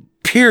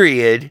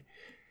 period,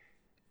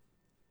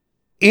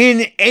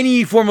 in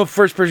any form of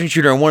first-person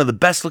shooter, and one of the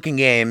best-looking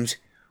games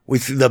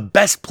with the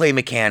best play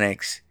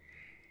mechanics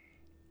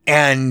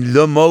and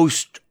the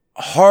most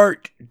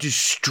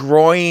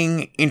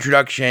heart-destroying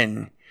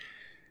introduction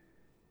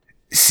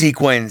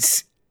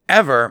sequence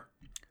ever.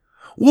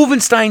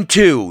 Wolfenstein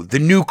 2, The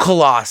New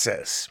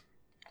Colossus.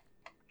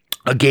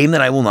 A game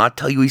that I will not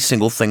tell you a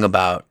single thing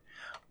about,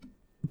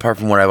 apart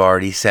from what I've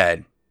already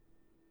said.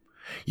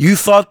 You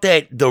thought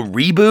that the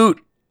reboot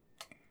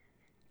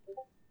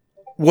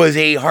was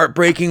a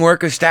heartbreaking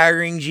work of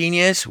staggering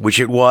genius, which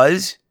it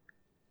was,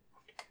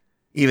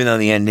 even though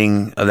the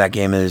ending of that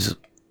game is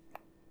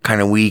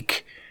kind of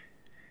weak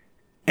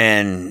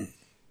and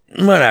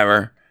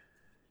whatever.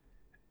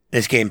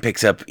 This game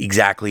picks up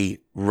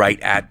exactly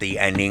right at the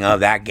ending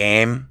of that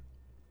game.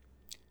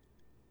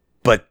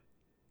 But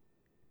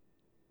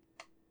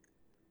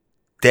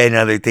then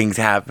other things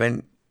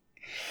happen.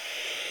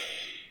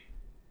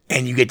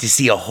 And you get to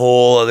see a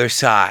whole other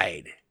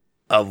side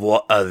of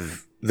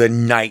the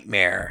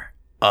nightmare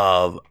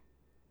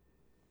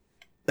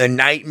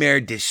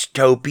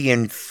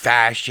dystopian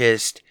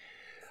fascist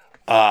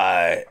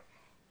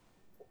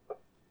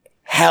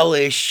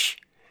hellish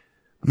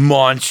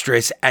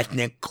monstrous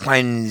ethnic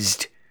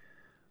cleansed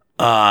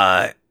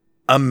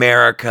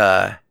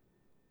America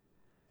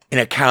in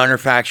a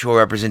counterfactual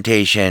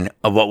representation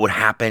of what would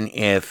happen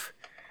if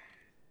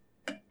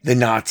the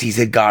Nazis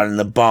had gotten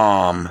the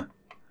bomb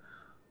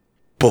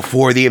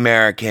before the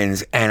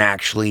Americans and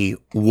actually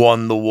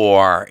won the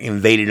war,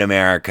 invaded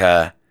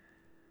America.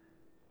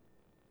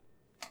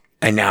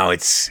 And now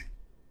it's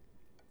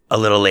a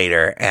little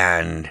later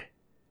and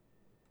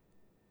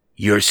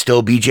you're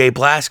still BJ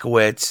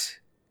Blazkowicz,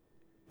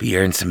 but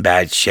you're in some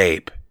bad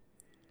shape.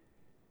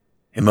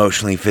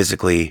 Emotionally,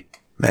 physically,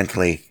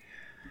 mentally.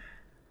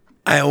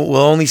 I will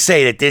only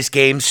say that this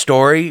game's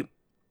story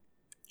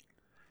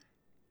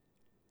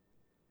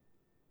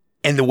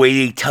and the way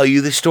they tell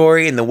you the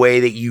story and the way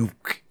that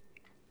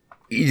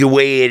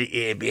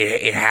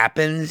it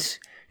happens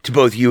to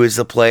both you as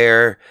the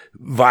player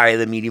via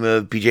the medium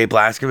of BJ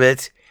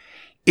Blazkowicz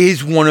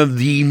is one of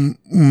the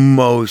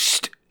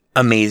most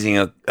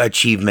amazing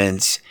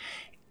achievements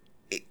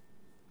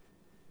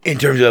in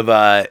terms of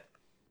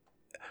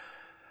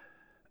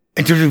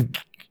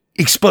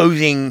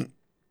exposing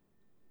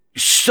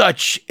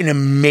such an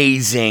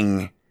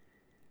amazing,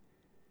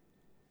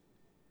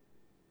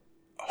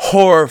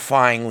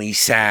 horrifyingly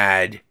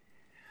sad,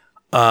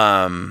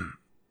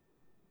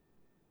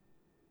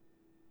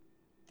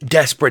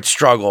 desperate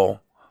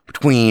struggle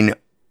between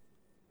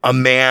a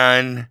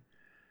man,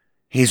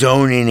 his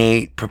own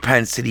innate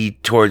propensity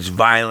towards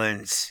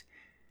violence,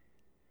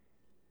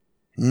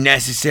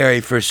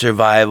 necessary for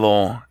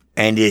survival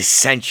and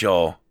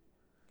essential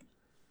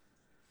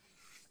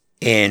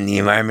in the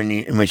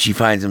environment in which he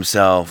finds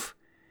himself,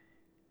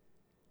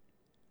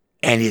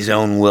 and his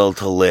own will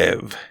to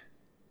live.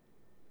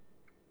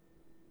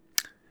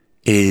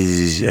 It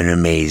is an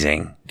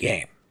amazing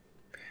game.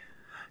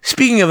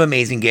 Speaking of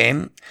amazing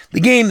game, the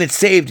game that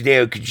saved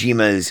Hideo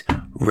Kojima's,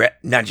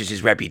 not just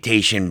his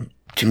reputation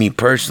to me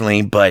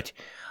personally, but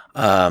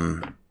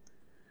to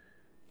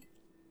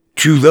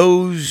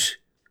those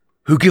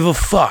who give a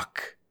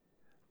fuck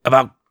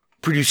about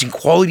producing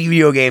quality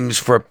video games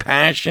for a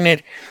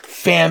passionate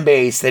fan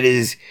base that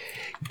is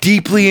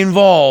deeply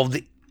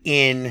involved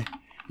in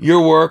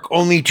your work,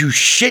 only to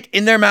shit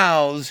in their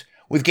mouths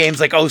with games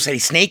like, oh, say,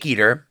 Snake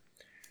Eater.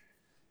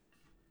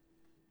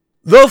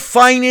 the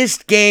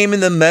finest game in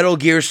the Metal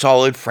Gear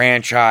Solid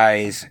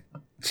franchise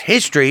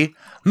history,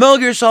 Metal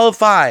Gear Solid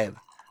 5,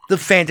 The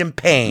Phantom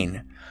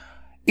Pain.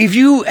 If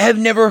you have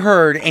never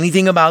heard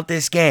anything about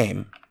this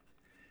game,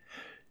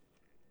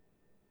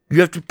 you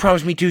have to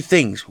promise me two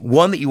things.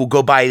 One, that you will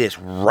go buy this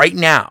right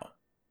now.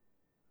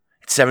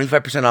 It's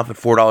 75% off at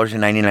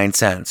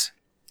 $4.99.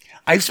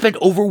 I've spent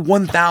over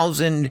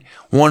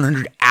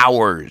 1,100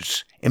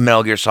 hours in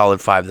Metal Gear Solid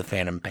 5, The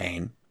Phantom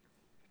Pain.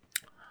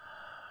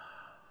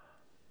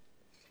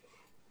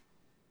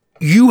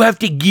 You have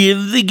to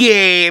give the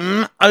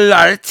game a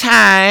lot of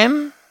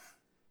time,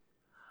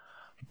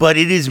 but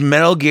it is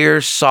Metal Gear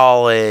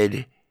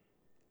Solid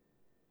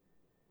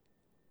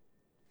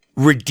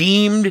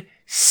redeemed,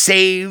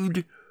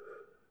 saved,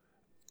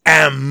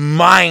 and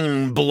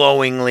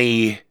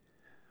mind-blowingly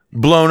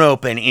blown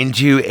open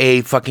into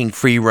a fucking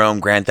free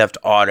roam Grand Theft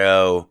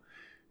Auto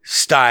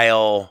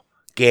style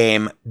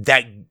game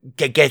that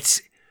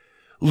gets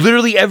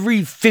literally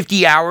every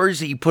 50 hours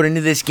that you put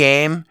into this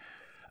game.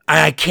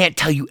 I can't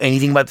tell you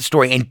anything about the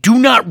story, and do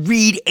not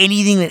read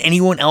anything that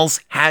anyone else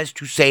has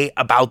to say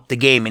about the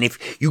game. And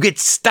if you get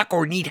stuck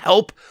or need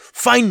help,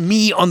 find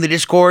me on the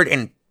Discord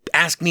and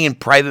ask me in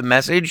private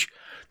message.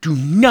 Do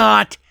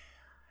not,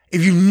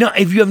 if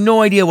you have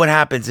no idea what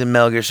happens in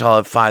Metal Gear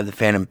Solid 5, The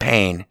Phantom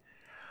Pain,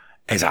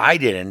 as I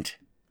didn't,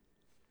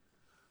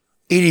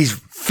 it is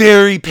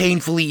very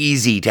painfully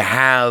easy to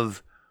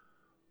have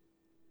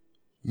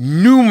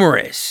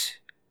numerous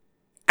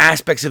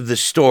aspects of the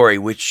story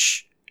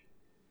which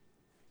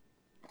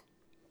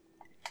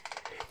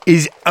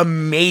is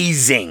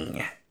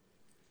amazing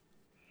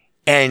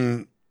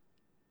and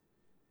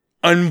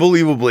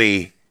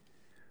unbelievably,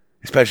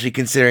 especially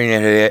considering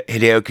that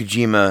Hideo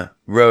Kojima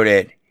wrote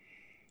it,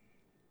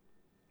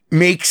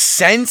 makes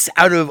sense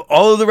out of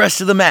all of the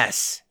rest of the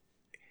mess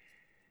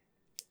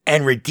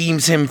and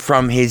redeems him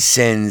from his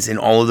sins in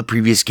all of the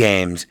previous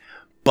games.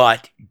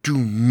 But do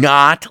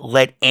not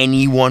let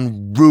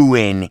anyone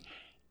ruin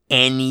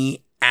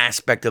any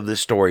aspect of the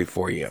story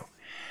for you.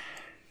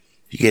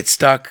 If you get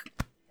stuck,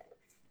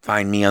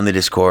 find me on the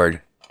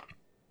Discord.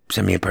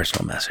 Send me a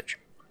personal message.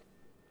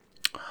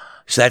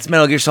 So that's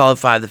Metal Gear Solid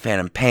 5, The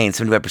Phantom Pain,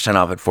 75%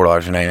 off at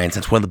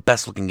 $4.99. One of the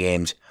best looking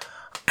games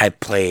I've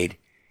played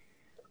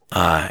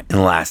in the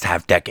last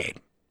half decade.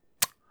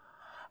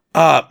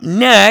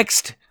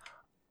 Next,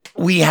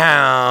 we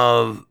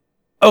have...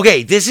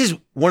 Okay, this is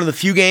one of the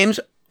few games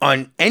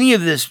on any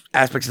of this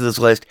aspects of this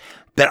list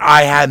that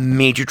I have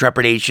major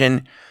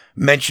trepidation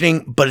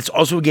mentioning, but it's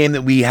also a game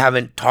that we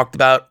haven't talked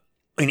about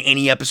in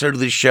any episode of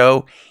this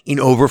show in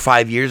over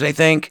 5 years, I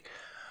think.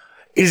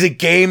 It is a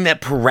game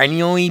that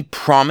perennially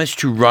promised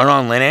to run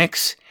on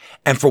Linux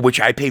and for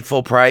which I paid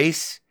full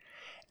price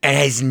and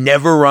has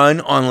never run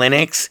on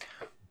Linux.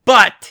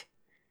 But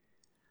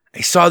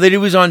I saw that it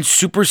was on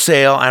super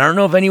sale. I don't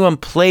know if anyone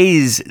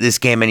plays this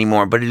game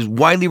anymore, but it is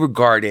widely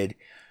regarded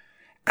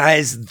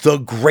as the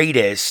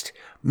greatest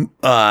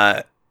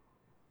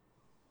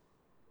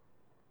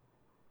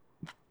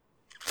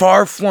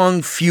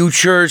far-flung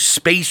future,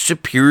 space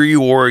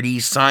superiority,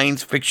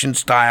 science fiction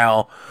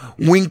style,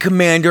 Wing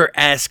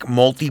Commander-esque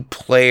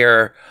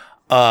multiplayer,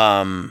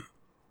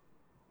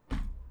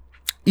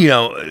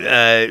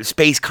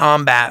 space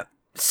combat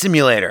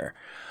simulator.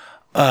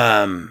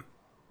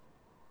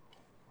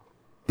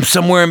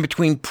 Somewhere in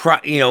between,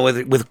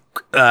 with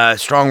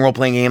strong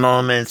role-playing game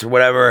elements or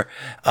whatever,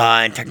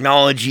 and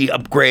technology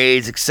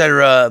upgrades,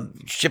 etc.,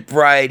 ship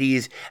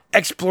varieties,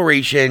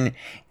 exploration,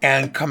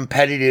 and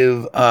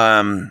competitive,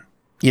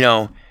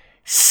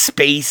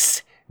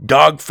 space,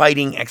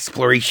 dogfighting,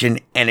 exploration,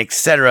 and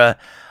etc.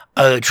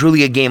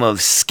 Truly a game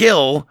of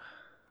skill.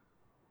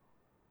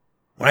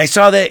 When I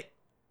saw that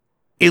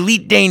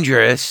Elite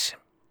Dangerous,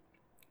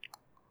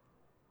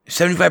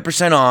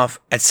 75% off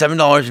at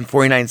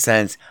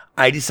 $7.49,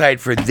 I decided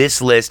for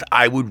this list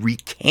I would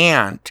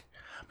recant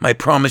my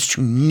promise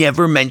to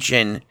never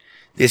mention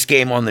this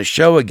game on the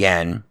show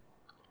again,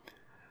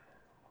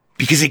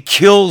 because it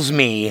kills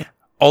me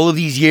all of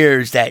these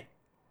years that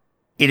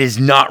it is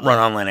not run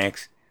on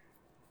Linux.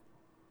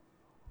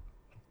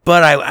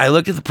 But I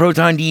looked at the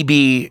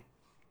ProtonDB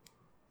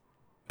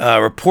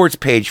reports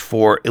page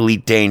for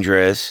Elite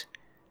Dangerous,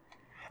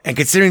 and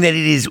considering that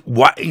it is,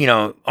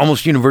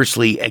 almost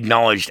universally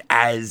acknowledged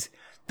as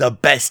the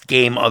best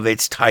game of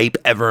its type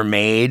ever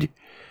made,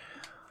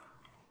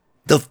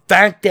 the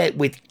fact that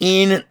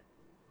within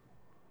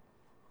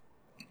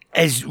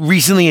as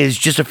recently as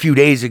just a few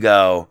days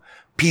ago,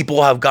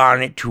 people have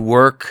gotten it to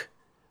work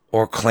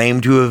or claim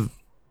to have,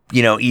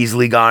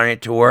 easily gotten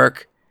it to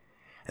work,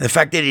 and the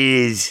fact that it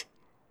is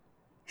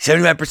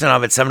 75%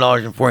 off at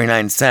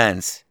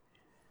 $7.49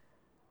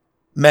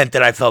 meant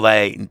that I felt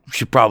I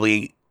should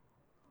probably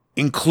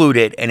include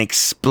it and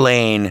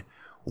explain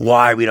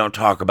why we don't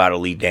talk about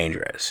Elite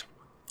Dangerous.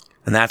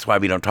 And that's why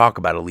we don't talk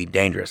about Elite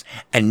Dangerous.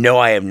 And no,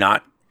 I have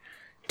not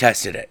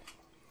tested it,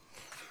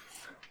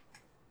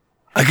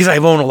 because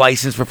I've owned a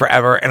license for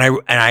forever,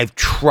 and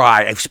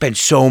I've spent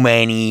so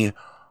many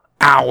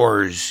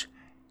hours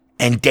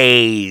and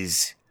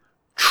days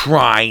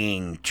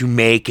trying to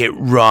make it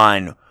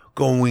run,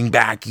 going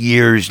back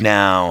years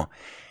now.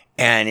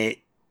 And it,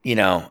 you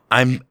know,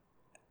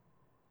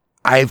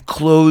 I've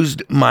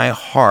closed my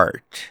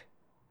heart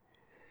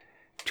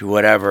to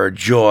whatever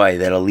joy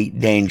that Elite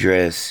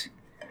Dangerous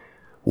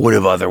would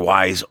have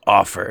otherwise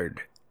offered.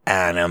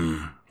 And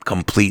I'm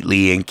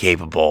completely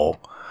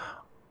incapable,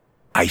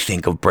 I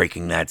think, of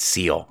breaking that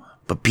seal.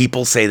 But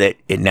people say that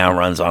it now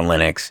runs on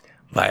Linux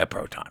via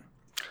Proton.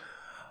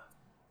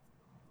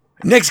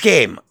 Next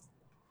game.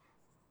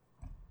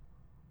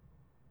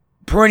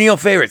 Perennial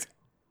favorites.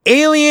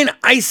 Alien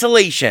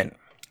Isolation.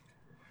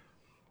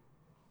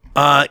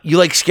 You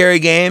like scary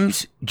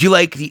games? Do you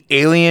like the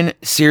Alien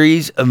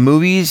series of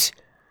movies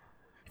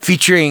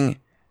featuring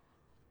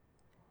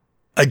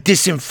a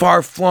distant,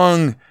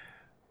 far-flung,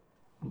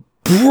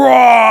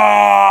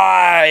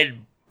 broad,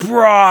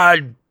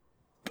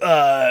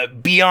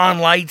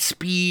 beyond light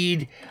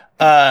speed,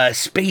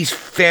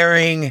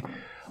 spacefaring,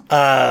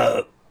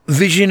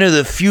 vision of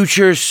the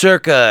future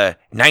circa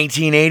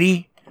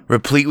 1980,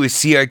 replete with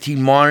CRT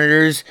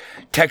monitors,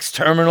 text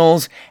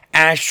terminals,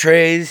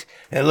 ashtrays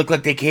that look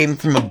like they came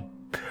from a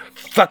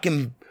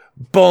fucking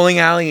bowling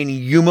alley in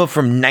Yuma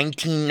from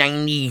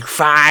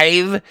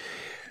 1995.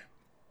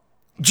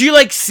 Do you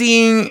like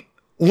seeing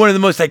one of the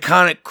most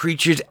iconic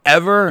creatures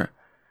ever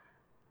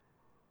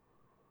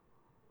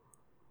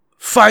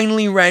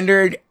finally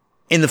rendered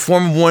in the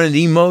form of one of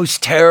the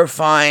most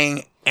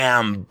terrifying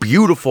and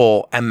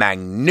beautiful and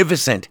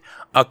magnificent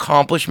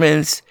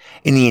accomplishments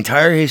in the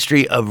entire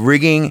history of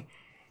rigging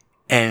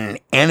and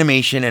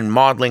animation and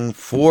modeling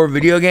for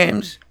video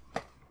games?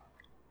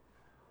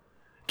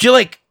 Do you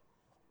like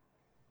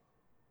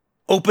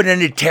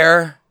open-ended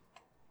terror?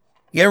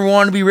 You ever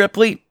want to be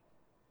Ripley?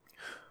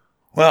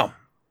 Well,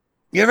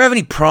 you ever have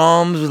any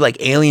problems with like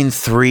Alien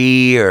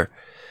 3 or,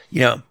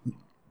 you know,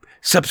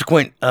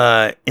 subsequent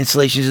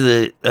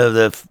installations of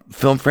the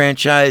film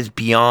franchise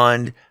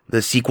beyond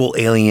the sequel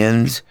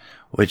Aliens,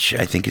 which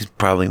I think is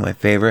probably my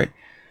favorite?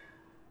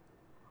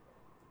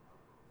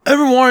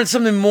 Ever wanted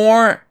something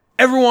more?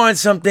 Ever wanted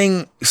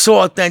something so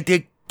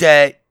authentic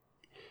that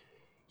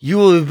you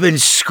will have been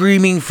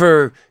screaming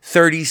for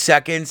 30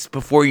 seconds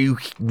before you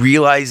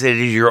realize that it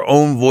is your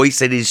own voice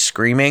that is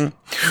screaming?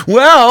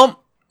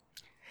 Well,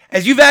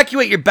 as you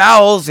evacuate your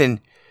bowels and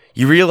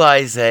you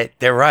realize that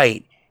they're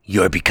right,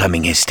 you're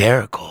becoming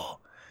hysterical.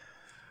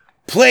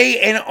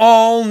 Play an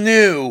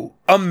all-new,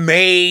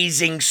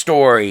 amazing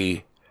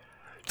story,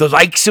 the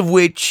likes of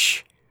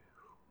which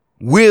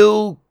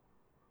will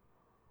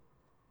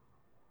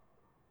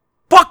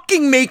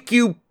fucking make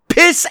you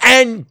piss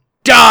and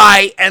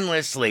die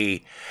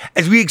endlessly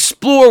as we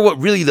explore what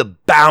really the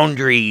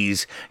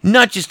boundaries,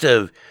 not just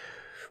of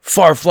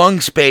far-flung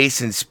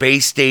space and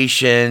space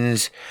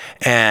stations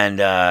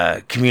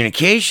and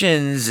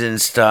communications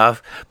and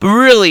stuff, but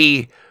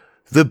really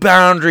the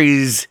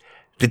boundaries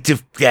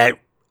that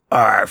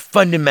are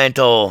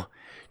fundamental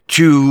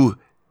to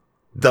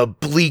the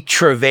bleak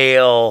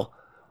travail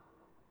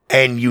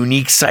and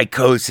unique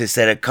psychosis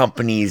that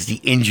accompanies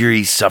the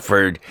injuries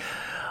suffered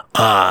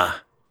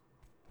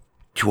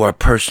to our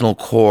personal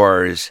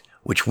cores,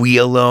 which we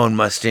alone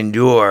must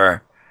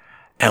endure,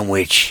 and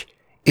which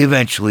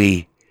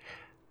eventually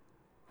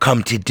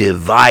come to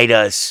divide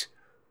us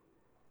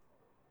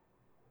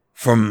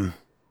from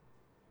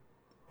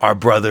our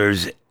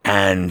brothers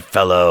and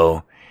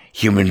fellow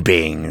human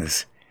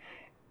beings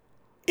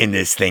in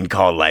this thing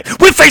called life.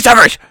 With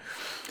facehuggers!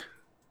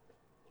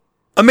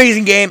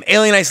 Amazing game,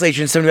 Alien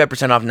Isolation,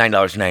 75% off,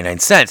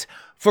 $9.99.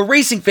 For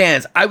racing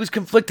fans, I was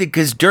conflicted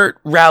because Dirt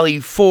Rally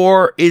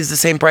 4 is the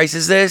same price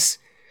as this.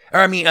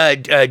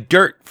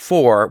 Dirt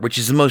 4, which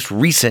is the most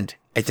recent,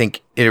 I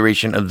think,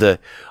 iteration of the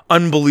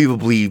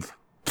unbelievably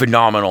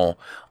phenomenal,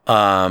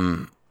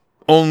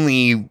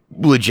 only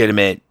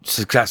legitimate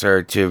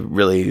successor to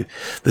really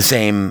the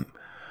same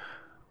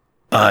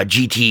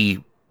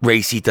GT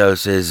race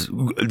ethos as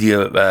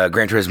the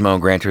Gran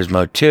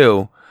Turismo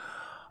 2.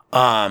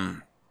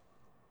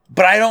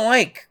 But I don't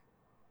like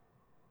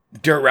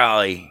Dirt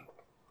Rally.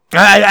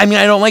 I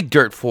don't like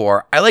Dirt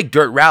 4. I like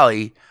Dirt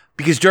Rally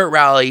because Dirt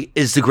Rally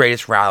is the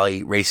greatest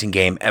rally racing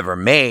game ever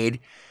made.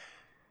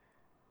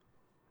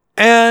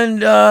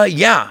 And,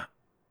 yeah.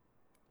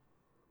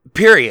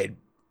 Period.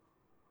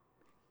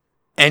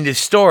 End of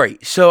story.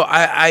 So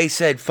I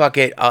said, fuck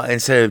it.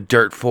 Instead of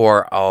Dirt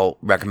 4, I'll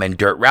recommend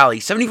Dirt Rally.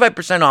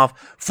 75% off,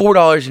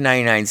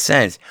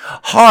 $4.99.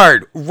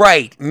 Hard,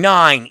 right,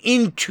 9,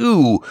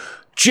 into,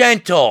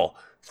 gentle,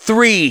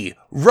 3,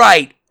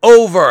 right,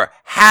 over,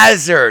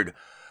 hazard,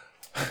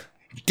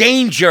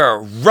 danger,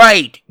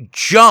 right,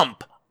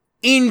 jump,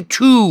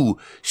 into,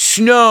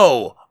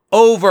 snow,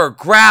 over,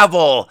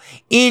 gravel,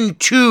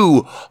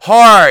 into,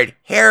 hard,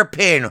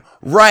 hairpin,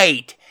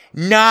 right,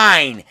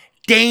 9,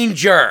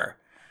 danger.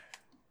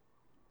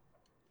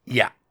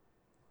 Yeah.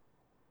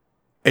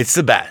 It's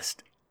the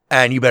best.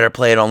 And you better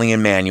play it only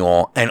in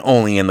manual and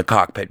only in the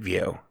cockpit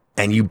view.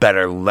 And you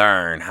better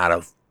learn how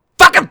to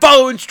fucking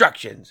follow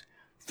instructions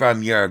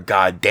from your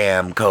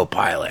goddamn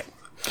co-pilot.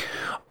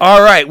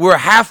 All right, we're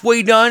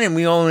halfway done, and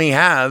we only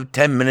have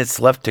 10 minutes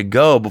left to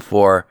go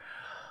before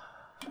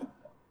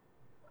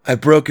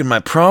I've broken my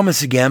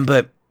promise again.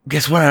 But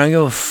guess what? I don't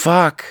give a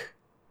fuck.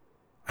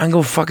 I don't give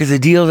a fuck. It's a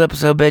deals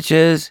episode,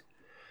 bitches.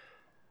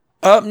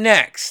 Up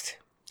next,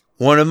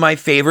 one of my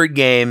favorite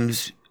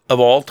games of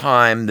all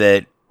time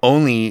that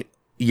only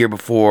 18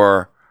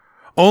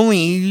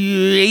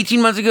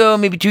 months ago,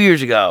 maybe 2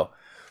 years ago,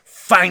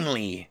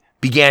 finally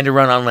began to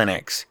run on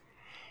Linux.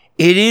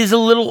 It is a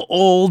little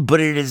old,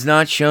 but it has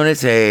not shown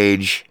its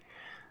age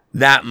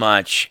that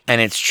much, and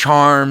its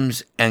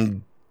charms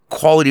and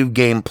quality of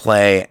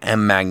gameplay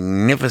and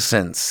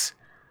magnificence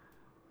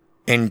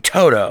in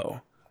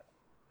toto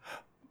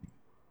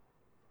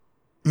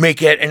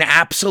make it an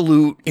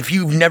absolute, if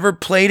you've never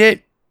played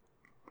it,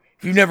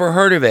 if you've never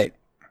heard of it,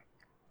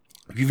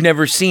 if you've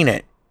never seen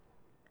it,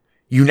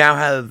 you're now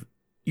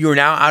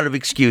out of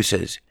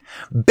excuses.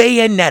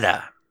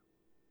 Bayonetta,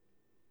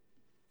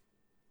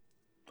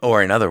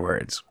 or in other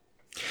words,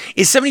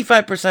 is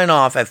 75%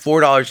 off at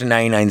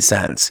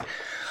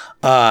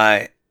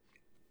 $4.99.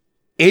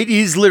 It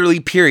is literally,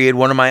 period,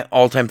 one of my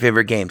all-time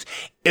favorite games.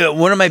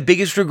 One of my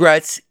biggest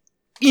regrets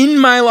in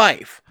my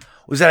life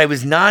was that I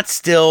was not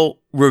still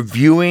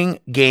reviewing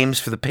games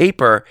for the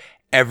paper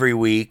every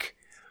week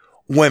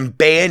when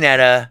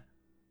Bayonetta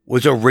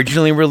was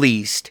originally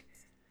released,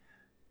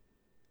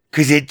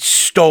 because it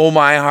stole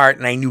my heart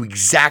and I knew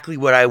exactly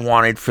what I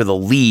wanted for the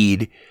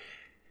lead.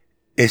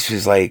 This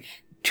was like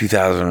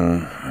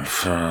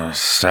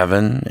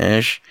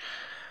 2007-ish.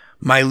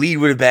 My lead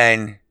would have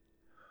been,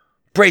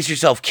 brace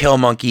yourself, kill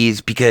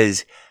monkeys,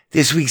 because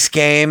this week's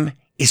game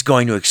is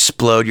going to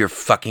explode your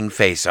fucking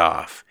face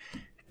off.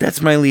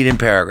 That's my lead in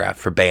paragraph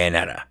for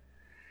Bayonetta.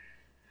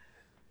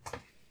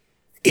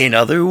 In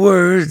other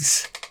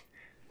words,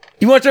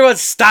 you want to talk about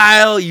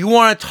style, you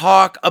want to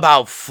talk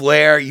about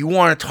flair, you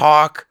want to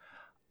talk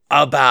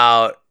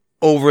about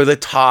over the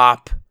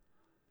top,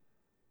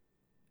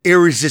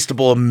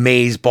 irresistible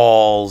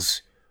amazeballs,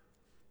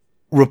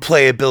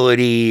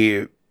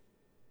 replayability,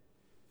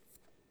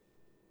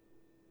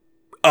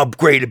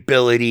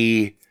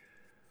 upgradability,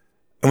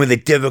 and with a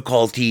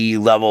difficulty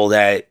level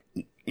that,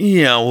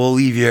 will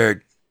leave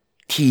your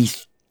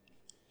teeth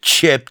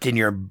chipped and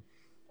your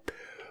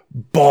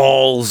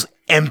balls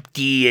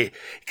empty,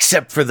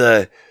 except for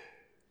the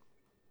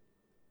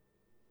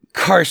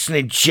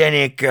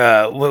carcinogenic,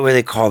 what do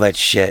they call that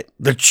shit?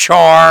 The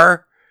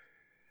char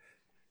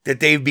that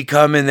they've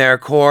become in their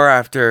core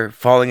after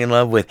falling in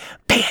love with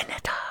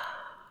Bayonetta.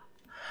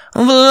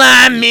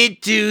 Fly me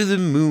to the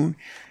moon.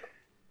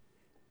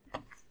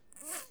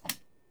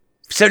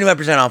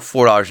 75% off,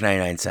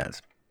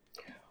 $4.99.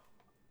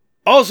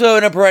 Also,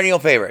 in our perennial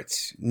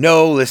favorites,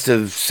 no list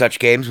of such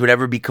games would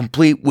ever be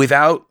complete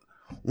without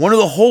one of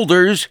the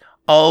holders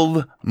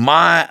of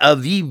my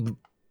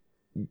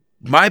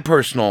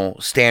personal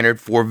standard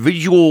for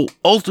visual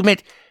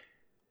ultimate,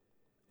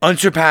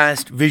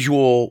 unsurpassed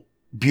visual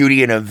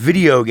beauty in a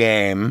video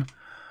game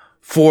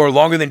for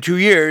longer than 2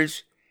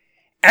 years,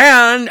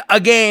 and a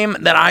game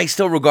that I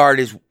still regard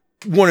as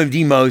one of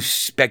the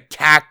most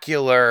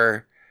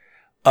spectacular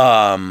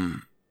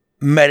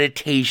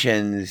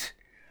meditations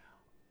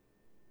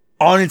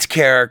on its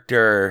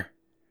character,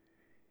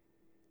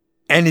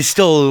 and is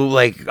still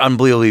like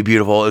unbelievably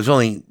beautiful. It's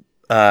only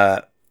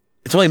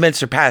been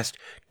surpassed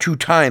 2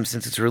 times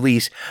since its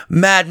release.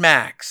 Mad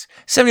Max,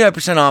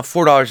 75% off,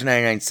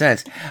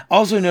 $4.99.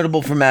 Also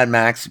notable for Mad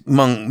Max,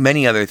 among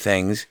many other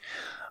things,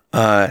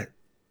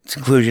 its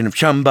inclusion of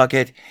Chum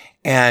Bucket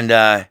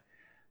and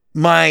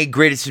My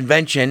Greatest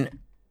Invention.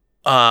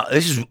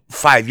 This is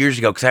 5 years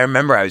ago, because I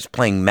remember I was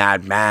playing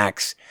Mad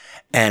Max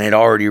and had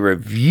already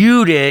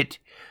reviewed it,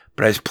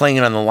 but I was playing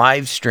it on the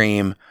live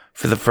stream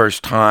for the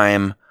first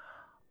time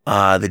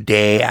the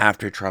day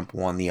after Trump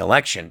won the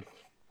election,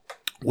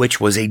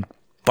 which was a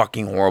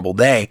fucking horrible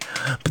day.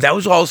 But that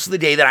was also the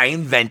day that I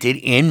invented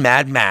in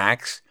Mad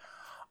Max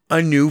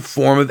a new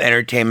form of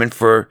entertainment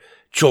for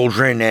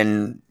children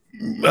and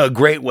a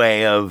great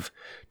way of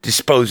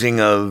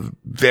disposing of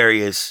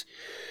various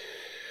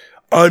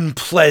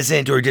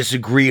unpleasant or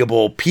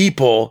disagreeable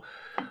people.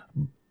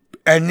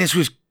 And this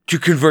was to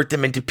convert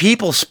them into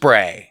people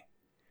spray,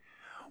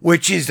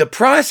 which is the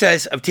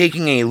process of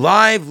taking a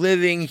live,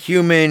 living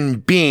human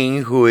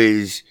being who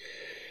is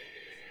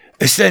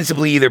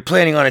ostensibly either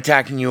planning on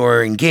attacking you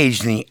or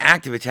engaged in the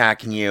act of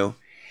attacking you,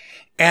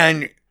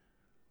 and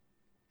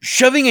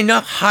shoving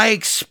enough high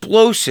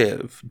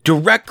explosive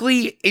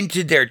directly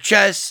into their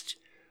chest.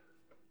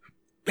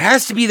 It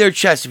has to be their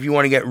chest if you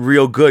want to get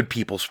real good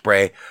people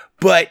spray,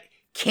 but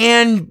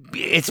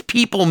it's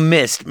people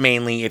mist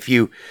mainly if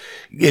you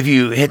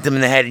hit them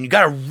in the head, and you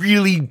gotta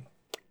really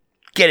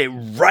get it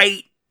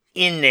right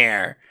in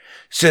there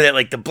so that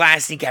like the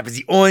blasting cap is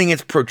the only thing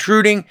that's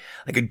protruding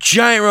like a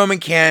giant Roman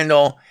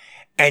candle,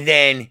 and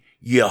then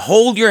you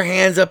hold your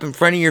hands up in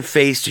front of your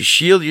face to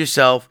shield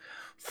yourself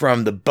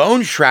from the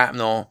bone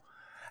shrapnel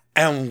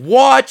and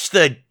watch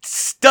the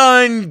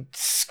stunned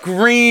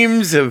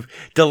screams of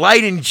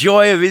delight and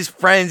joy of his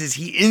friends as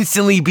he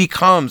instantly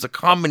becomes a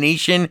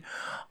combination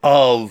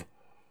of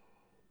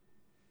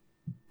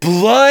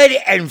blood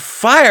and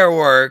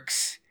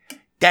fireworks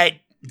that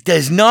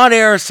does not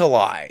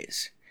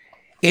aerosolize.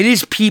 It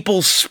is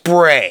people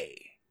spray.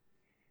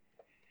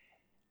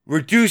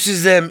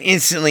 Reduces them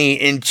instantly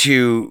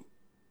into,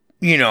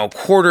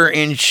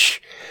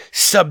 1/4-inch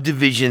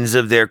subdivisions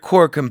of their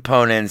core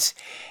components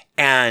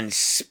and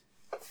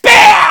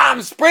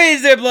spam!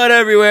 Sprays their blood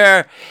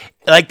everywhere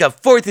like the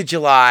 4th of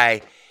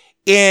July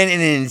in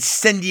an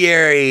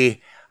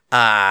incendiary, in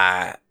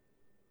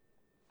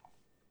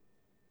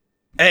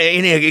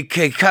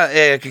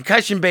a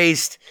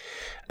concussion-based,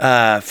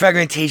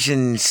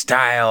 fragmentation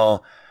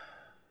style.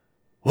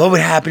 What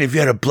would happen if you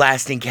had a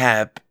blasting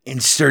cap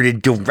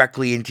inserted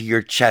directly into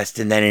your chest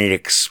and then it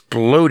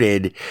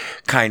exploded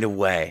kind of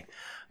way?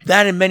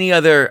 That and many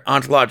other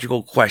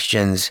ontological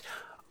questions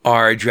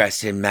are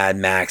addressed in Mad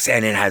Max,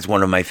 and it has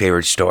one of my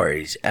favorite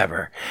stories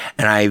ever.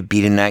 And I've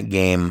beaten that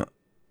game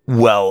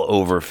well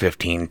over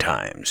 15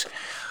 times.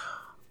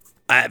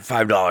 At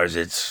 $5,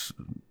 it's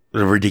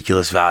a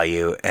ridiculous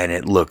value, and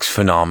it looks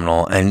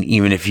phenomenal. And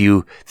even if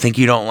you think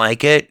you don't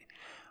like it,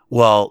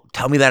 well,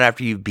 tell me that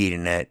after you've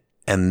beaten it,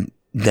 and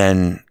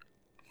then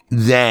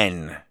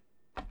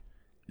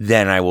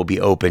I will be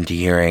open to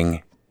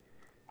hearing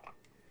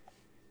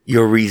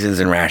your reasons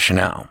and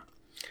rationale.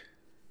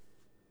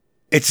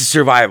 It's a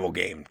survival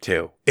game,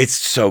 too. It's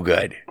so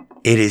good.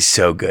 It is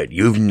so good.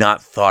 You've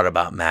not thought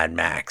about Mad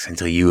Max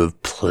until you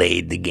have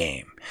played the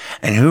game.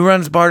 And who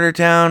runs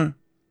Bartertown?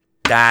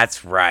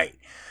 That's right.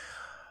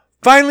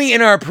 Finally,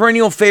 in our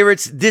perennial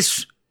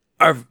favorites,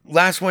 our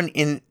last one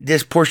in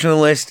this portion of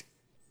the list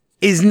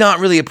is not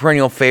really a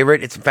perennial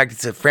favorite. In fact,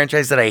 it's a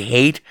franchise that I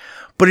hate,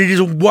 but it is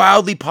a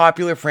wildly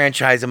popular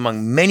franchise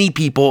among many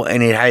people,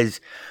 and it has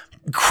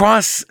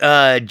cross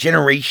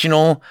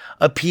generational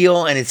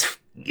appeal, and I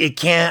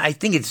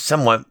think it's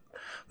somewhat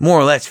more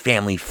or less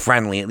family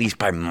friendly, at least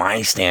by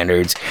my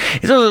standards.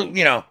 It's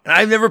also,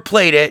 I've never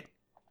played it,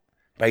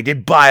 but I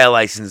did buy a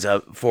license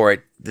for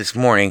it this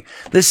morning.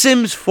 The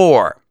Sims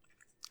 4,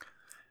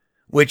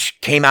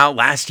 which came out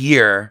last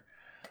year.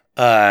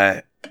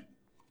 At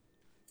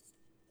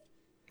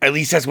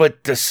least that's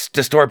what the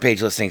store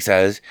page listing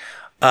says.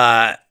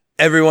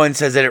 Everyone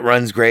says that it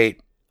runs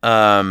great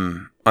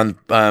on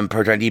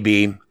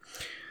ProtonDB.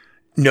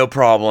 No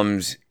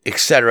problems,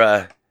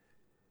 etc.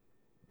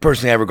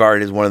 Personally, I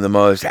regard it as one of the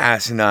most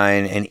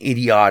asinine and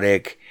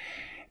idiotic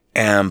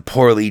and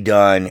poorly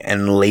done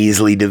and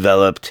lazily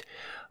developed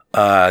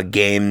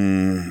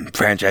game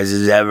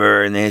franchises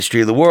ever in the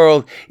history of the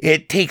world.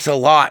 It takes a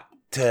lot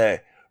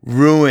to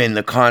ruin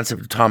the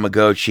concept of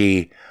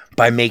Tamagotchi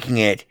by making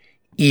it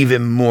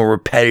even more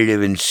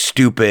repetitive and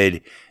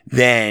stupid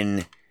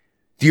than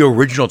the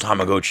original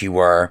Tamagotchi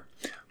were.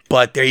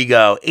 But there you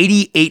go.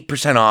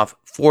 88% off,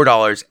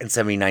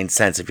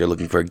 $4.79 if you're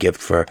looking for a gift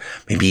for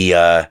maybe,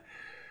 a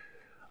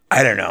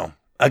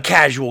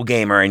casual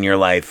gamer in your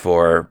life,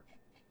 or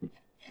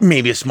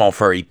maybe a small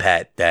furry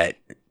pet that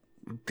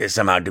has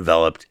somehow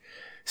developed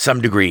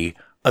some degree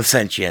of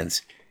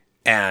sentience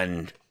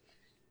and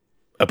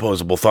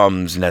opposable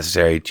thumbs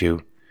necessary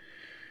to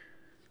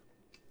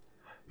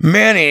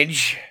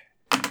manage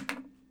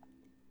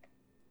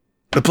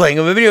the playing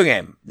of a video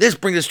game. This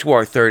brings us to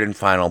our third and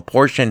final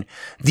portion,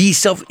 the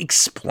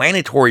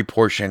self-explanatory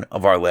portion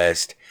of our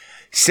list,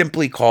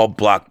 simply called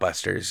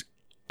Blockbusters.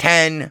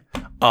 10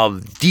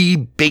 of the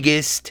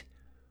biggest,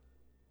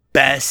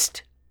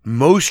 best,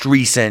 most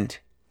recent,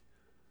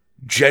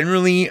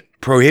 generally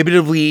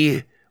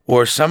prohibitively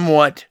or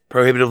somewhat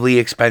prohibitively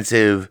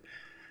expensive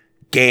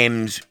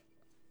games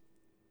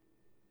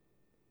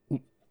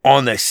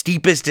on the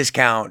steepest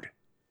discount.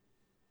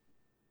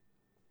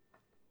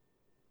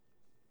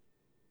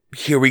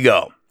 Here we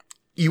go.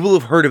 You will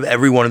have heard of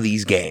every one of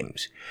these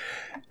games.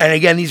 And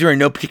again, these are in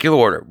no particular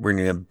order. We're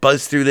going to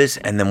buzz through this,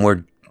 and then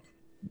we'll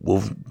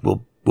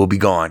be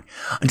gone.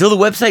 Until the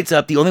website's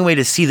up, the only way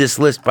to see this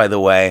list, by the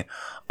way,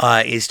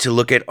 is to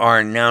look at our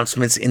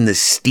announcements in the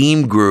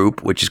Steam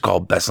group, which is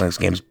called Best Linux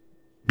Games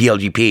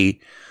BLGP.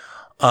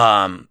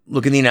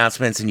 Look in the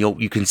announcements, and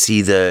you can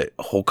see the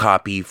whole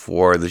copy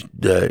for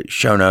the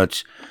show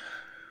notes,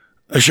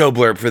 a show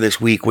blurb for this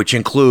week, which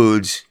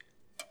includes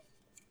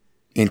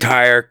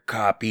entire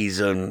copies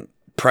and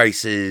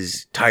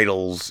prices,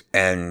 titles,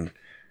 and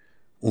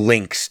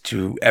links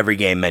to every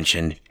game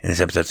mentioned in this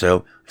episode.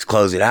 So let's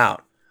close it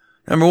out.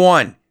 Number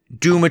 1,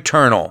 Doom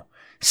Eternal,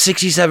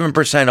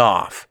 67%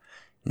 off,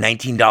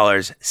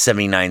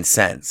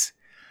 $19.79.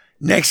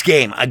 Next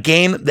game, a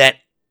game that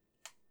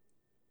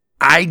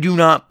I do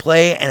not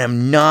play, and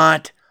I'm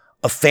not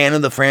a fan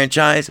of the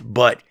franchise,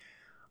 but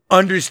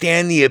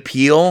understand the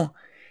appeal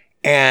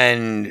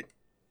and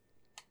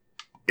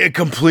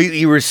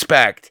completely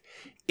respect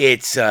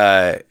its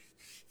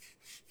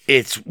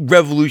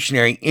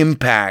revolutionary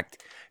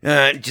impact,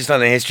 just on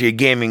the history of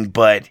gaming,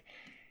 but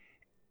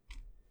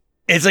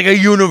it's like a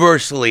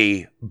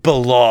universally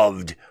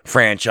beloved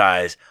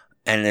franchise.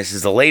 and this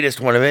is the latest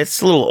one of it.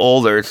 It's a little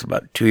older. It's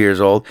about 2 years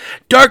old.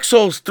 Dark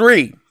Souls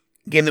 3,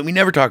 a game that we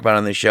never talk about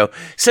on this show.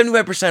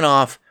 75%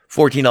 off,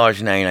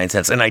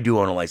 $14.99, and I do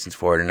own a license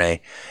for it, and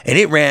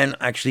it ran,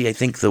 actually, I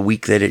think the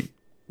week that it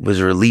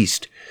was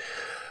released.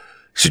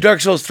 So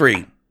Dark Souls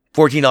 3,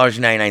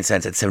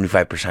 $14.99 at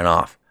 75%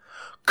 off.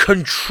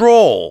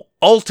 Control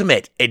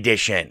Ultimate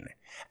Edition,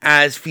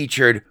 as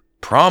featured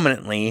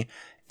prominently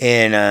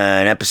in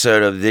an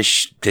episode of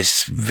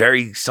this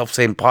very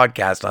self-same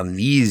podcast on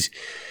these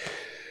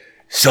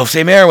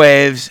self-same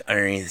airwaves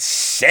underneath the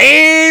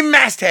same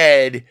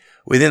masthead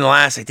within the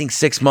last, I think,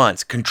 6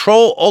 months.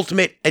 Control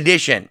Ultimate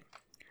Edition.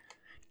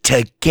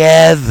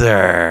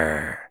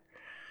 Together.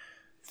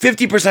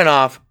 50%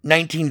 off,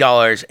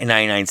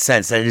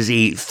 $19.99. That is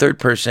a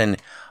third-person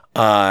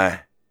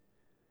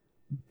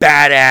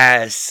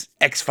badass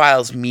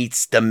X-Files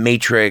meets The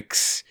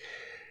Matrix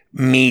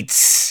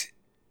meets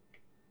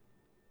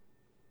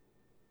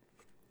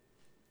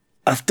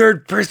a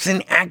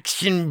third-person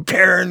action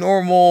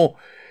paranormal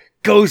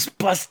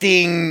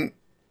ghost-busting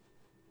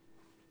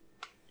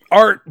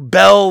Art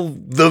Bell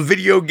the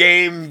video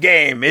game.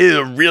 It is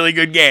a really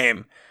good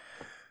game.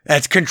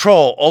 That's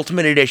Control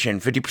Ultimate Edition,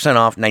 50%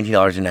 off,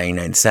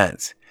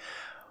 $19.99.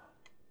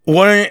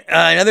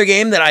 Another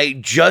game that I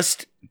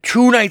just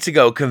 2 nights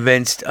ago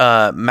convinced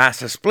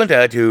Master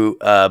Splinter to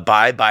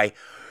buy by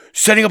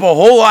setting up a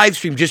whole live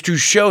stream just to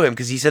show him,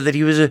 because he said that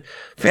he was a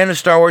fan of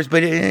Star Wars,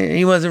 but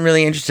he wasn't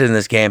really interested in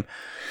this game.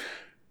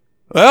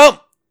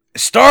 Well,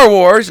 Star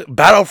Wars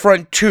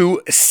Battlefront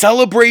 2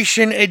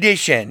 Celebration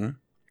Edition,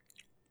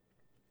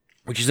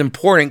 which is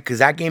important because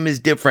that game is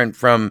different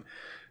from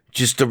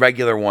just the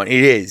regular one.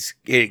 It is.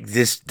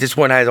 This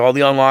one has all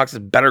the unlocks,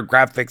 better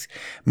graphics,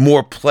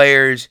 more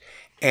players,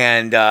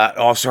 and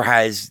also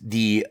has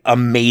the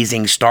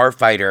amazing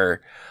Starfighter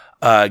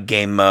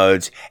game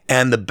modes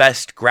and the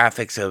best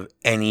graphics of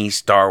any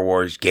Star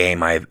Wars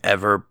game I've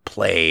ever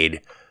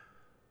played.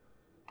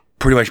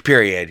 Pretty much,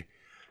 period.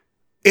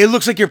 It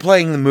looks like you're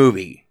playing the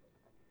movie.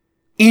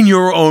 In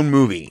your own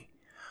movie.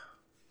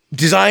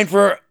 Designed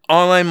for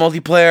online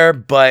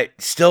multiplayer, but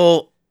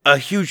still a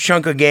huge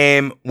chunk of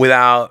game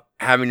without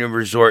having to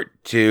resort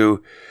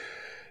to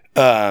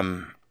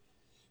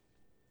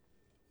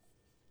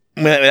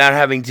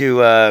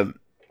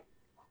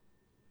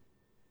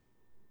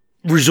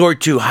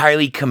resort to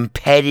highly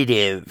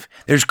competitive.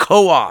 There's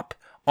co-op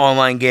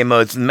online game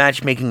modes. The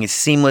matchmaking is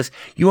seamless.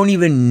 You won't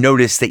even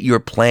notice that you're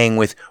playing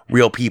with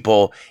real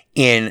people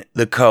in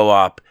the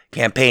co-op.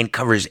 Campaign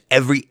covers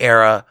every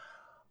era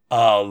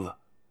of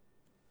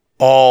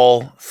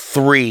all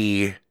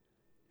 3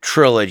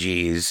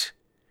 trilogies.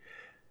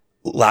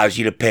 Allows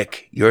you to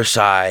pick your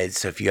sides.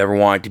 So if you ever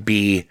want to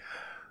be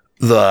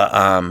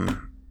the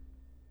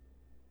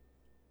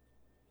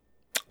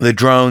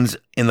drones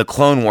in the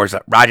Clone Wars,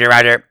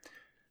 Roger,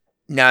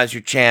 now's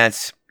your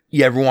chance.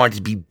 You ever want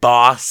to be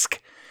Bosk?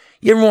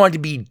 You ever want to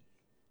be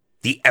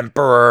the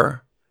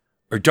Emperor,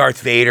 or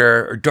Darth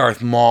Vader, or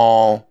Darth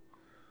Maul,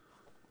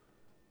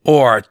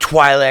 or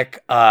Twi'lek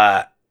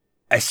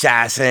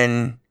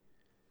assassin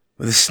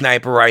with a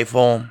sniper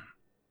rifle?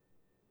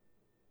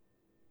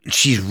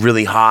 She's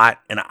really hot,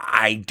 and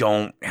I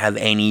don't have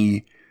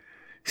any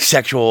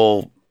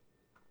sexual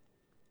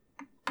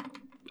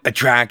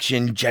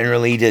attraction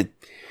generally to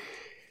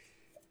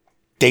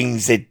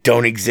things that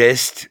don't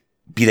exist,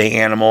 be they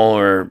animal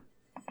or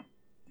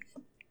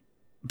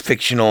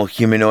fictional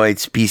humanoid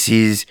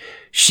species.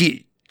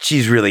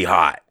 She's really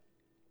hot.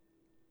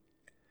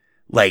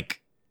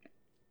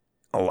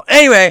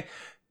 Anyway,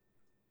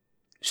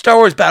 Star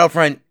Wars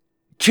Battlefront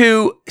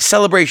 2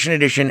 Celebration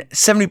Edition,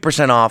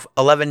 70% off,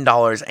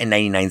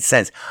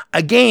 $11.99.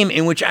 A game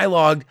in which I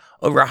logged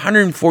over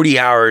 140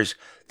 hours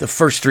the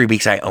first 3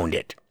 weeks I owned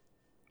it.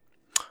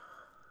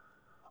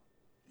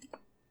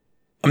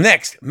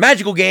 Next,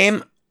 magical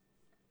game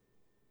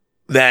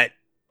that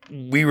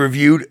we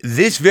reviewed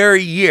this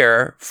very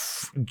year,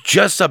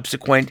 just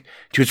subsequent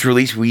to its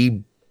release.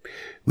 We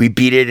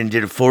beat it and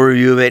did a full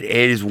review of it.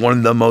 It is one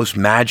of the most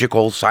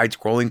magical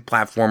side-scrolling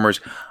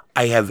platformers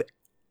I have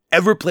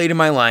ever played in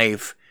my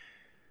life.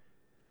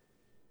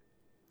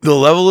 The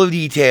level of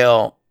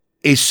detail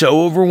is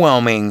so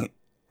overwhelming,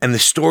 and the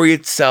story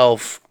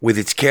itself with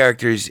its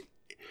characters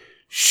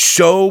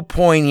so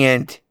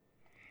poignant,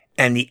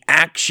 and the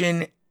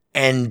action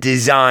and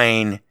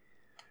design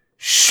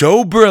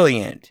so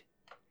brilliant.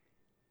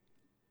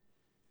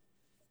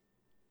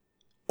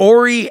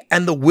 Ori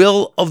and the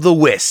Will of the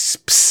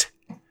Wisps,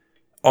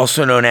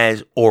 also known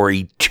as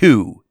Ori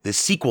 2, the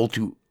sequel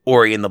to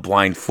Ori and the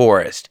Blind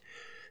Forest.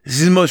 This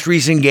is the most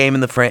recent game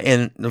in the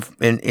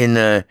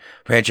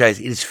franchise.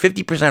 It is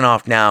 50%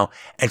 off now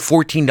at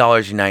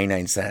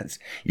 $14.99.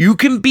 You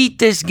can beat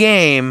this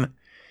game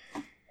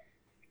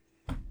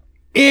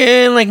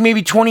in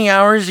maybe 20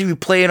 hours if you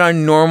play it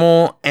on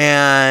normal,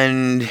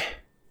 and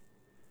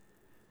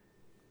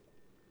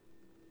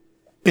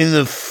in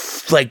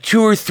the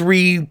 2 or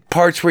 3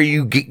 parts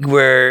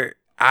where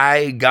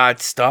I got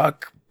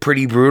stuck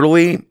pretty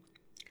brutally,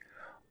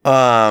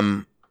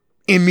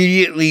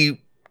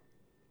 immediately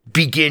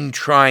begin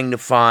trying to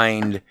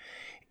find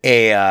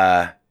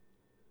a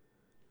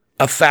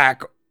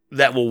fact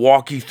that will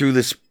walk you through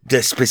this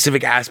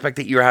specific aspect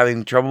that you're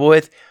having trouble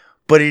with,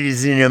 but it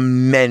is an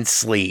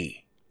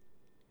immensely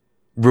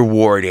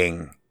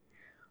rewarding,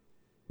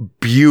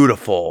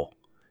 beautiful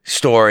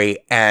story,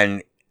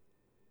 and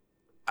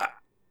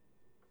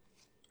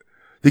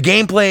the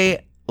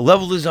gameplay,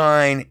 level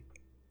design,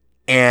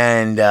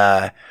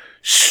 and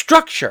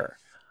structure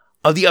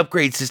of the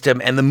upgrade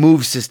system and the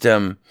move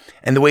system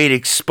and the way it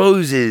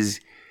exposes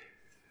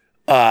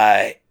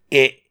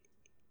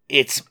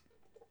its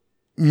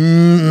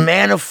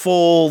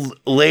manifold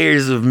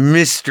layers of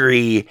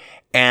mystery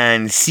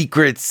and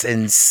secrets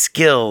and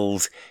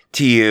skills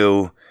to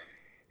you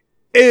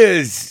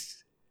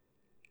is,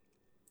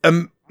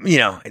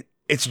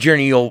 it's a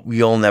journey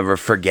you'll never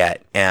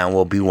forget, and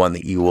will be one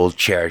that you will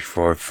cherish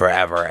for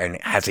forever, and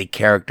it has a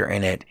character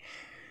in it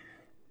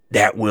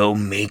that will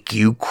make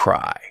you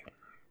cry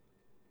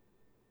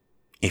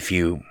if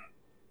you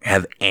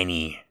have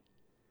any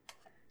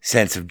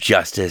sense of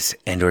justice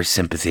and or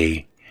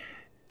sympathy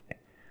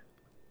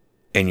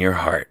in your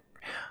heart.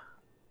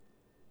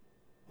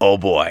 Oh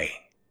boy,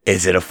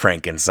 is it a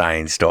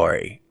Frankenstein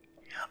story.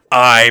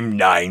 I'm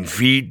 9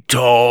 feet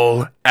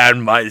tall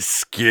and my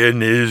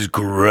skin is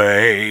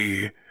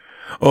gray.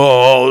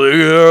 All the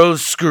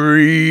girls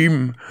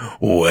scream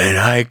when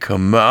I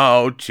come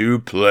out to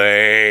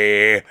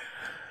play.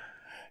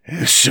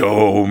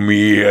 Show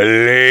me a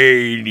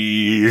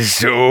lady,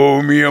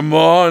 show me a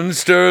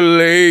monster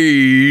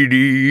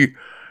lady,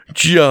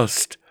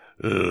 just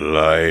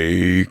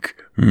like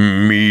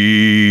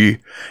me.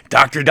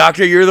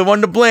 Doctor, you're the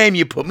one to blame.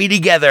 You put me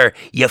together.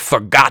 You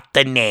forgot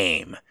the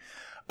name.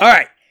 All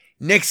right,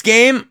 next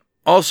game,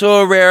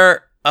 also a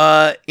rare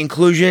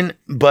inclusion,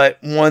 but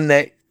one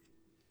that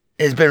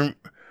has been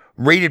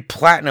rated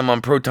platinum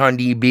on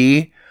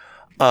ProtonDB,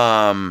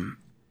 and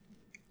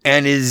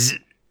is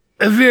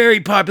a very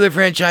popular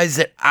franchise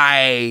that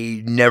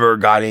I never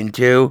got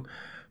into,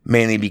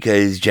 mainly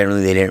because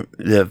generally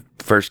the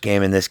first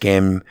game and this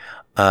game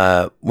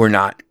were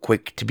not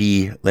quick to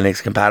be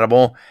Linux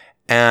compatible,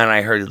 and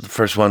I heard that the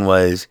first one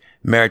was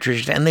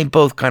meretricious, and they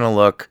both kind of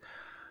look,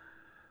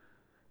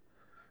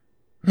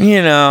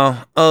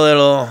 a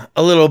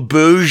little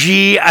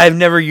bougie. I've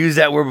never used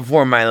that word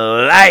before in my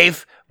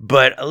life,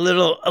 but a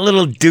little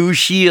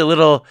douchey, a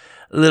little,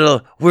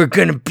 we're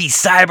gonna be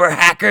cyber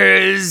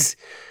hackers.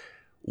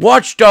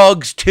 Watch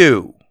Dogs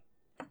 2,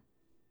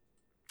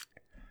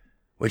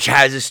 which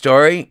has a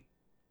story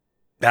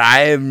that I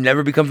have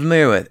never become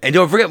familiar with. And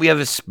don't forget, we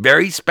have a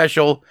very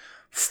special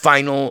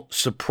final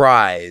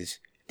surprise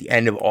at the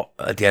end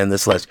of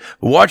this list.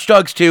 Watch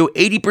Dogs 2,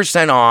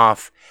 80%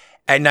 off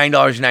at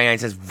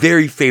 $9.99,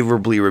 very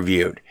favorably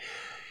reviewed.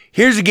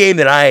 Here's a game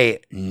that I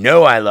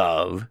know I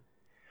love,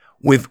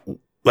 with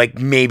like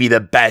maybe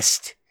the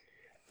best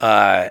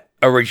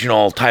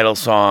original title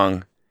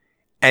song.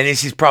 And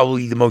this is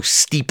probably the most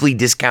steeply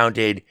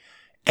discounted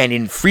and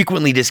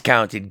infrequently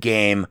discounted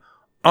game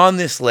on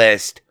this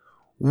list.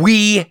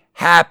 We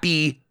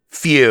Happy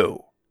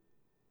Few.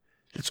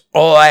 That's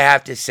all I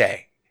have to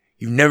say.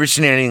 You've never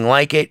seen anything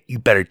like it. You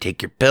better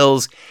take your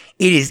pills.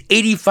 It is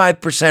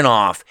 85%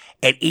 off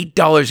at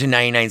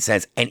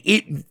 $8.99, and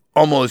it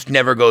almost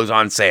never goes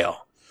on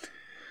sale.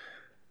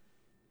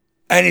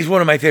 And it's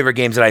one of my favorite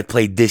games that I've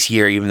played this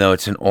year, even though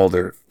it's an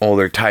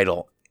older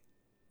title.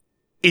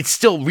 It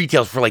still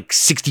retails for like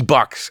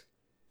 $60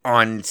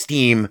 on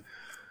Steam,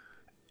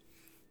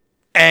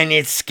 and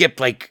it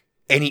skipped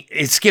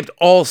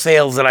all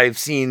sales that I've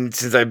seen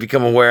since I've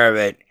become aware of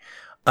it.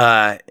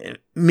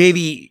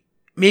 Maybe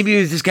it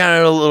was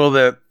discounted a little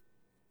bit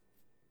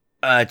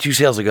 2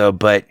 sales ago,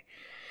 but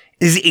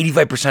this is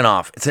 85%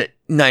 off. It's a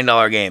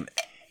 $9 game.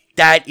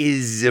 That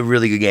is a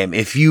really good game.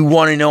 If you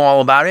want to know all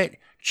about it,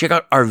 check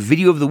out our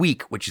video of the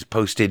week, which is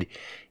posted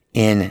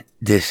in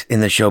the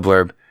show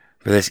blurb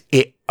for this.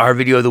 Our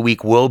video of the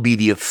week will be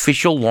the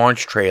official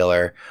launch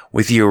trailer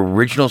with the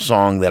original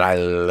song that I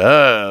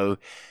love.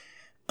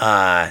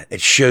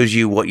 It shows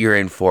you what you're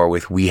in for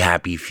with We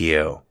Happy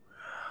Few.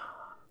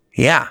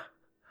 Yeah.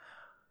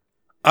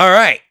 All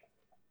right.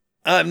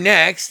 Up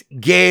next,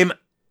 game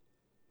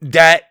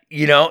that,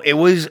 it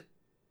was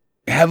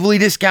heavily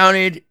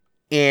discounted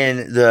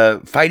in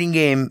the fighting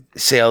game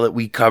sale that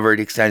we covered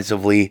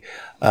extensively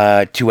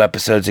 2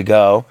 episodes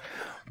ago.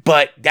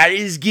 But that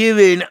has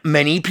given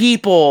many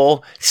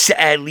people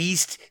at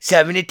least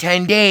 7 to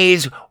 10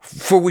 days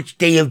for which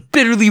they have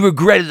bitterly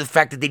regretted the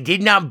fact that they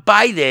did not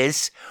buy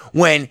this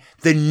when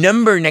the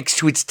number next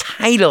to its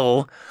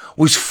title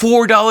was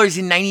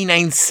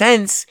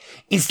 $4.99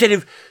 instead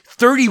of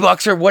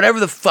 $30 or whatever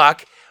the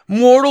fuck.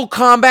 Mortal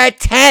Kombat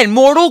 10.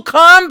 Mortal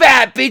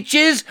Kombat,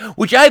 bitches!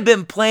 Which I've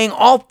been playing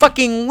all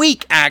fucking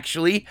week,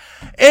 actually.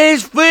 It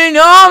is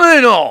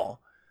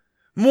phenomenal!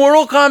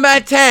 Mortal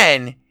Kombat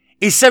 10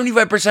 is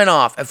 75%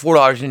 off at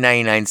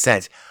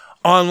 $4.99.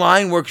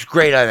 Online works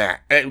great on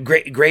that.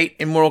 Great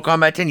in Mortal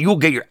Kombat 10. You will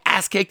get your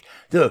ass kicked.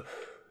 It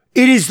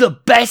is the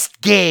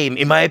best game,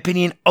 in my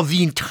opinion, of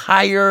the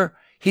entire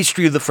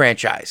history of the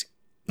franchise.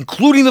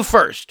 including the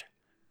first,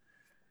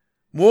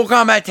 Mortal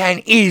Kombat 10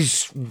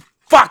 is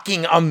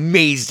fucking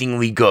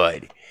amazingly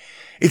good.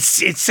 It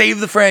saved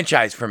the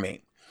franchise for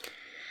me.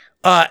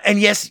 And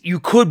yes,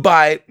 you could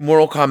buy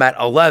Mortal Kombat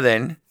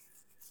 11,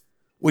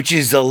 which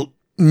is a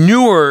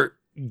newer,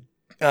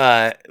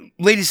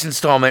 latest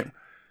installment.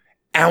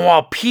 And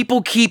while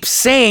people keep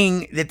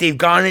saying that they've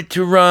gotten it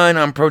to run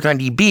on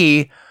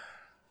ProtonDB,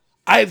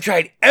 I've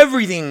tried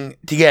everything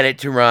to get it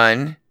to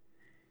run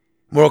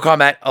Mortal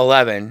Kombat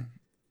 11.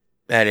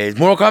 That is,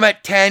 Mortal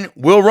Kombat 10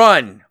 will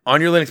run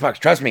on your Linux box.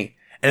 Trust me.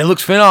 And it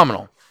looks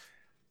phenomenal.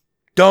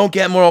 Don't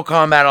get Mortal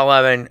Kombat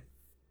 11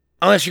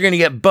 unless you're going to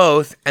get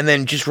both and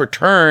then just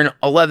return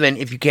 11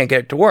 if you can't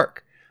get it to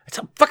work. That's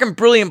a fucking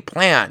brilliant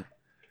plan.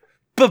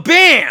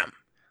 Ba-bam!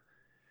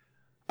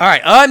 All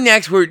right, up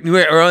next, we're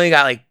only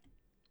got like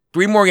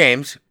 3 more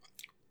games.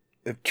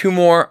 We have 2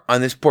 more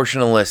on this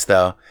portion of the list,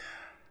 though.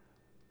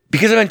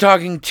 Because I've been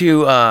talking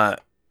to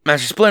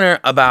Master Splinter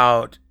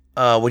about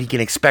what he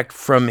can expect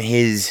from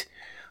his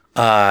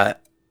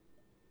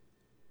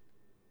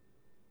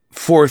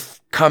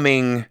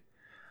forthcoming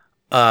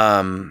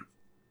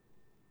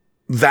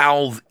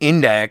Valve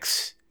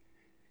Index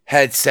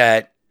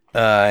headset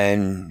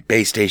and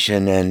base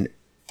station and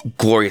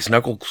Glorious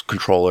Knuckles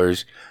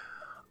controllers,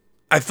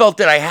 I felt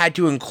that I had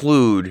to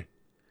include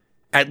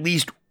at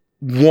least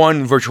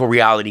one virtual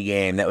reality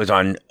game that was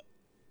on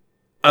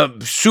a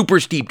super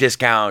steep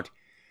discount,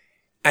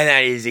 and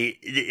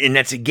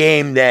that's a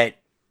game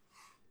that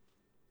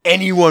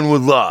anyone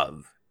would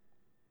love,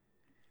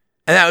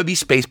 and that would be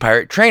Space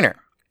Pirate Trainer.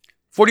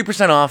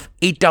 40% off,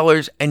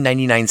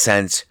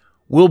 $8.99.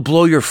 Will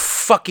blow your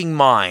fucking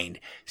mind,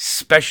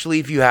 especially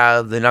if you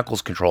have the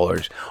Knuckles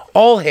controllers.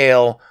 All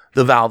hail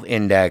the Valve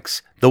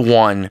Index, the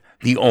one,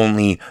 the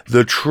only,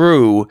 the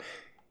true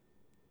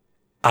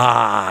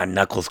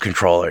Knuckles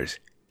controllers.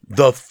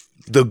 The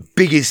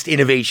biggest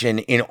innovation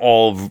in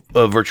all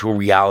of virtual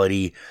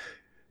reality.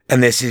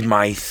 And this is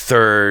my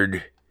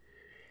 3rd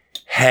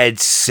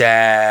headset,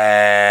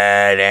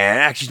 and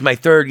actually it's my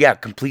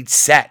 3rd, complete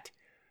set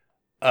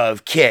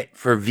of kit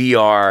for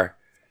VR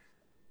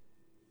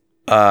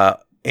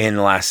in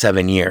the last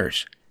 7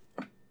 years.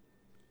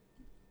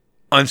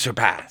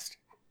 Unsurpassed.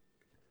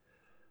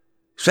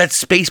 So that's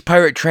Space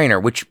Pirate Trainer,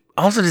 which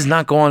also does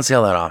not go on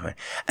sale that often.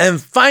 And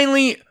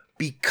finally,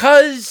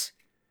 because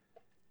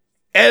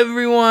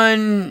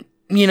everyone,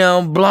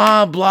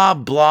 blah, blah,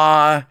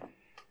 blah,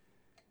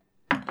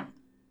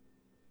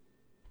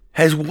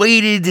 has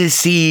waited to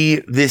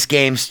see this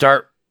game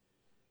start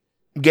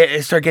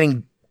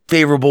getting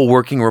favorable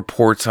working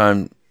reports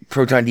on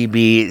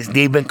ProtonDB.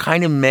 They've been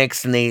kind of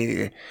mixed, and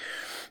they,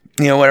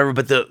 whatever.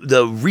 But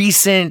the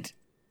recent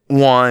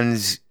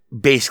ones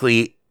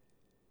basically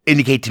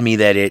indicate to me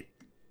that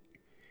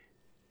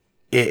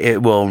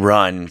it will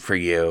run for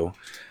you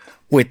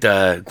with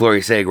the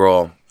Glorious Egg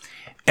Roll,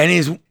 and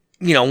is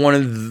one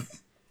of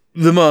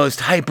the most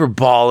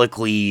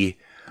hyperbolically,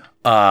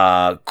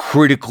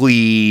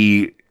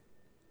 critically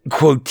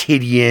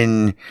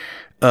quotidian,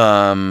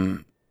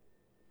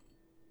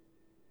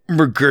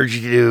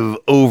 regurgitative,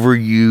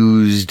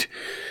 overused,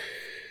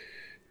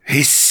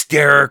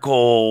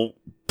 hysterical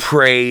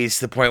praise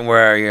to the point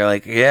where you're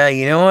like, yeah,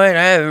 you know what?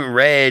 I haven't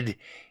read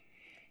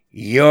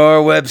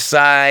your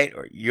website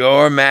or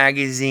your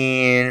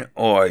magazine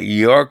or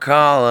your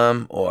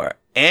column or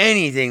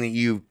anything that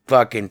you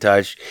fucking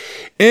touched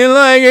in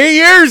like 8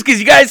 years because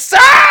you guys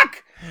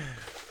suck.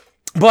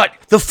 But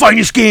the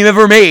finest game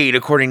ever made,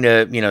 according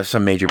to,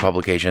 some major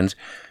publications,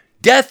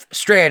 Death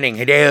Stranding,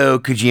 Hideo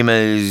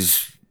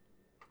Kojima's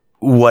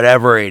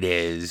whatever it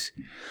is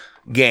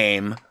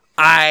game.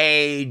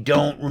 I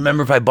don't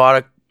remember if I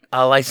bought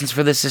a license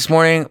for this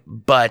morning,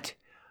 but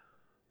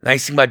the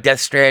nice thing about Death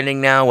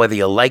Stranding now, whether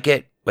you like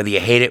it, whether you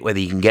hate it, whether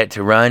you can get it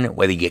to run,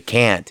 whether you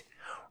can't,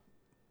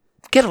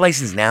 get a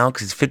license now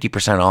because it's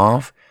 50%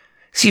 off.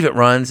 See if it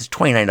runs. It's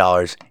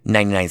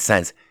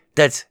 $29.99.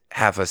 That's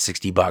half of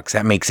 $60.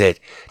 That makes it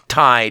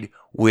tied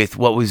with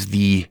what was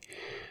the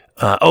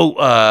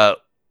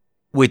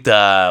with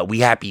We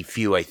Happy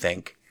Few, I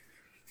think,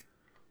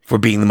 for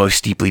being the most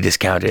steeply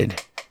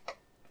discounted.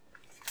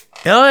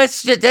 No,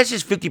 that's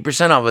just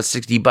 50% off of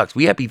 $60.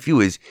 We Happy Few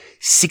is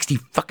 $60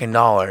 fucking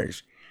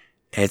dollars,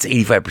 and it's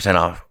 85%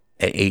 off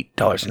at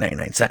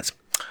 $8.99.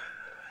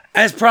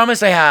 As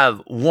promised, I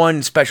have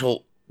one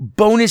special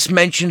bonus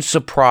mention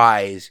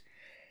surprise.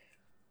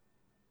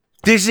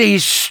 This is a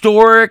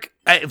historic,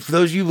 for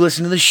those of you who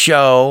listen to the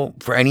show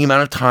for any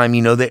amount of time,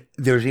 you know that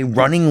there's a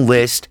running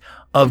list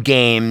of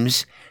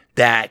games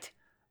that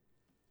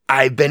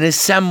I've been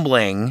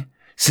assembling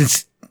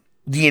since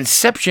the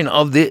inception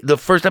of the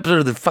first episode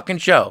of the fucking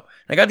show.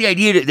 I got the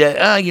idea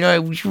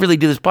that, we should really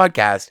do this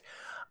podcast.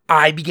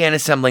 I began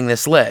assembling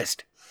this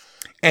list.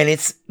 And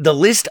it's the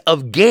list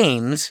of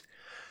games,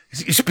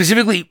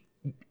 specifically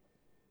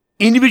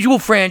individual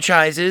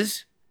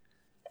franchises,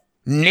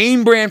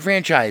 name brand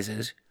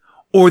franchises,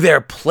 or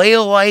their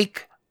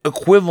play-alike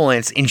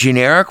equivalents in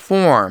generic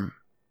form,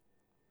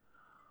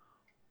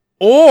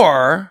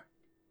 or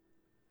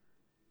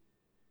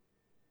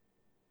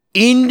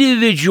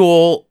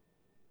individual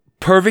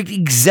perfect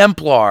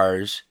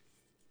exemplars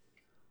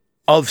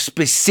of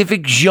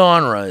specific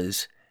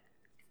genres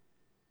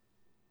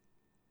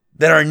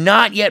that are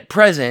not yet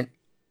present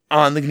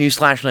on the GNU /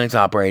 Linux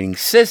operating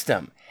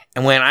system.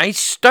 And when I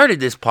started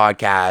this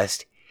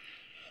podcast,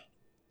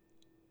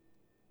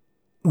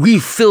 we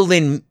filled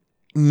in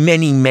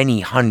many,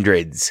 many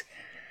hundreds.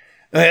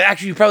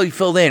 Actually, we probably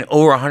filled in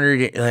over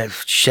 100.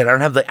 Shit, I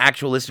don't have the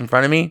actual list in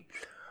front of me.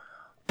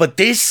 But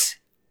this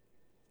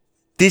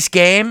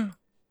game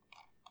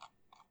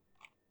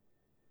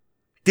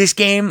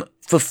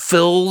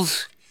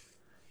fulfills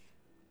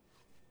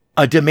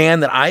a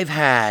demand that I've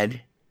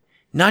had,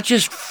 not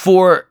just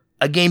for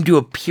a game to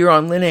appear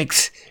on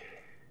Linux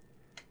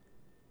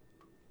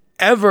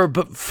ever,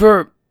 but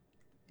for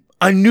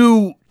a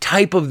new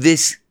type of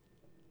this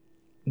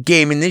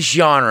game in this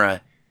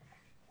genre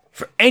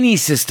for any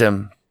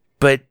system,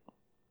 but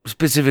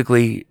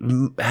specifically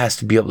has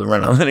to be able to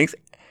run on Linux.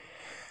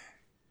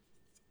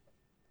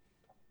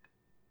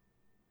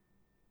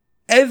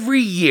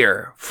 Every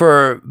year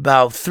for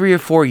about 3 or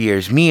 4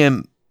 years, me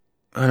and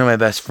one of my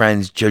best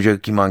friends, Jojo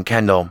Kimon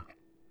Kendall,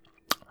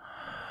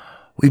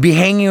 we'd be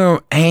hanging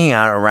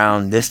out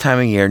around this time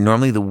of year,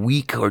 normally the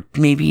week or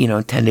maybe,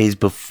 10 days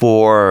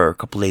before or a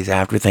couple days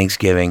after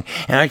Thanksgiving.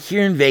 And out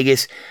here in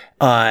Vegas,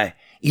 it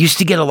used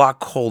to get a lot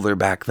colder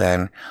back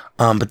then.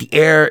 But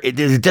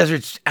the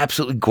desert's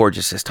absolutely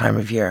gorgeous this time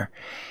of year.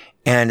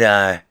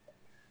 And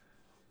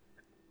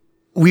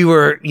we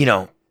were,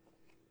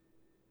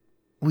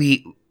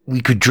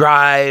 we could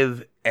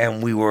drive,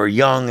 and we were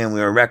young and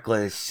we were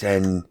reckless,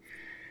 and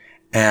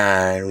we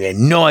had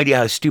no idea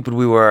how stupid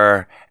we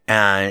were.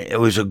 And it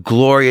was a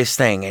glorious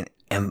thing.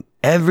 And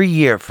every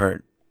year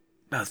for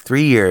about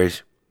 3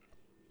 years,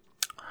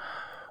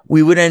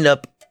 we would end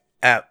up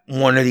at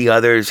one or the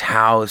other's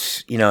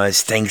house,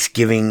 as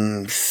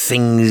Thanksgiving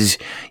things,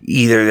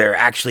 either they're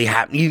actually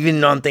happening,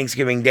 even on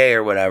Thanksgiving Day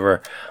or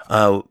whatever,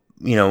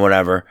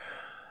 whatever.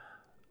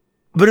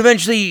 But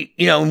eventually,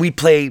 we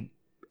play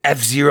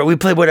F-Zero, we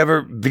play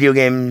whatever video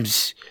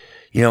games,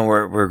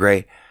 were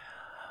great.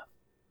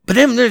 But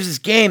then there's this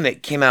game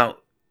that came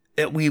out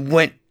that we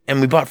went and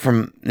we bought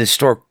from this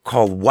store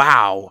called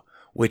WoW,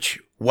 which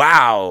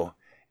WoW,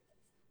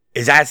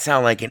 does that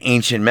sound like an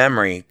ancient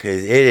memory?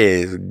 Because it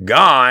is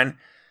gone.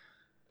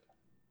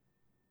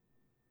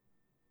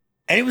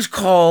 And it was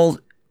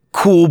called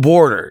Cool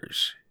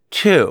Borders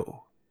 2.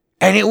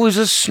 And it was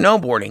a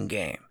snowboarding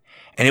game.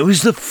 And it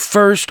was the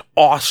first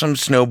awesome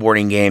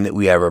snowboarding game that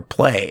we ever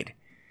played.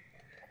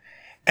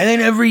 And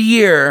then every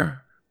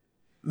year,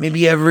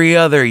 maybe every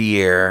other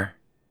year,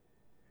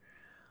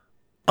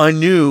 a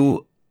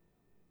new,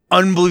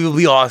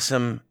 unbelievably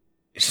awesome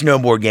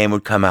snowboard game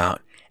would come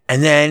out.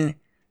 And then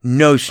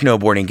no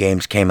snowboarding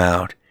games came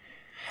out.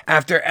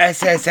 After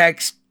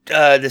SSX,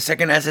 the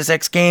second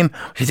SSX game,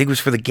 which I think was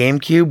for the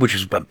GameCube, which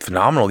was a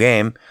phenomenal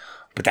game,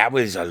 but that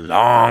was a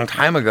long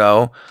time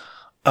ago.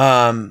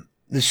 The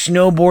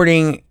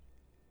snowboarding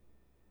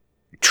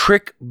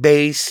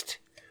trick-based,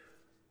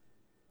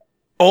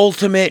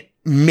 ultimate,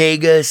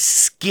 mega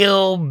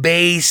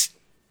skill-based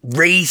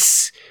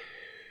race,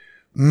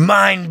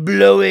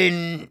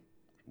 mind-blowing,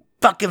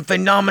 fucking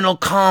phenomenal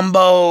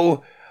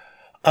combo,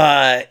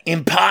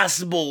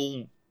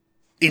 impossible,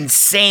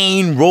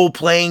 insane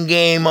role-playing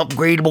game,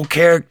 upgradable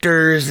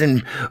characters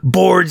and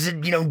boards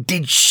that,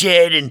 did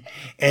shit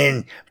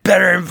and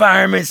better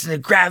environments and the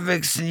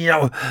graphics and,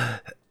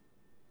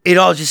 it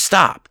all just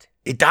stopped.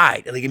 It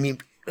died.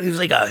 It was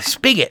like a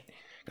spigot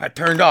got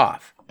turned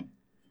off.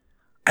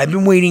 I've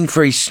been waiting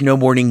for a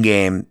snowboarding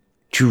game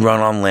to run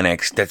on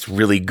Linux that's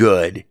really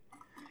good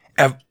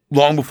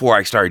long before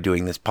I started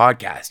doing this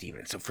podcast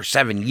even. So for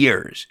 7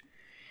 years.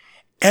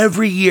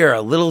 Every year,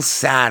 a little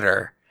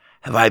sadder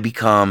have I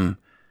become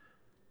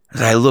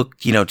as I look,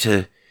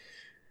 to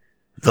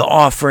the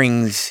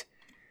offerings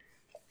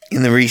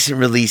in the recent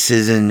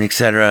releases and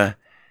etc.,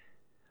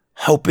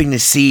 hoping to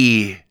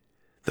see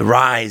the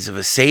rise of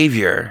a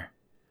savior,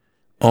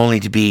 only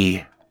to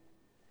be,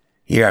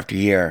 year after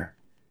year,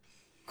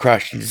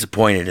 crushed and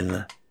disappointed in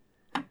the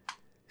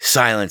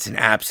silence and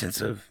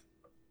absence of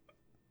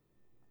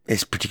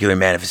this particular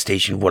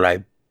manifestation of what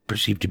I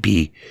perceive to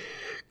be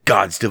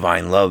God's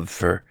divine love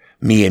for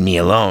me and me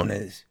alone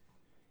as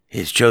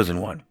his chosen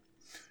one.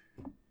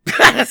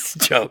 That's a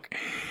joke.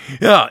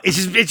 No,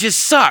 it just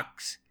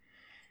sucks.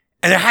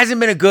 And there hasn't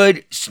been a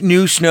good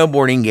new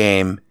snowboarding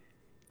game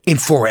in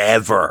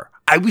forever.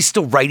 I was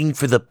still writing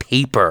for the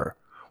paper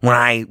when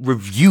I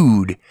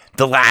reviewed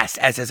the last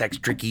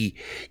SSX Tricky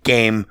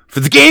game for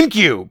the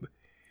GameCube.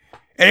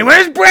 And it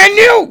was brand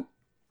new.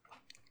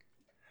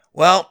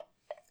 Well,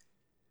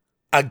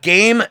 a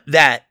game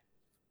that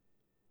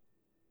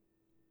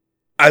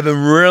I've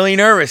been really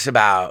nervous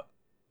about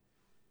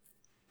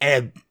and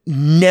have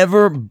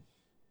never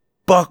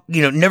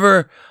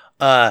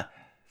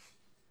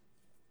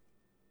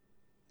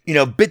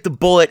bit the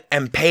bullet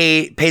and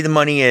pay the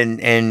money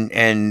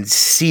and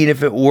see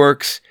if it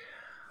works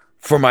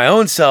for my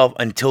own self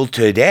until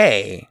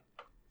today.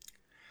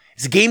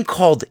 It's a game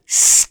called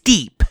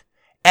Steep,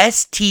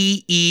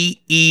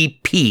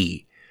 STEEP.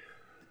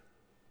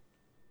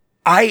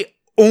 I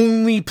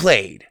only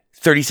played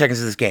 30 seconds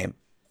of this game.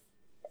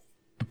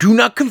 Do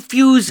not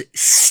confuse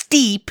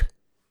Steep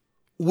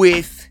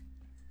with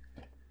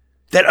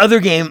that other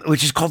game,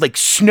 which is called like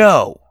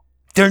Snow.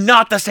 They're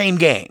not the same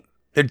game.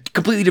 They're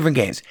completely different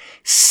games.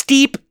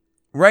 Steep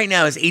right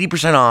now is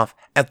 80% off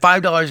at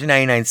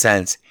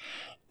 $5.99.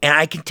 And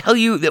I can tell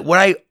you that what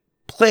I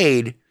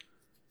played,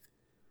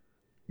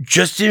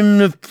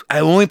 I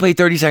only played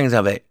 30 seconds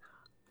of it.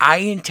 I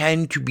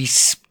intend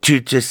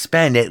to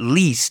spend at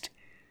least,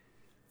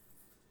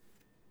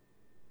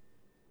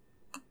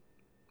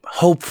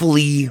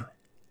 hopefully,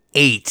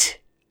 8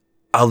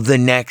 of the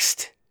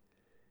next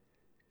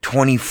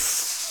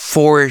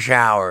 24-ish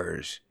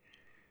hours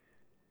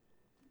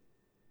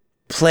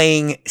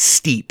playing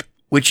Steep,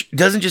 which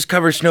doesn't just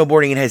cover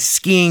snowboarding, it has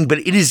skiing, but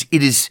it is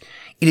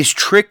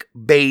trick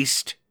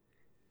based,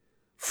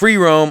 free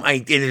roam. I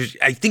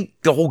think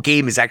the whole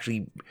game is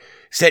actually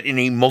set in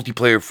a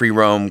multiplayer free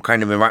roam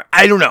kind of environment.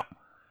 I don't know,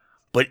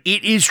 but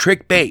it is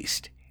trick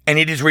based, and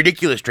it is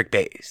ridiculous trick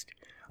based.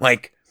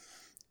 Like,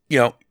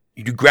 you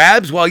do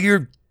grabs while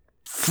you're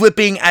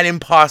flipping at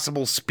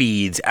impossible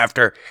speeds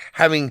after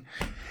having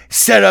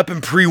set up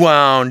and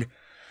pre-wound,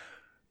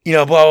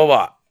 blah, blah,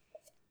 blah.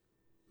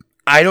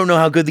 I don't know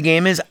how good the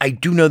game is. I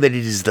do know that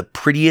it is the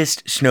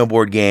prettiest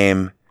snowboard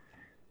game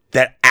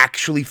that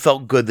actually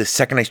felt good the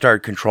second I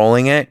started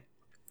controlling it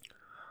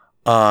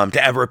to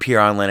ever appear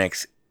on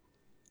Linux.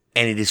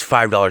 And it is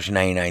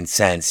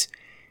 $5.99.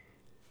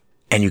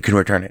 And you can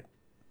return it.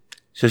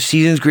 So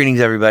season's greetings,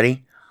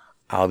 everybody.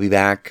 I'll be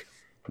back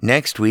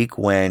next week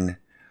when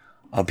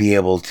I'll be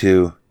able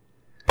to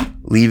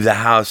leave the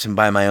house and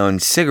buy my own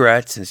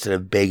cigarettes instead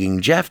of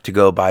begging Jeff to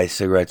go buy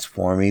cigarettes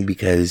for me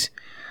because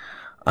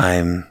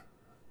I'm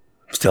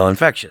still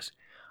infectious.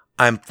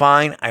 I'm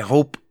fine. I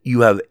hope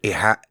you have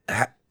I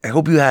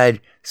hope you had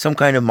some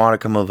kind of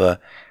modicum of a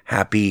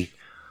happy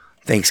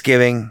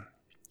Thanksgiving.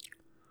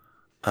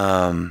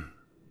 We're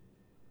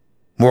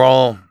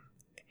all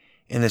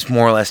in this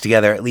more or less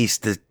together, at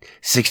least the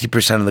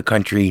 60% of the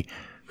country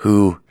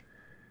who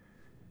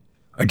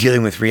are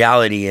dealing with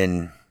reality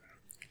and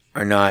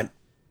are not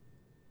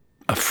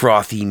a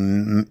frothy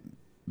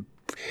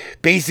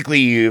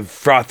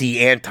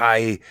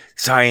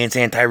anti-science,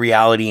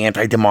 anti-reality,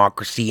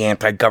 anti-democracy,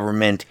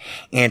 anti-government,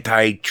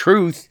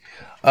 anti-truth,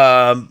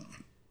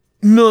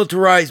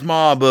 militarized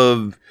mob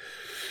of,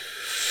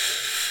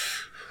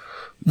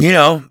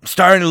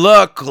 starting to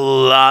look a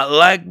lot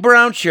like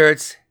brown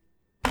shirts.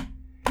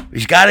 We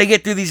just got to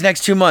get through these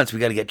next 2 months. We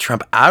got to get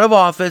Trump out of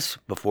office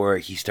before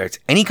he starts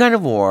any kind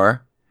of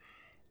war.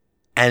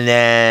 And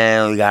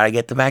then we got to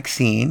get the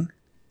vaccine.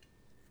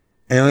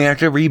 And then we have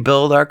to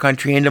rebuild our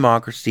country and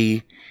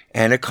democracy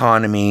and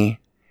economy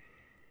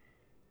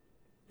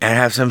and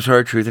have some sort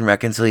of truth and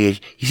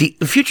reconciliation. You see,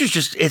 the future's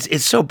just,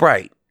 it's so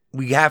bright.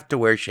 We have to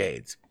wear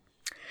shades.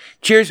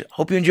 Cheers.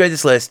 Hope you enjoyed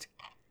this list.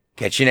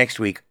 Catch you next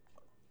week.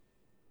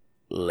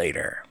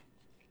 Later.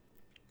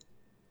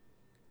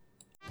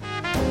 4 or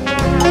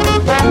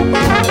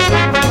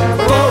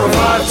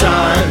 5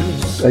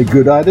 times. A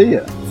good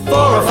idea. 4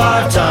 or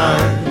 5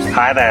 times.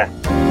 Hi there.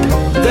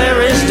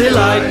 There is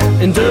delight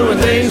in doing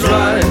things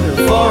right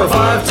 4 or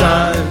 5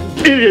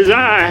 times. It is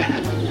I,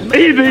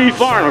 E.B.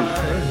 Farnham.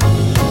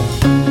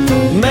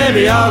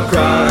 Maybe I'll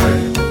cry.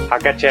 I'll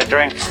get you a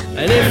drink.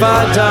 And if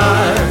I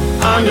die,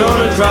 I'm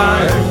gonna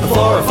try 4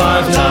 or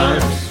 5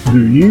 times.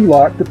 Do you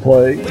like to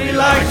play? We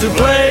like to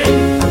play.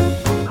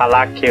 I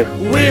like you.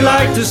 We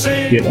like to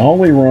sing. It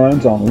only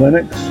runs on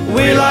Linux.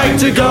 We like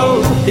to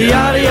go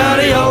yada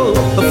yada yo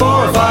 4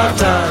 or 5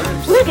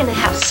 times. We're gonna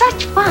have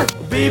such fun.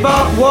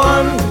 Bebop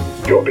 1.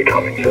 You're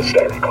becoming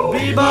hysterical.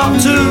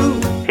 Bebop 2.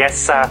 Yes,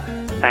 sir.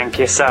 Thank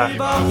you, sir.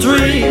 Bebop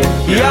 3.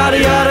 Yada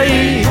yada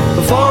e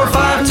 4 or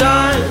 5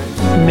 times.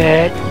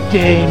 Matt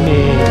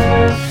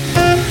Damon.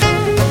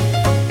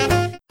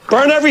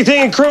 Burn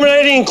everything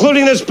incriminating,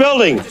 including this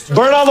building.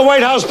 Burn all the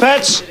White House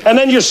pets, and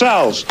then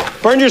yourselves.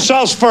 Burn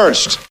yourselves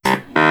first.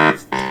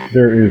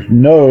 There is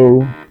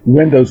no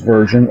Windows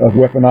version of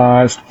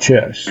weaponized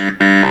chess.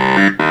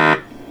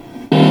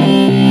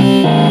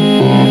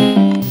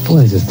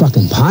 Boy, this is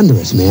fucking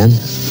ponderous, man.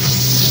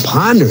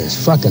 Ponderous,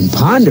 fucking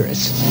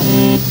ponderous.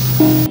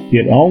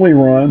 It only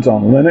runs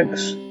on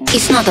Linux.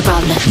 It's not a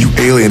problem. You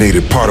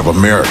alienated part of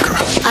America.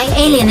 I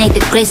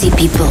alienated crazy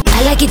people.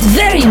 I like it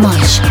very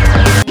much.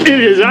 It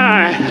is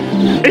I,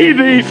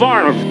 E.B.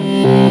 Farnham.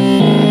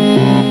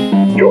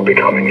 You're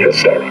becoming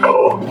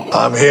hysterical.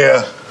 I'm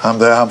here. I'm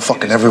there. I'm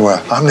fucking everywhere.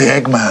 I'm the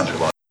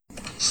Eggman.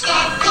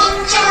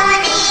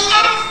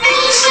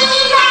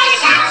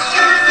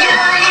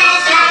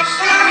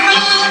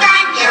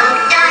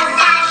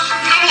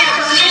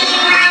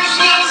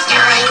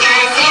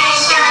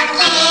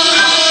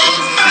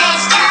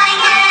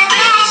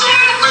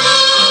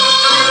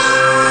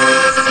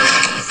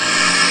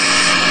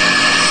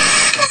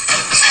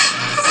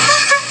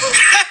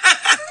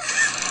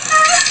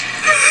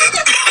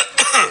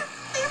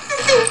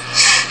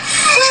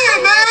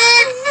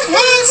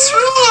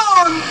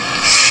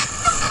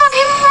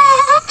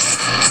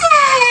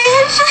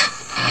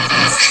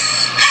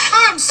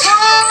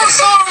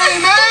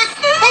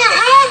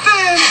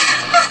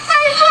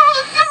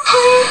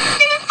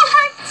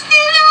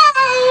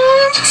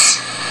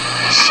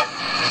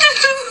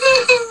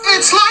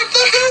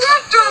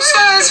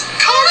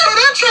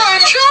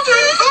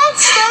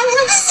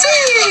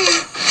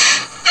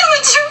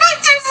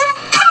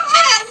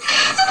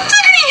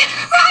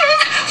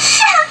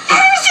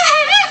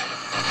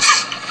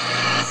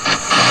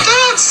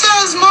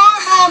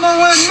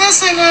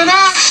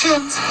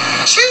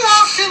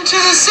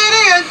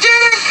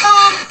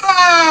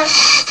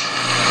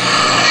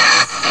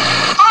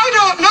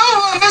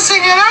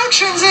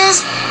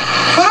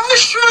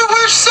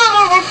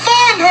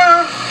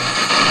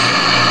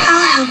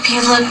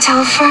 looked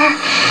over,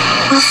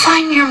 we'll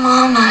find your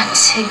mama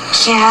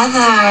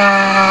together.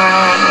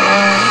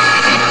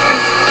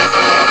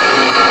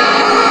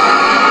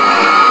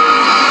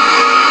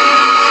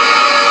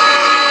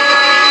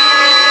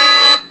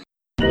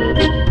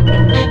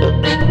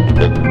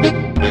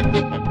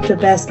 The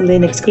Best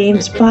Linux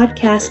Games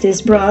podcast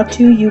is brought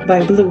to you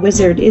by Blue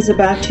Wizard is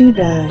About to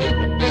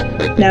Die.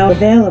 Now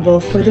available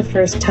for the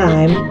first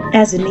time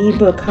as an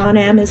ebook on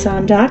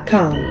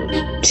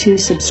Amazon.com. To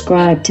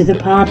subscribe to the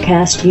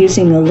podcast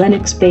using a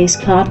Linux-based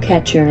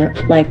podcatcher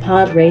like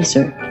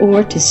Podracer,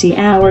 or to see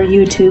our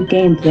YouTube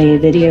gameplay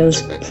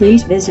videos,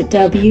 please visit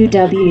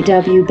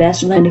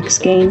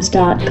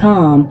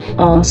www.bestlinuxgames.com.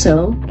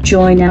 Also,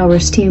 join our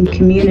Steam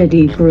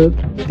community group,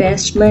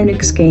 Best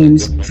Linux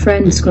Games,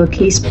 Friends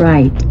Cookie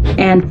Sprite,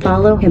 and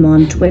follow him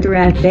on Twitter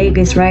at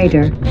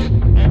VegasWriter.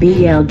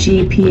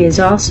 BLGP is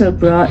also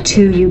brought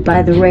to you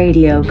by the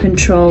Radio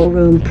Control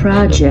Room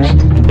Project.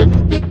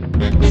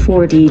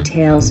 For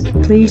details,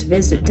 please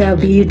visit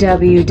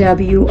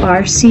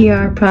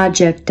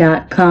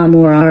www.rcrproject.com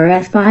or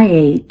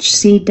rfihc.com.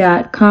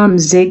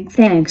 Zig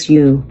thanks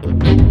you.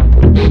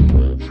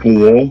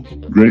 For all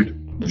great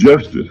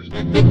justice.